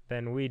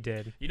than we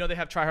did. You know they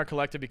have Try Hard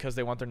Collective because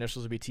they want their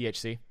initials to be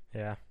THC.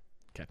 Yeah.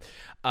 Okay.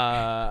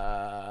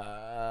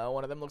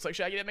 One of them looks like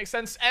Shaggy. That makes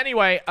sense.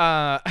 Anyway.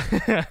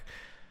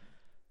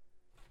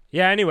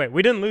 Yeah, anyway,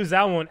 we didn't lose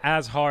that one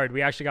as hard.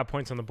 We actually got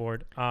points on the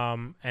board,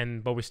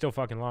 but we still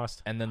fucking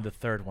lost. And then the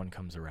third one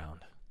comes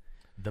around.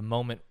 The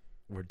moment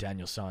where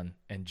Daniel San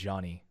and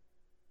Johnny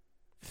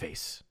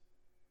face.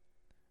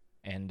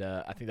 And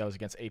I think that was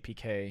against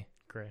APK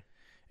Gray.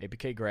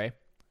 APK Gray.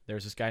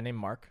 There's this guy named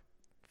Mark.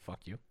 Fuck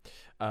you.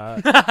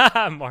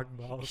 Mark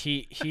Balls.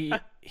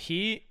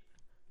 He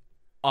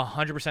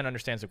 100%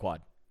 understands the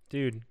quad.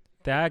 Dude,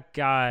 that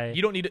guy.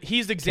 You don't need.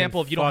 He's the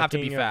example of you don't have to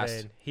be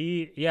fast.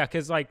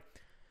 Because like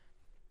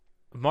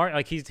Mark,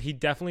 like he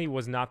definitely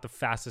was not the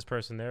fastest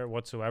person there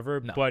whatsoever.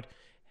 No. But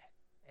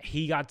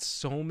he got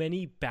so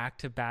many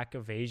back-to-back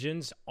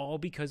evasions, all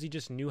because he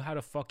just knew how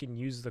to fucking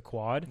use the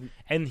quad.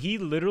 And he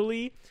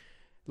literally,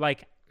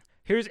 like,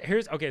 here's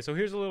okay. So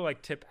here's a little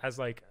like tip as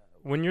like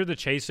when you're the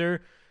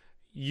chaser.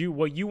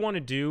 What you want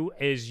to do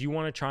is you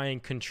want to try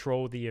and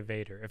control the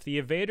evader. If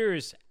the evader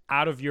is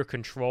out of your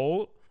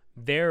control,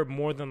 they're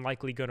more than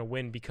likely going to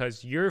win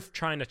because you're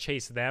trying to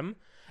chase them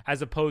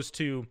as opposed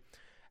to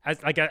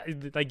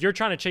you're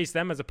trying to chase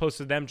them as opposed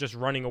to them just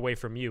running away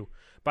from you.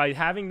 By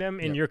having them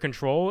in your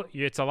control,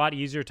 it's a lot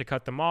easier to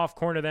cut them off,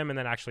 corner them, and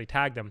then actually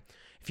tag them.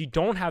 If you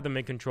don't have them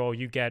in control,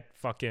 you get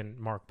fucking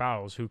Mark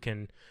Bowles,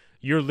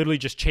 you're literally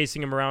just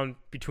chasing him around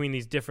between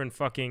these different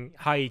fucking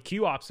high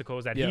EQ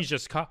obstacles that he's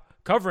just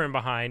covering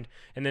behind,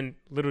 and then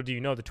little do you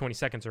know the 20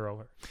 seconds are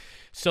over.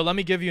 So let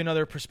me give you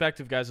another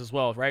perspective, guys, as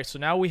well, right? So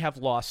now we have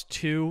lost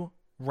 2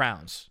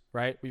 rounds,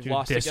 right? We've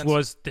lost this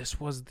against...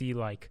 was the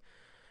like,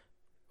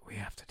 we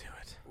have to do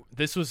it.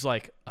 This was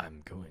like,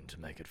 I'm going to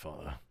make it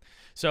follow.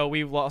 So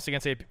we lost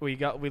against we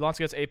lost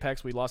against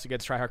Apex, we lost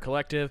against Try Hard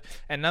Collective,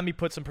 and let me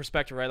put some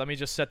perspective, right? Let me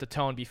just set the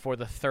tone before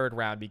the third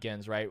round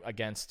begins, right?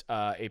 Against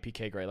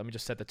APK Gray. Let me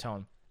just set the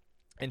tone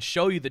and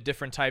show you the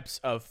different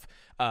types of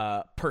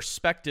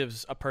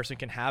perspectives a person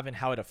can have and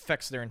how it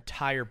affects their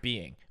entire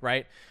being,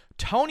 right?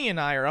 Tony and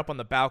I are up on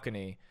the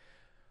balcony,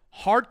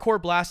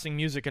 hardcore blasting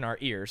music in our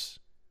ears.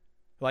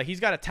 Like, he's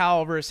got a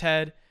towel over his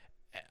head.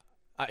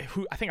 I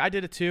think I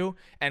did it too,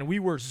 and we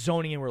were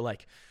zoning and we're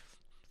like,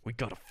 we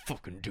gotta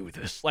fucking do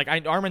this. Like,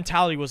 our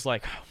mentality was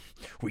like,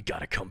 we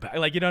gotta come back.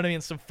 Like, you know what I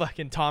mean? Some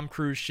fucking Tom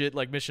Cruise shit,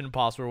 like Mission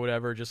Impossible or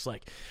whatever, just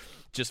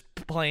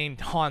playing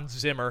Hans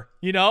Zimmer,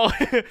 you know?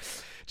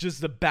 Just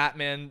the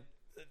Batman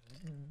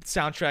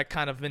soundtrack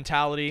kind of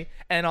mentality.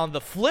 And on the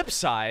flip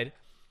side,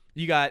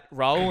 you got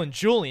Raul and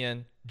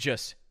Julian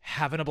just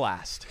having a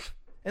blast.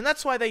 And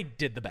that's why they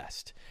did the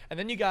best. And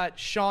then you got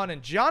Sean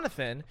and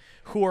Jonathan,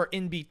 who are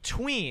in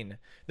between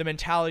the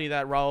mentality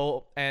that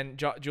Raul and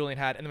Julian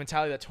had and the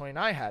mentality that Tony and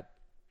I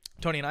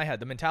had.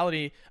 The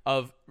mentality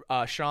of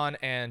Sean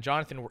and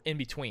Jonathan were in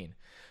between.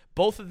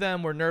 Both of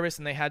them were nervous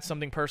and they had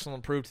something personal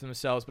to prove to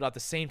themselves, but at the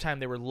same time,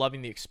 they were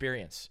loving the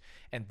experience.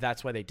 And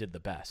that's why they did the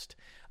best.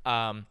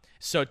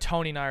 So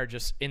Tony and I are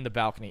just in the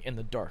balcony, in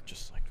the dark,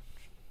 just like,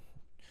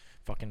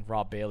 fucking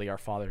Rob Bailey, our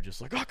father,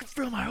 just like, I can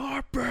feel my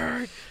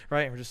heartbeat,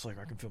 right? And we're just like,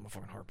 I can feel my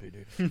fucking heartbeat,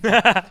 dude.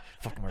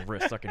 Fucking my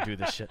wrist, I can do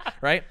this shit,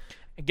 right?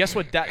 And guess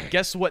what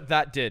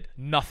that did?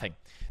 Nothing.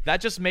 That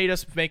just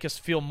make us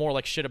feel more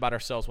like shit about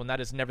ourselves when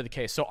that is never the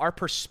case. So our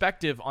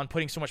perspective on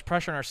putting so much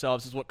pressure on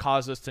ourselves is what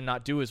caused us to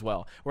not do as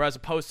well. Whereas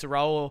opposed to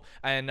Raul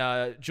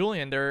and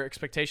Julian, their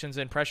expectations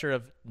and pressure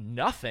of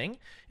nothing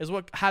is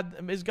what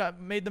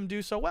made them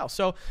do so well.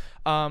 So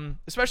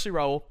especially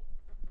Raul.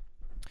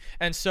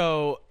 And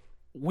so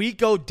we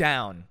go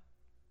down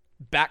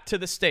back to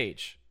the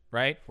stage,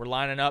 right? We're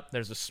lining up.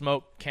 There's a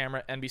smoke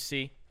camera,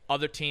 NBC.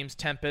 Other teams,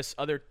 Tempest,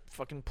 other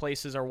fucking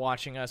places are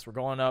watching us. We're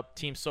going up.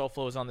 Team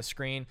SoFlo is on the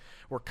screen.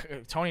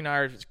 Tony and I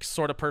are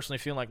sort of personally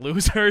feeling like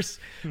losers,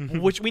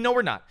 which we know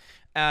we're not.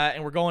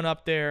 And we're going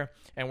up there,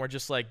 and we're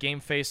just like game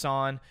face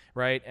on,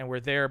 right? And we're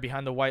there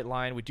behind the white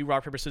line. We do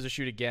rock, paper, scissors,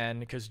 shoot again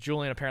because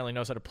Julian apparently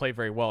knows how to play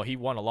very well. He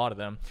won a lot of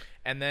them.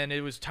 And then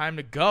it was time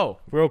to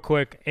go. Real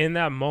quick, in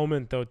that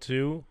moment, though,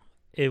 too,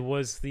 it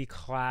was the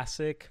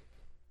classic –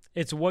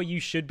 it's what you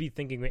should be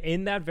thinking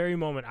in that very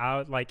moment.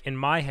 Like in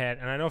my head,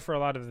 and I know for a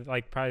lot of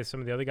like probably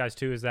some of the other guys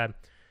too, is that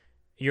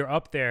you're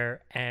up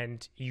there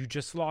and you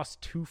just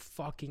lost 2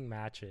 fucking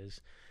matches.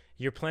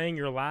 You're playing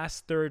your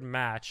last third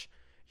match.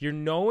 You're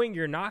knowing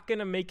you're not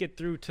gonna make it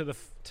through to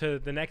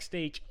the next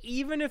stage,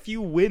 even if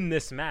you win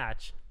this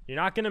match. You're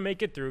not gonna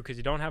make it through because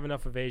you don't have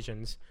enough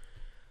evasions.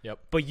 Yep.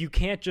 But you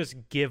can't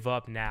just give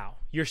up now.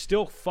 You're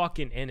still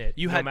fucking in it,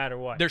 no matter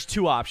what. There's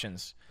 2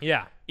 options.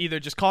 Yeah. Either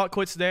just call it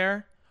quits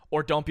there,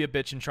 or don't be a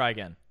bitch and try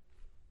again.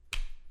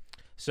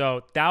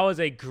 So that was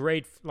a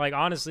great, like,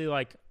 honestly,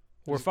 like,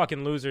 we're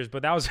fucking losers,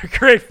 but that was a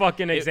great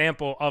fucking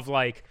example of,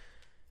 like,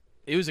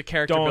 it was a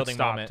character building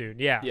moment. Dude.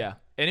 Yeah. Yeah.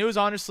 And it was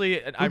honestly,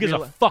 who gives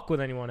a fuck what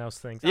anyone else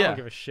thinks? Yeah. I don't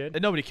give a shit.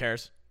 And nobody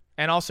cares.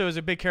 And also, it was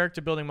a big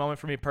character building moment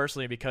for me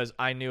personally because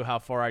I knew how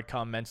far I'd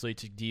come mentally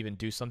to even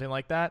do something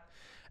like that.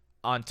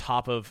 On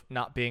top of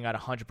not being at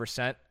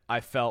 100%, I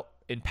felt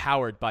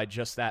empowered by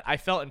just that. I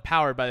felt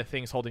empowered by the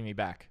things holding me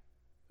back,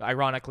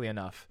 ironically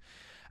enough.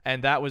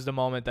 And that was the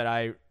moment that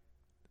I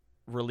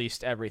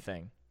released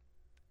everything.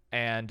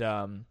 And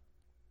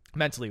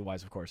mentally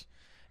wise, of course.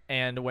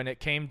 And when it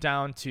came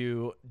down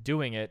to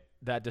doing it,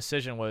 that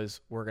decision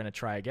was we're going to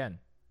try again.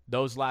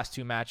 Those last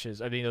 2 matches,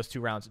 those 2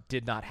 rounds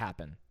did not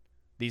happen.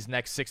 These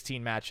next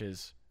 16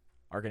 matches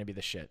are going to be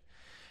the shit.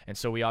 And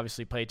so we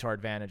obviously played to our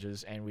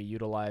advantages, and we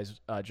utilized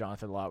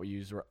Jonathan a lot. We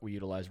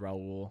utilized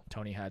Raul.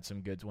 Tony had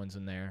some good ones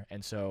in there.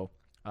 And so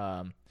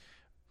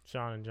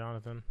Sean and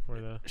Jonathan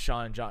were the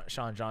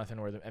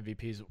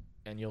MVPs,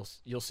 and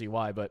you'll see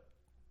why. But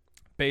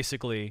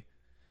basically,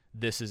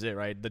 this is it,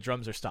 right? The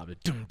drums are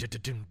stopped. Doom,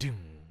 doom, doom, doom.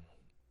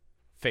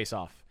 Face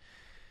off,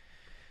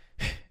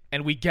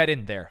 and we get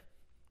in there,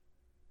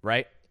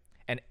 right?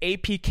 And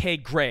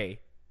APK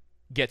Gray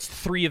gets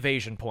 3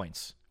 evasion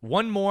points.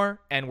 1 more,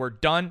 and we're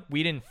done.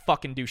 We didn't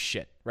fucking do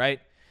shit,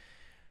 right?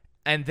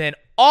 And then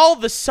all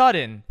of a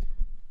sudden,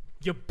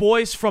 your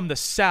boys from the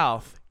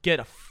South get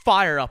a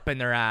fire up in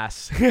their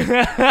ass.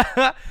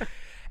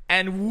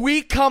 And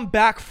we come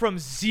back from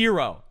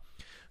 0.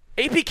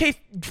 APK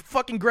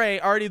fucking Gray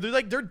already,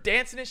 they're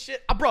dancing and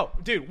shit. Bro,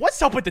 dude, what's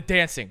up with the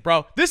dancing,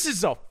 bro? This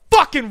is a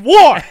fucking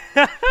war.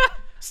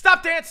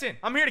 Stop dancing.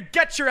 I'm here to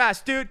get your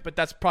ass, dude. But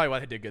that's probably why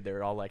they did good. They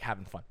were all like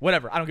having fun.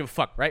 Whatever. I don't give a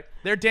fuck, right?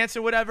 They're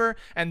dancing, whatever,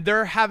 and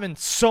they're having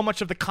so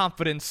much of the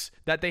confidence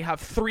that they have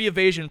 3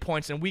 evasion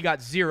points and we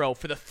got 0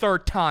 for the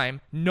 3rd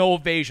time. No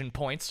evasion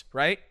points,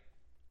 right?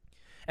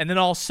 And then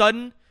all of a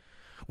sudden,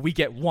 we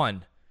get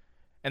 1.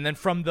 And then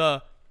from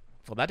that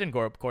didn't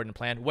go according to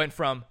plan. Went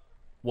from,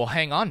 well,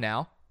 hang on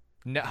now.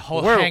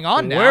 Hang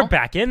on now. We're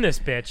back in this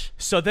bitch.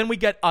 So then we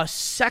get a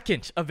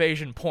 2nd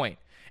evasion point.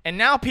 And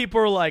now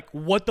people are like,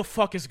 what the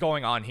fuck is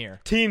going on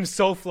here? Team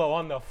SoFlo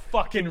on the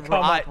fucking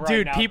come up right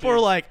dude, now, people are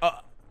like,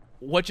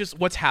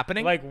 what's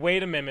happening? Like,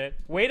 wait a minute.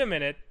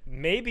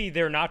 Maybe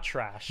they're not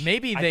trash. I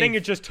think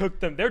it just took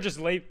them. They're just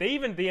late.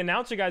 The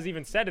announcer guys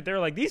even said it.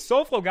 They're like, these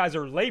SoFlo guys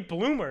are late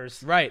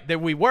bloomers. Right,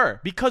 that we were.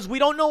 Because we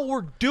don't know what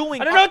we're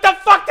doing. I don't know what the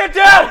fuck to do.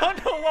 I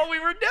don't know what we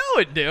were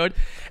doing, dude.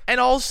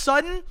 And all of a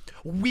sudden,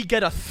 we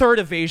get a 3rd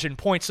evasion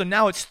point. So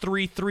now it's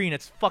 3-3 and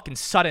it's fucking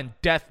sudden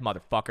death,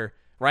 motherfucker.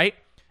 Right?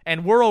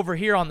 And we're over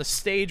here on the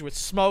stage with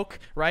smoke,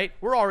 right?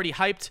 We're already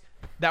hyped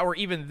that we're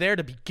even there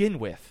to begin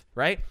with,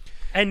 right?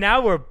 And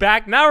now we're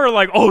back. Now we're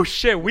like, oh,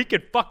 shit, we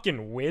could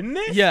fucking win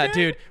this? Yeah, man?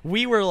 dude.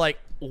 We were like,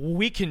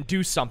 we can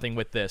do something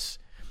with this.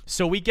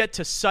 So we get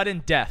to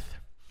sudden death,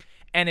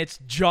 and it's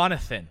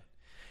Jonathan.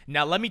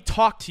 Now, let me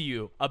talk to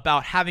you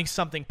about having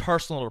something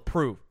personal to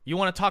prove. You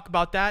want to talk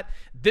about that?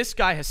 This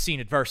guy has seen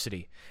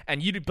adversity,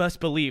 and you best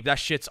believe that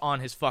shit's on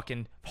his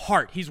fucking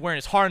heart. He's wearing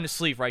his heart on his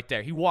sleeve right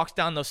there. He walks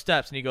down those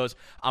steps, and he goes,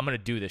 I'm going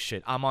to do this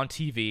shit. I'm on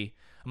TV.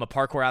 I'm a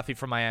parkour athlete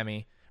from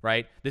Miami,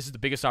 right? This is the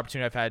biggest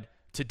opportunity I've had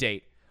to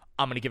date.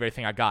 I'm going to give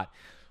everything I got.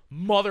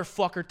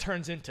 Motherfucker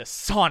turns into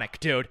Sonic,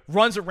 dude.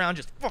 Runs around,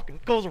 just fucking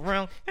goes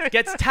around.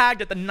 Gets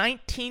tagged at the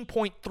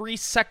 19.3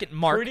 second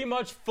mark. Pretty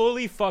much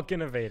fully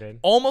fucking evaded.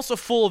 Almost a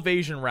full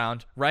evasion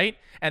round, right?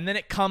 And then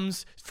it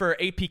comes for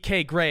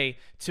APK Gray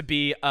to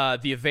be the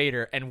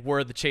evader, and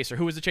we're the chaser.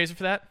 Who was the chaser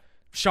for that?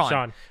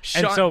 Sean.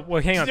 And so,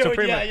 well, hang on. Dude, So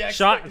pretty much, yeah,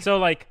 Sean. So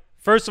like,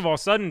 first of all,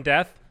 sudden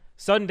death.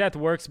 Sudden death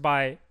works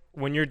by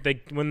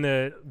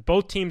when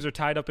both teams are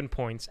tied up in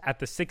points at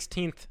the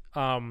 16th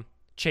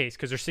chase,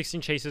 because there's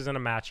 16 chases in a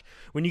match.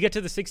 When you get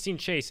to the 16th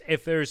chase,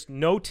 if there's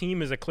no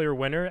team is a clear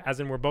winner, as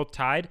in we're both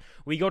tied,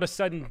 we go to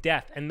sudden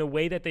death. And the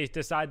way that they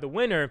decide the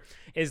winner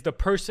is the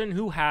person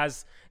who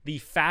has the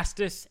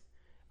fastest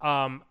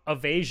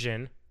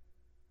evasion.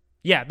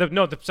 Yeah, the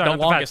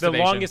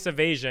longest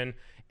evasion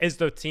is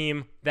the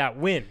team that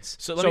wins.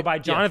 So by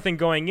Jonathan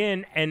going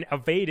in and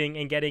evading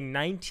and getting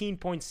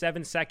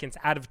 19.7 seconds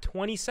out of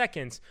 20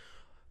 seconds,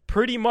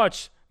 pretty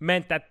much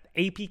meant that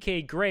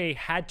APK Gray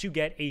had to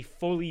get a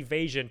full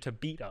evasion to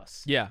beat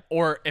us. Yeah,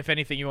 or if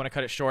anything, you want to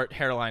cut it short,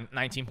 hairline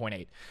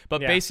 19.8.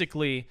 But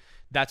basically,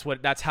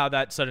 that's how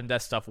that sudden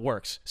death stuff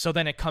works. So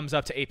then it comes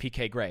up to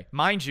APK Gray.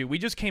 Mind you, we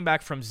just came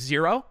back from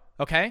 0,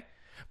 okay?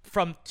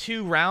 From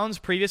 2 rounds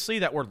previously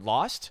that were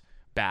lost.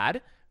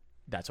 Bad.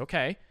 That's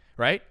okay.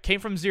 Right? Came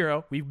from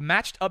 0. We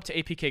matched up to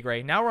APK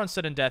Gray. Now we're on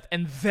sudden death.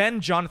 And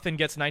then Jonathan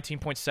gets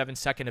 19.7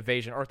 second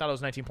evasion. Or I thought it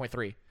was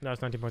 19.3. No,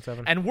 it's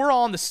 19.7. And we're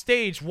all on the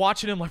stage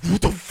watching him like,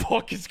 what the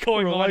fuck is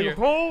going on here?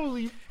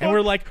 Holy fuck. And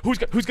we're like, who's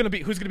gonna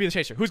be the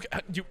chaser?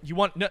 You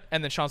want? No.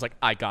 And then Sean's like,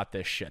 I got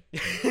this shit.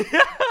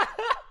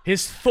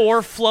 His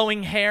Thor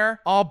flowing hair,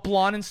 all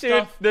blonde and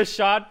stuff. Dude, the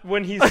shot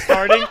when he's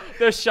starting,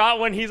 the shot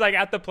when he's like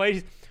at the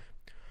plate.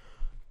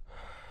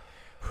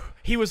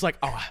 He was like,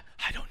 oh,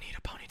 I don't need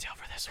a ponytail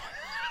for this one.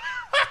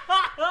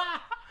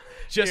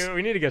 Dude,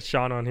 we need to get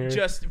Sean on here.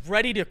 Just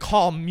ready to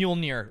call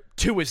Mjolnir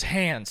to his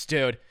hands,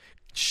 dude.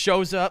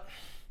 Shows up.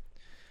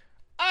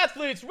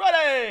 Athletes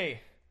ready.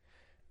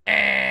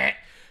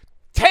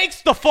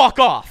 Takes the fuck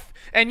off.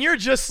 And you're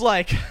just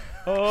like,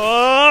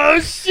 oh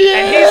shit.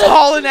 And he's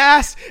hauling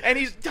ass. And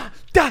he's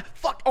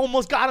fuck,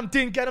 almost got him,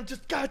 didn't get him,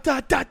 just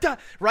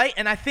right?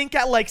 And I think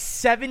at like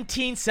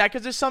 17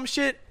 seconds or some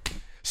shit,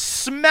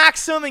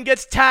 smacks him and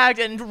gets tagged,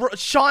 and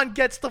Sean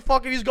gets the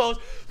fucking, he goes,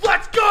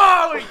 let's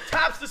go! And he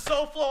taps the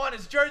SoFlo on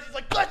his jersey. He's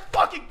like, let's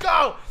fucking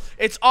go!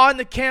 It's on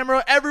the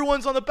camera.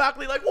 Everyone's on the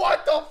balcony like,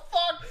 what the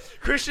fuck?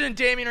 Christian and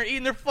Damien are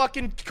eating their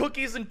fucking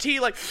cookies and tea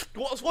like,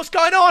 what's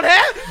going on,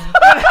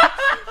 huh?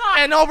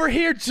 And over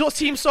here,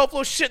 Team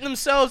SoFlo shitting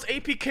themselves.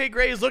 APK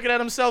Gray is looking at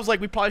themselves like,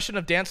 we probably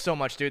shouldn't have danced so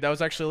much, dude. That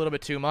was actually a little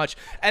bit too much.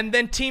 And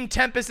then Team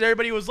Tempest,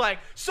 everybody was like,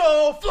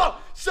 SoFlo!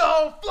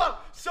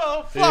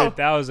 Dude,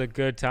 that was a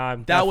good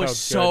time. That was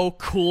so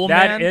cool,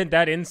 man.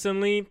 That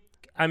instantly,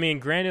 I mean,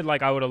 granted,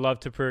 like I would have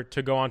loved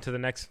to go on to the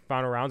next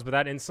final rounds, but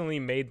that instantly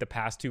made the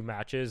past 2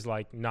 matches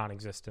like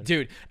non-existent.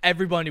 Dude,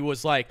 everybody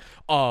was like,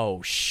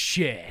 "Oh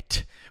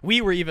shit."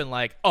 We were even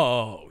like,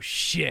 "Oh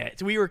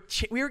shit." We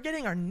were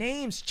getting our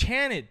names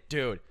chanted,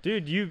 dude.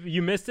 Dude,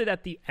 you missed it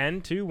at the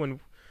end too when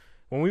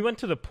we went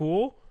to the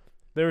pool.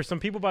 There were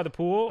some people by the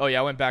pool. Oh yeah,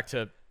 I went back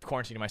to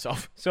quarantining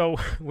myself. So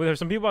there were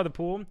some people by the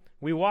pool.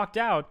 We walked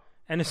out.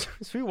 And as soon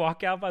as we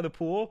walk out by the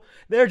pool,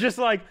 they're just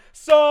like,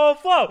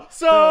 SoFlo.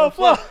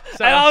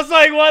 And I was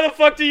like, why the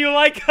fuck do you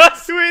like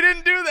us? We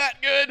didn't do that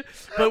good.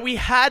 But we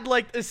had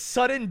like a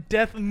sudden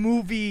death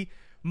movie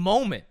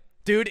moment.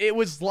 Dude, it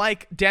was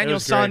like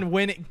Daniel San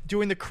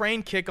doing the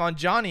crane kick on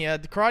Johnny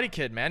at the Karate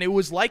Kid, man. It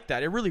was like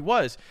that. It really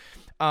was.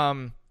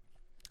 And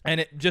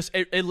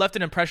it left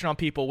an impression on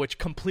people, which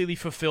completely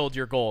fulfilled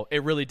your goal.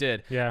 It really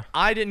did. Yeah.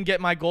 I didn't get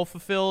my goal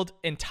fulfilled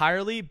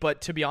entirely, but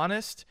to be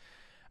honest,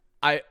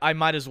 I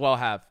might as well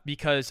have,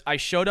 because I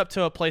showed up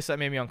to a place that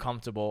made me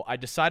uncomfortable. I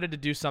decided to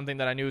do something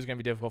that I knew was going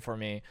to be difficult for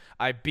me.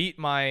 I beat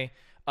my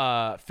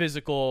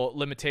physical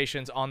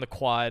limitations on the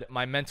quad,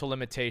 my mental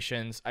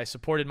limitations. I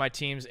supported my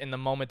teams in the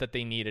moment that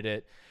they needed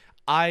it.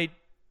 I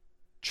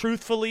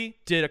truthfully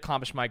did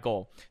accomplish my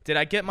goal. Did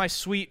I get my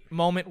sweet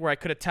moment where I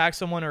could have tagged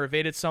someone or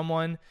evaded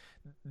someone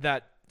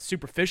that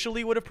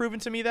superficially would have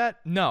proven to me that?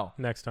 No.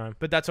 Next time.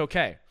 But that's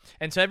okay.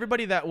 And so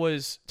everybody that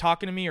was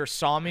talking to me or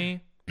saw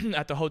me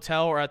at the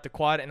hotel or at the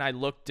quad and I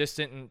looked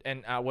distant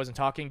and I wasn't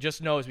talking,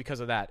 just know it's because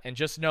of that. And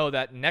just know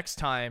that next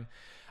time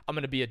I'm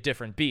going to be a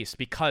different beast,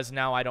 because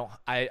now I know.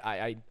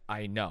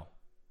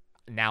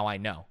 Now I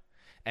know.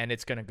 And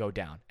it's going to go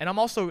down. And I'm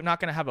also not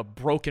going to have a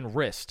broken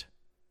wrist.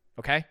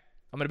 Okay?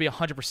 I'm going to be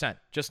 100%.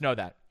 Just know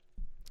that.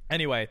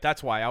 Anyway,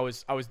 that's why I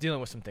was dealing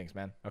with some things,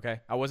 man. Okay?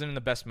 I wasn't in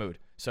the best mood.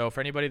 So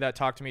for anybody that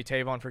talked to me,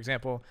 Tavon, for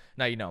example,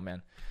 now you know,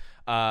 man.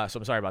 So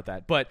I'm sorry about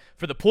that. But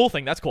for the pool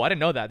thing, that's cool. I didn't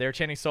know that. They were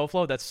chanting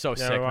SoFlo. That's so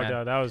sick,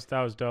 man. That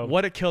was dope.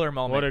 What a killer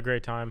moment. What a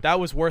great time. That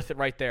was worth it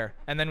right there.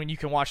 And then when you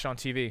can watch it on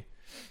TV.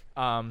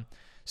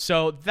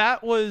 So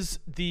that was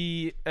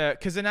the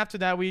because then after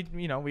that we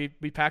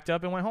packed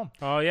up and went home.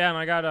 Oh yeah, and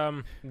I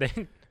got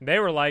they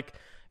were like,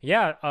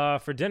 yeah,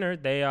 for dinner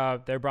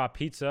they brought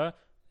pizza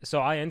So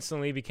I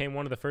instantly became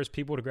one of the first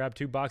people to grab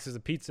 2 boxes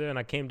of pizza, and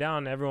I came down,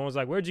 and everyone was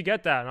like, "Where'd you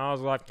get that?" And I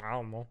was like, "I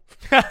don't know."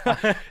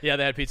 Yeah,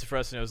 they had pizza for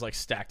us, and it was like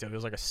stacked up. It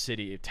was like a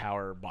city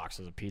tower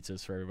boxes of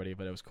pizzas for everybody,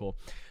 but it was cool.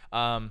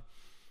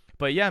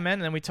 But yeah, man.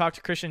 And then we talked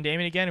to Christian and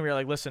Damien again, and we were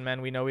like, "Listen,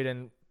 man, we know we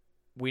didn't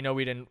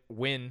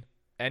win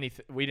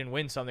anything. We didn't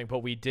win something, but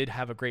we did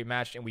have a great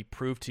match, and we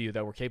proved to you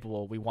that we're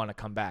capable. We want to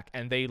come back."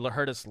 And they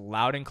heard us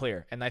loud and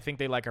clear, and I think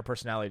they like our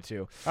personality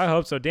too. I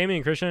hope so. Damien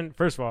and Christian,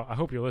 first of all, I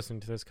hope you're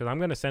listening to this because I'm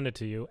going to send it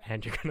to you,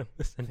 and you're going to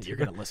listen to it. You're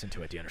gonna listen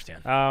to it. Do you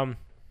understand?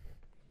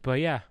 But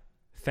yeah,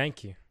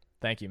 thank you.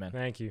 Thank you, man.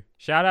 Thank you.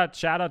 Shout out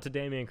to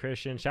Damien and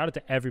Christian. Shout out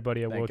to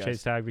everybody at Thank World guys.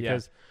 Chase Tag Yeah.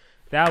 because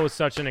that was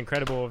such an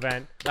incredible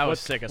event. That was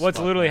sick as What's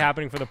fuck, literally man.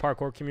 happening for the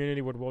parkour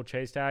community with World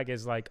Chase Tag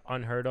is like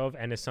unheard of,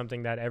 and is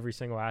something that every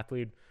single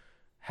athlete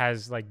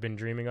has like been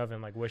dreaming of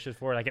and like wishes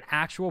for, like an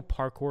actual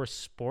parkour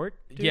sport.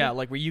 Dude. Yeah,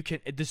 like where you can.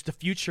 The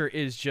future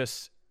is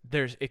just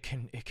it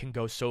can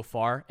go so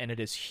far, and it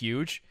is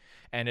huge,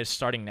 and it's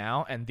starting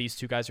now. And these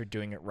two guys are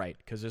doing it right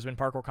because there's been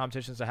parkour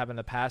competitions that have in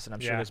the past, and I'm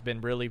sure Yeah.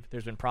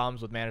 there's been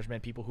problems with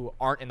management, people who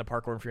aren't in the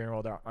parkour and freerunner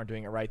world aren't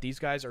doing it right. These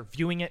guys are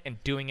viewing it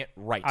and doing it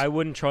right. I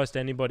wouldn't trust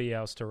anybody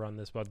else to run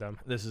this but them.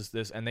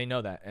 And they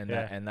know that, and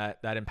Yeah.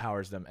 that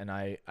empowers them, and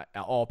I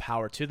all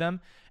power to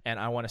them, and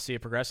I want to see it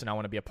progress, and I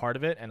want to be a part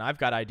of it, and I've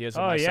got ideas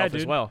of myself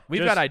as well.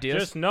 We've got ideas.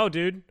 Just no,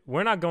 dude.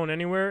 We're not going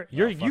anywhere.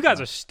 You fuck guys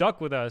no. are stuck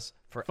with us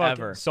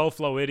Forever. Fucking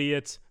SoFlo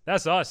idiots.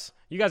 That's us.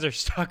 You guys are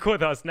stuck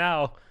with us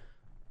now.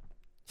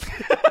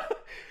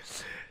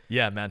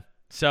 Yeah, man.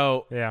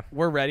 So Yeah.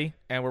 we're ready,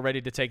 and we're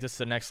ready to take this to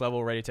the next level.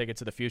 We're ready to take it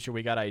to the future.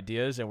 We got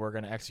ideas, and we're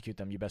going to execute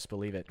them. You best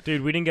believe it.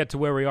 Dude, we didn't get to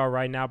where we are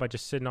right now by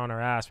just sitting on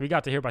our ass. We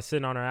got to here by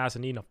sitting on our ass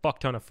and eating a fuck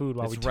ton of food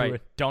while That's we right. do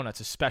it. Donuts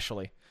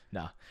especially.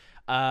 No.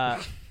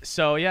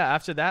 So, yeah,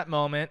 after that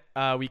moment,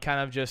 we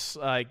kind of just,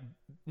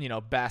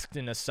 basked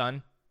in the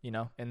sun,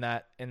 in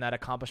that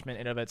accomplishment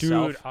in of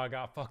itself. Dude, I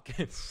got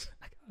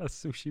a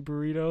sushi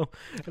burrito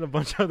and a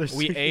bunch of other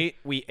We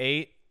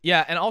ate.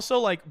 Yeah, and also,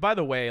 like, by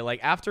the way, like,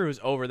 after it was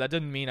over, that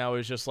didn't mean I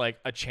was just, like,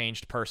 a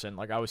changed person.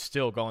 Like, I was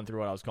still going through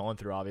what I was going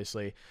through,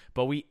 obviously.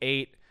 But we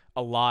ate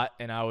a lot,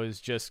 and I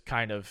was just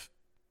kind of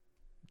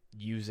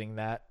using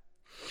that.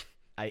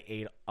 I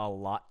ate a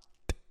lot.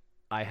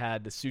 I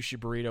had the sushi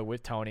burrito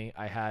with Tony.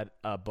 I had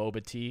a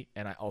boba tea,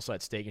 and I also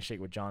had steak and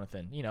shake with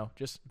Jonathan.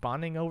 Just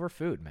bonding over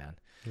food, man.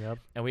 Yep.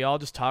 And we all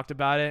just talked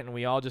about it, and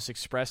we all just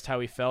expressed how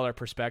we felt, our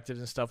perspectives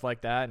and stuff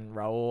like that. And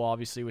Raul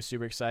obviously was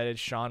super excited.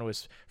 Sean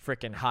was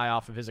freaking high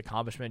off of his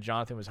accomplishment.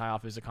 Jonathan was high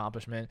off his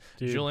accomplishment.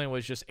 Dude. Julian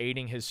was just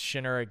aiding his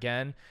shinner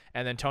again.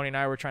 And then Tony and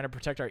I were trying to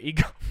protect our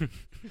ego.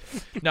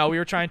 No, we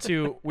were trying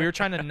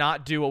to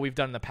not do what we've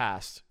done in the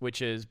past,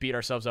 which is beat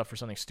ourselves up for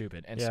something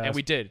stupid. And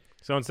we did.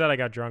 So instead, I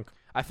got drunk.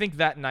 I think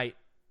that night.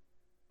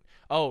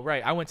 Oh,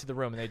 right. I went to the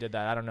room and they did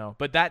that. I don't know.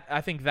 But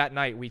I think that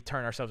night we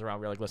turned ourselves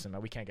around. We were like, listen,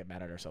 man, we can't get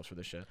mad at ourselves for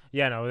this shit.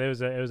 Yeah, no, it was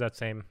that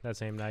same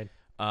night.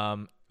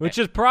 Which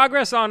is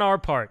progress on our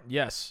part.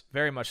 Yes,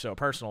 very much so,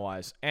 personal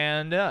wise.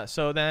 And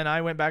so then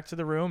I went back to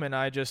the room and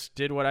I just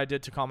did what I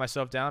did to calm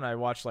myself down. I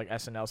watched like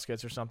SNL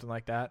skits or something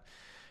like that.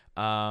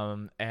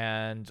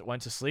 And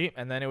went to sleep.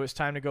 And then it was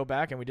time to go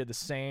back and we did the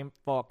same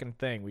fucking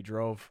thing. We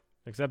drove.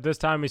 Except this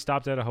time we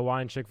stopped at a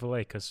Hawaiian Chick-fil-A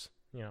because,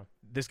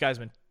 This guy's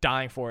been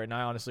dying for it, and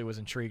I honestly was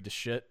intrigued as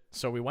shit.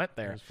 So we went it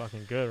there. was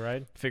fucking good,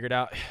 right? Figured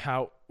out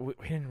how we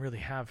didn't really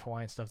have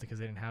Hawaiian stuff because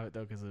they didn't have it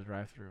though because of the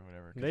drive-through or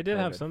whatever. 'cause They of did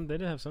have COVID. some. They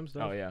did have some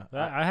stuff. Oh yeah,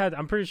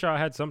 I'm pretty sure I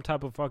had some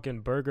type of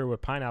fucking burger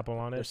with pineapple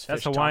on it. There's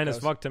That's fish Hawaiian as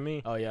tacos. fuck to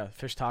me. Oh yeah,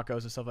 fish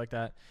tacos and stuff like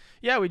that.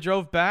 Yeah, we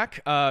drove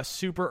back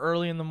super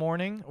early in the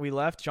morning. We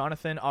left.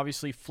 Jonathan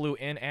obviously flew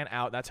in and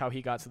out. That's how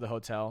he got to the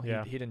hotel.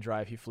 Yeah. He didn't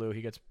drive. He flew.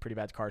 He gets pretty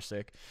bad car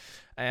sick.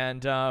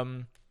 And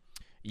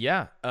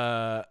yeah.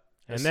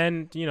 And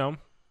then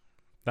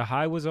the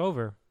high was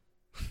over,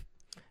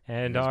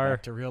 and goes our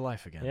back to real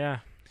life again. yeah.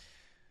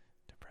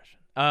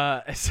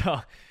 Depression.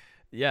 So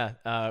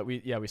yeah,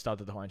 we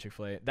stopped at the Hawaiian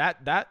Chick-fil-A.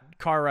 That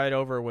car ride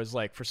over was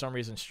like for some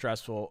reason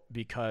stressful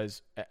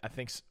because I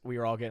think we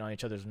were all getting on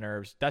each other's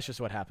nerves. That's just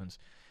what happens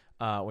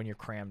when you're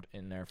crammed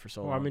in there for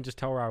so Well, long. I mean, just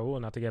tell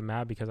Raul not to get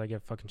mad because I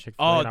get fucking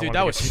Chick-fil-A. Oh, dude,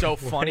 that was so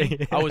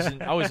funny. I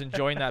was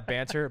enjoying that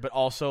banter, but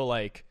also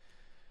like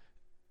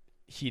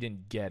he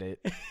didn't get it.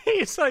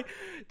 He's like,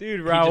 dude,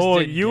 He just Raul,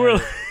 didn't you get were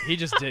it. He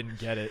just didn't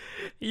get it.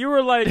 you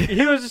were like,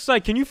 he was just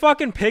like, can you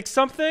fucking pick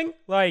something?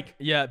 Like,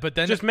 Yeah, but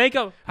then just make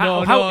a.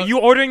 No, How no. you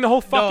ordering the whole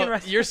fucking no,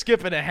 restaurant? you're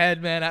skipping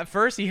ahead, man. At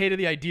first, he hated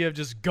the idea of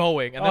just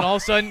going, and then all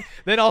of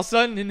a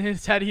sudden, in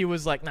his head, he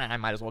was like, "Nah, I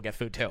might as well get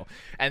food too."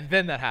 And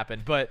then that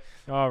happened. But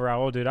Oh,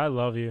 Raul, dude, I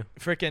love you.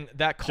 freaking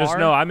that car. Just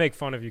know I make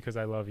fun of you because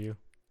I love you.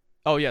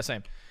 Oh yeah,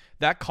 same.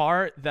 That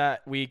car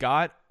that we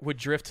got would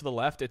drift to the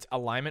left. Its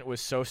alignment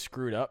was so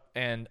screwed up,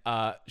 and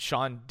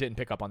Sean didn't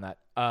pick up on that.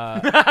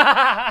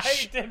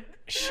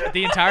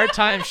 The entire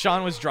time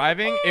Sean was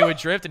driving, it would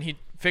drift, and he'd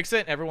fix it,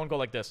 and everyone would go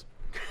like this.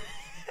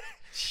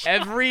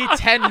 Every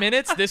 10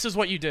 minutes, this is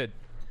what you did.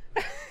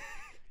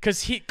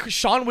 Because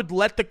Sean would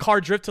let the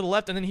car drift to the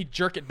left, and then he'd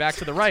jerk it back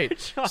to the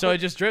right. So it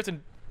just drifted,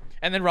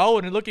 and then Raul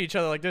would look at each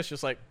other like this,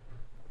 just like,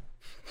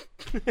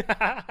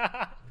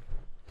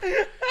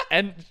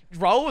 And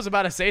Raul was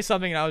about to say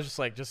something, and I was just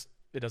like,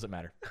 it doesn't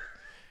matter.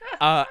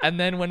 And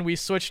then when we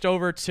switched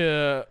over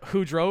to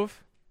who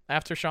drove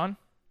after Sean?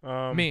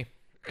 Me.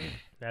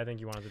 I think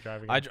you wanted to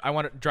drive again. I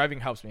wanted driving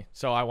helps me,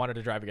 so I wanted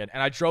to drive again.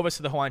 And I drove us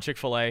to the Hawaiian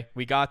Chick-fil-A.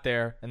 We got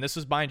there, and this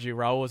was, mind you,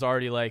 Raul was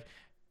already like,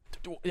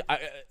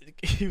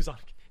 he was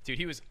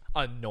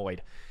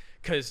annoyed.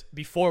 Because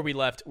before we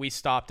left, we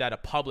stopped at a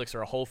Publix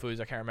or a Whole Foods.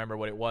 I can't remember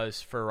what it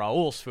was for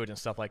Raul's food and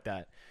stuff like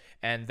that.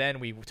 And then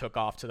we took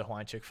off to the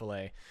Hawaiian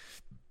Chick-fil-A.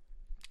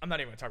 I'm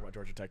not even going to talk about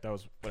Georgia Tech. That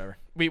was whatever.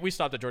 We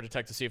stopped at Georgia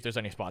Tech to see if there's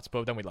any spots,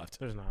 but then we left.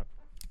 There's not.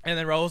 And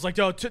then Raul was like,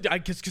 yo, I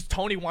guess because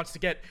Tony wants to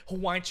get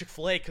Hawaiian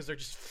Chick-fil-A because they're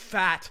just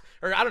fat.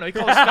 Or I don't know. He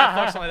calls us fat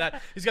fuck, something like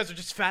that. These guys are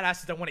just fat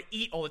asses that want to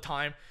eat all the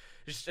time.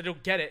 I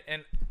don't get it.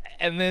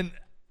 And then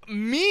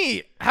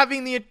me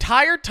having the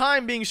entire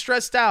time being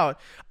stressed out,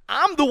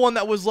 I'm the one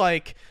that was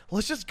like,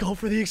 let's just go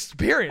for the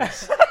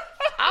experience.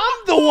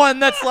 I'm the one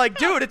that's like,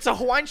 dude, it's a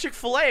Hawaiian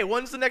Chick-fil-A.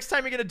 When's the next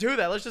time you're going to do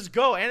that? Let's just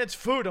go. And it's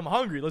food. I'm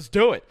hungry. Let's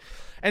do it.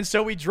 And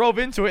so we drove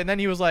into it, and then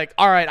he was like,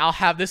 all right, I'll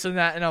have this and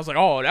that. And I was like,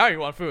 oh, now you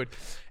want food.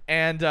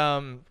 And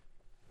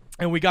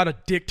we got a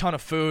dick ton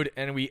of food,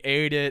 and we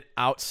ate it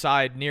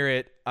outside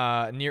near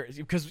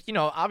because, you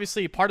know,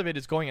 obviously part of it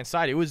is going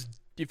inside. It was,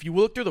 if you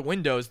look through the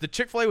windows, the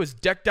Chick-fil-A was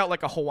decked out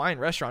like a Hawaiian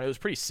restaurant. It was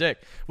pretty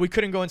sick. We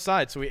couldn't go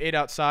inside, so we ate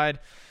outside.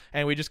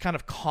 And we just kind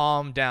of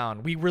calmed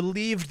down. We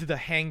relieved the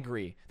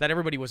hangry that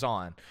everybody was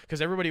on, because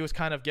everybody was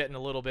kind of getting a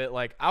little bit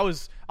like, I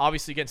was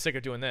obviously getting sick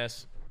of doing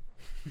this.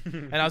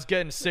 And I was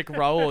getting sick of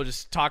Raul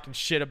just talking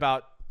shit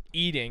about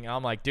eating. And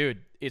I'm like, dude,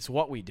 it's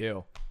what we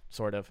do,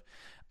 sort of.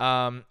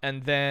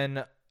 And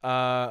then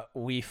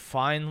we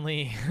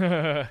finally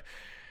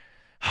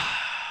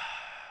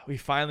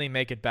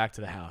make it back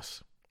to the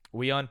house.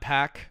 We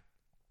unpack.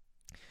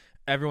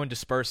 Everyone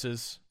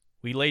disperses.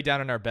 We lay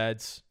down in our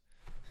beds.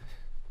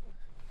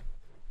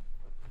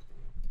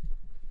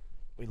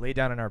 We lay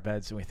down in our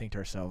beds and we think to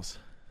ourselves,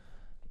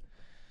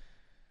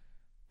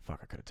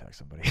 fuck, I could have texted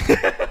somebody.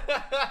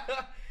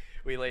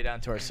 We lay down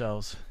to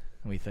ourselves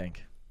and we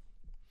think,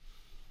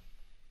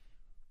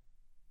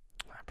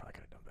 I probably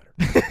could have done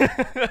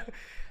better.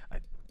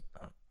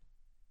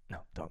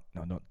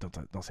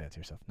 Don't say that to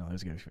yourself. No, it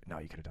was good. No,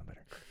 you could have done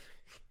better.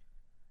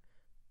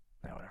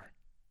 No, whatever.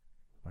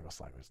 Michael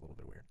Slack was a little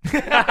bit weird.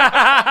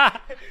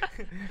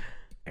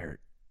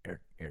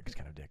 Eric's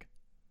kind of dick.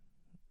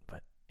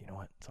 But you know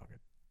what? It's all good.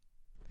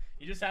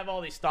 You just have all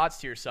these thoughts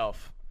to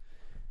yourself.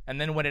 And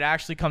then when it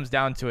actually comes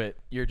down to it,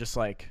 you're just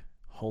like,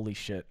 holy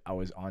shit, I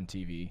was on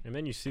TV. And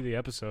then you see the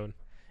episode.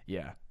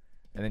 Yeah.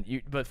 And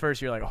then but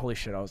first you're like, holy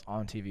shit, I was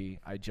on TV.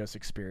 I just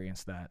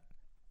experienced that.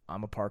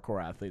 I'm a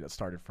parkour athlete that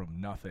started from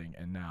nothing,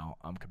 and now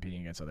I'm competing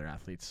against other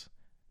athletes.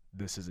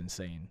 This is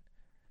insane.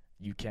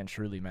 You can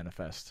truly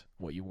manifest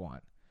what you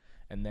want.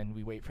 And then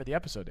we wait for the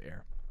episode to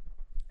air.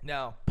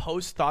 Now,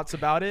 post thoughts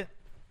about it.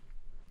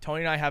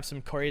 Tony and I have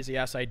some crazy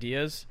ass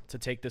ideas to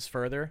take this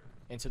further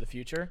into the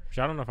future. Which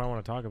I don't know if I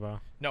want to talk about.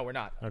 No, we're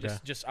not. Okay.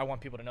 Just I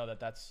want people to know that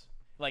that's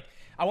like,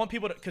 I want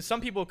people to, because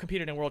some people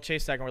competed in World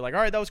Chase Tag and were like,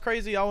 all right, that was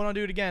crazy. I want to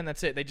do it again.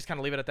 That's it. They just kind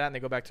of leave it at that and they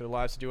go back to their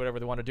lives to do whatever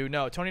they want to do.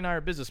 No, Tony and I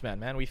are businessmen,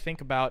 man. We think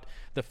about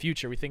the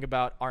future. We think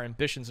about our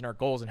ambitions and our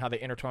goals and how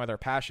they intertwine with our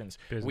passions.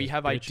 We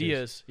have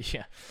ideas.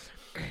 Yeah.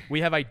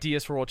 We have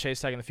ideas for World Chase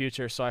Tag in the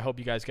future. So I hope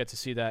you guys get to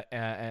see that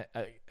and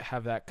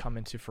have that come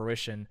into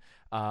fruition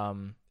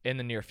in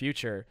the near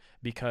future,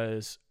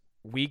 because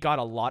we got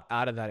a lot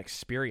out of that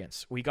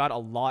experience. We got a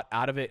lot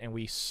out of it, and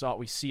we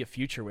see a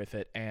future with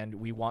it, and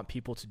we want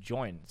people to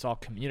join. It's all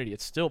community.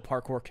 It's still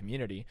parkour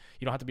community.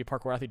 You don't have to be a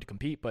parkour athlete to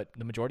compete, but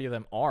the majority of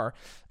them are,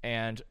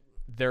 and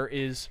there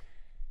is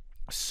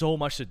so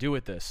much to do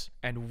with this,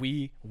 and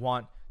we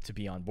want to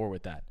be on board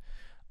with that.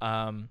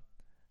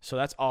 So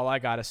that's all I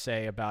got to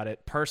say about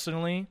it.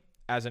 Personally,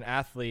 as an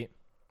athlete,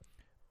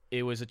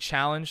 it was a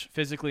challenge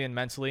physically and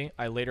mentally.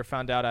 I later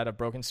found out I had a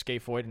broken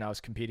scaphoid, and I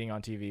was competing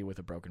on TV with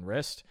a broken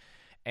wrist.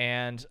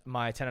 And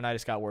my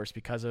tendonitis got worse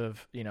because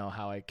of,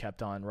 how I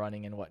kept on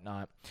running and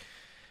whatnot.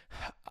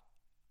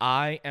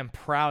 I am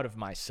proud of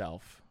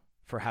myself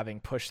for having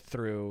pushed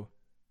through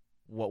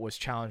what was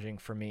challenging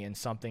for me and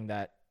something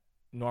that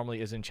normally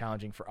isn't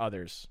challenging for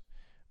others.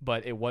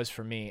 But it was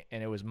for me,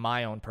 and it was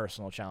my own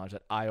personal challenge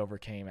that I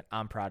overcame, and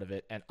I'm proud of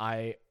it. And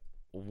I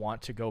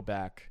want to go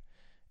back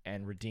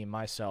and redeem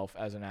myself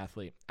as an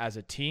athlete. As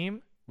a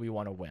team, we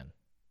want to win.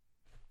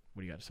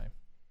 What do you got to say?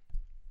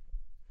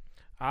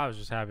 I was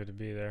just happy to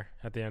be there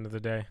at the end of the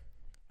day.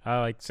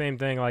 Same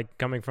thing,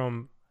 coming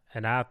from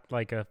you're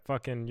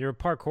a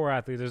parkour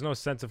athlete. There's no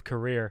sense of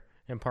career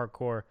in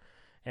parkour,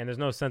 and there's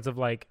no sense of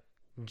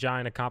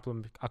giant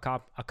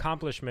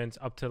accomplishments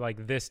up to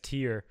this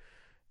tier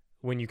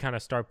when you kind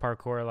of start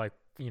parkour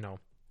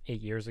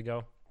 8 years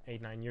ago,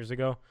 9 years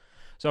ago.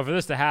 So for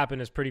this to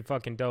happen is pretty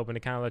fucking dope, and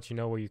it kind of lets you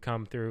know how you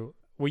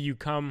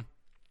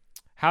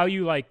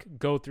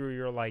go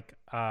through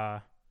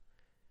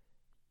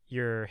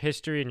your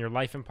history and your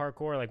life in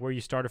parkour, where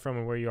you started from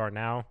and where you are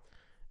now.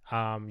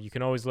 You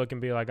can always look and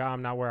be like,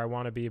 I'm not where I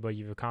want to be, but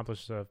you've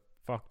accomplished a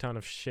fuck ton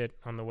of shit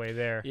on the way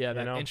there. Yeah,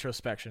 that you know?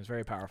 introspection is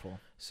very powerful.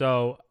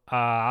 So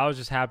I was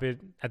just happy.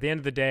 At the end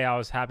of the day, I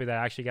was happy that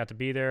I actually got to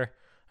be there.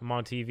 I'm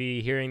on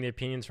TV, hearing the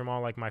opinions from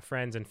all like my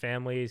friends and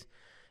families,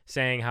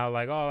 saying how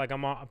like, oh, like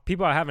I'm on,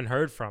 people I haven't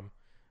heard from.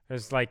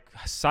 It's like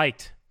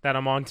psyched that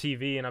I'm on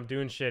TV and I'm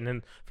doing shit.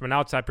 And from an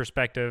outside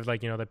perspective,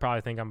 like, you know, they probably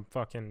think I'm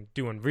fucking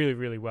doing really,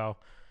 really well,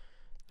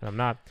 and I'm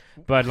not.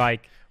 But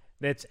like,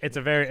 it's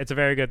a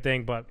very good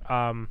thing. But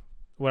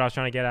what I was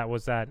trying to get at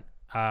was that,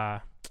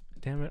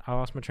 damn it, I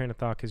lost my train of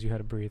thought because you had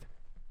to breathe.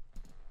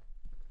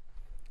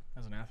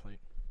 As an athlete,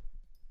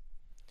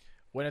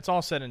 when it's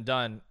all said and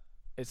done,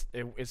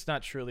 it's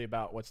not truly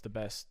about what's the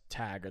best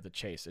tag or the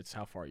chase. It's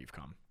how far you've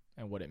come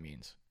and what it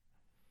means.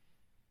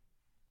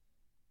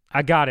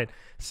 I got it.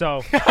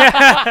 So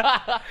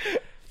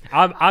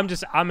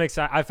I'm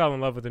excited. I fell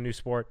in love with the new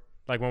sport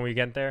like when we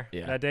get there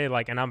that day,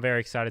 like, and I'm very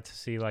excited to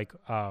see like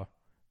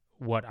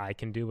what I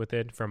can do with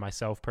it for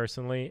myself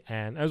personally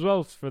and as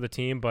well as for the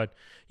team. But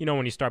you know,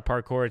 when you start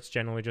parkour, it's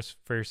generally just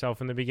for yourself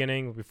in the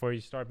beginning before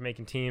you start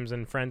making teams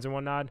and friends and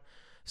whatnot.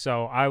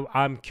 So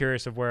I'm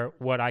curious of where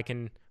I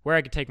could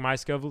take my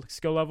skill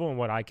level and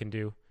what I can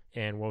do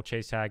in World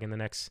Chase Tag in the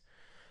next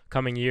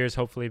coming years.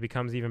 Hopefully it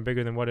becomes even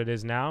bigger than what it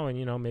is now, and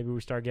you know, maybe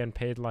we start getting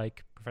paid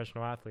like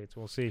professional athletes.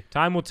 We'll see.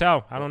 Time will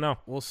tell. I don't know.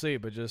 We'll see,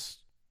 but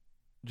just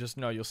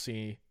know you'll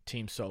see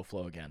Team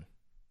SoFlo again.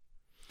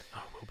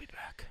 Oh, we'll be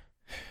back.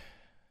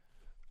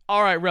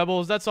 All right,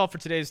 Rebels, that's all for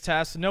today's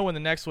task. Know when the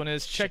next one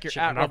is. Check your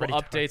 @Rebel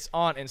updates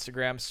on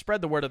Instagram.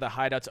 Spread the word of the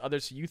Hideout to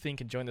others who you think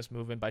can join this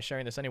movement by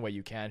sharing this any way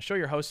you can. Show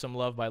your host some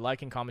love by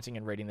liking, commenting,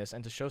 and rating this.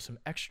 And to show some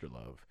extra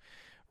love,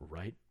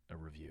 write a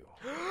review.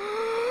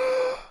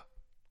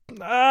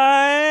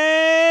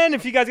 And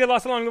if you guys get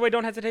lost along the way,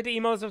 don't hesitate to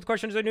email us with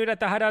questions or nude at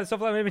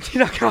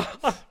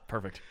thehideout@SoFloMVMT.com.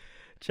 Perfect.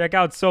 Check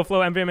out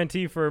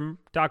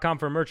SoFloMVMT.com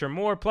for merch or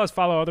more. Plus,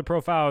 follow other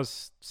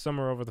profiles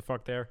somewhere over the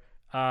fuck there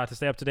to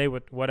stay up to date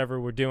with whatever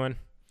we're doing.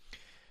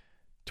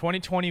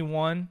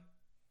 2021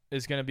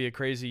 is going to be a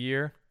crazy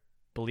year.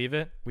 Believe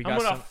it. I'm going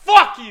to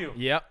fuck you.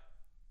 Yep.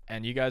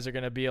 And you guys are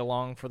going to be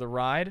along for the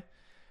ride.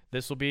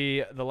 This will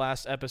be the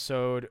last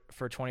episode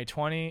for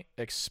 2020.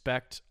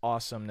 Expect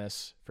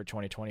awesomeness for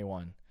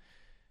 2021.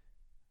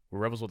 We're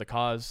Rebels with a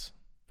Cause.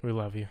 We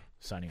love you.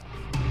 Signing off.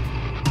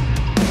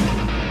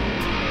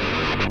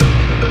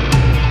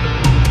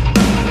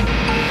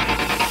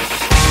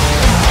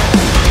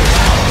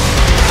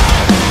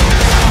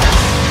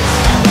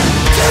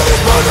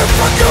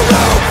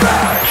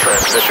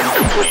 Transmission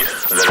complete.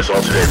 That is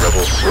all today,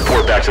 Rebels.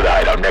 Report back to the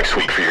Hideout next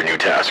week for your new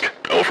task.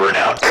 Over and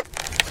out.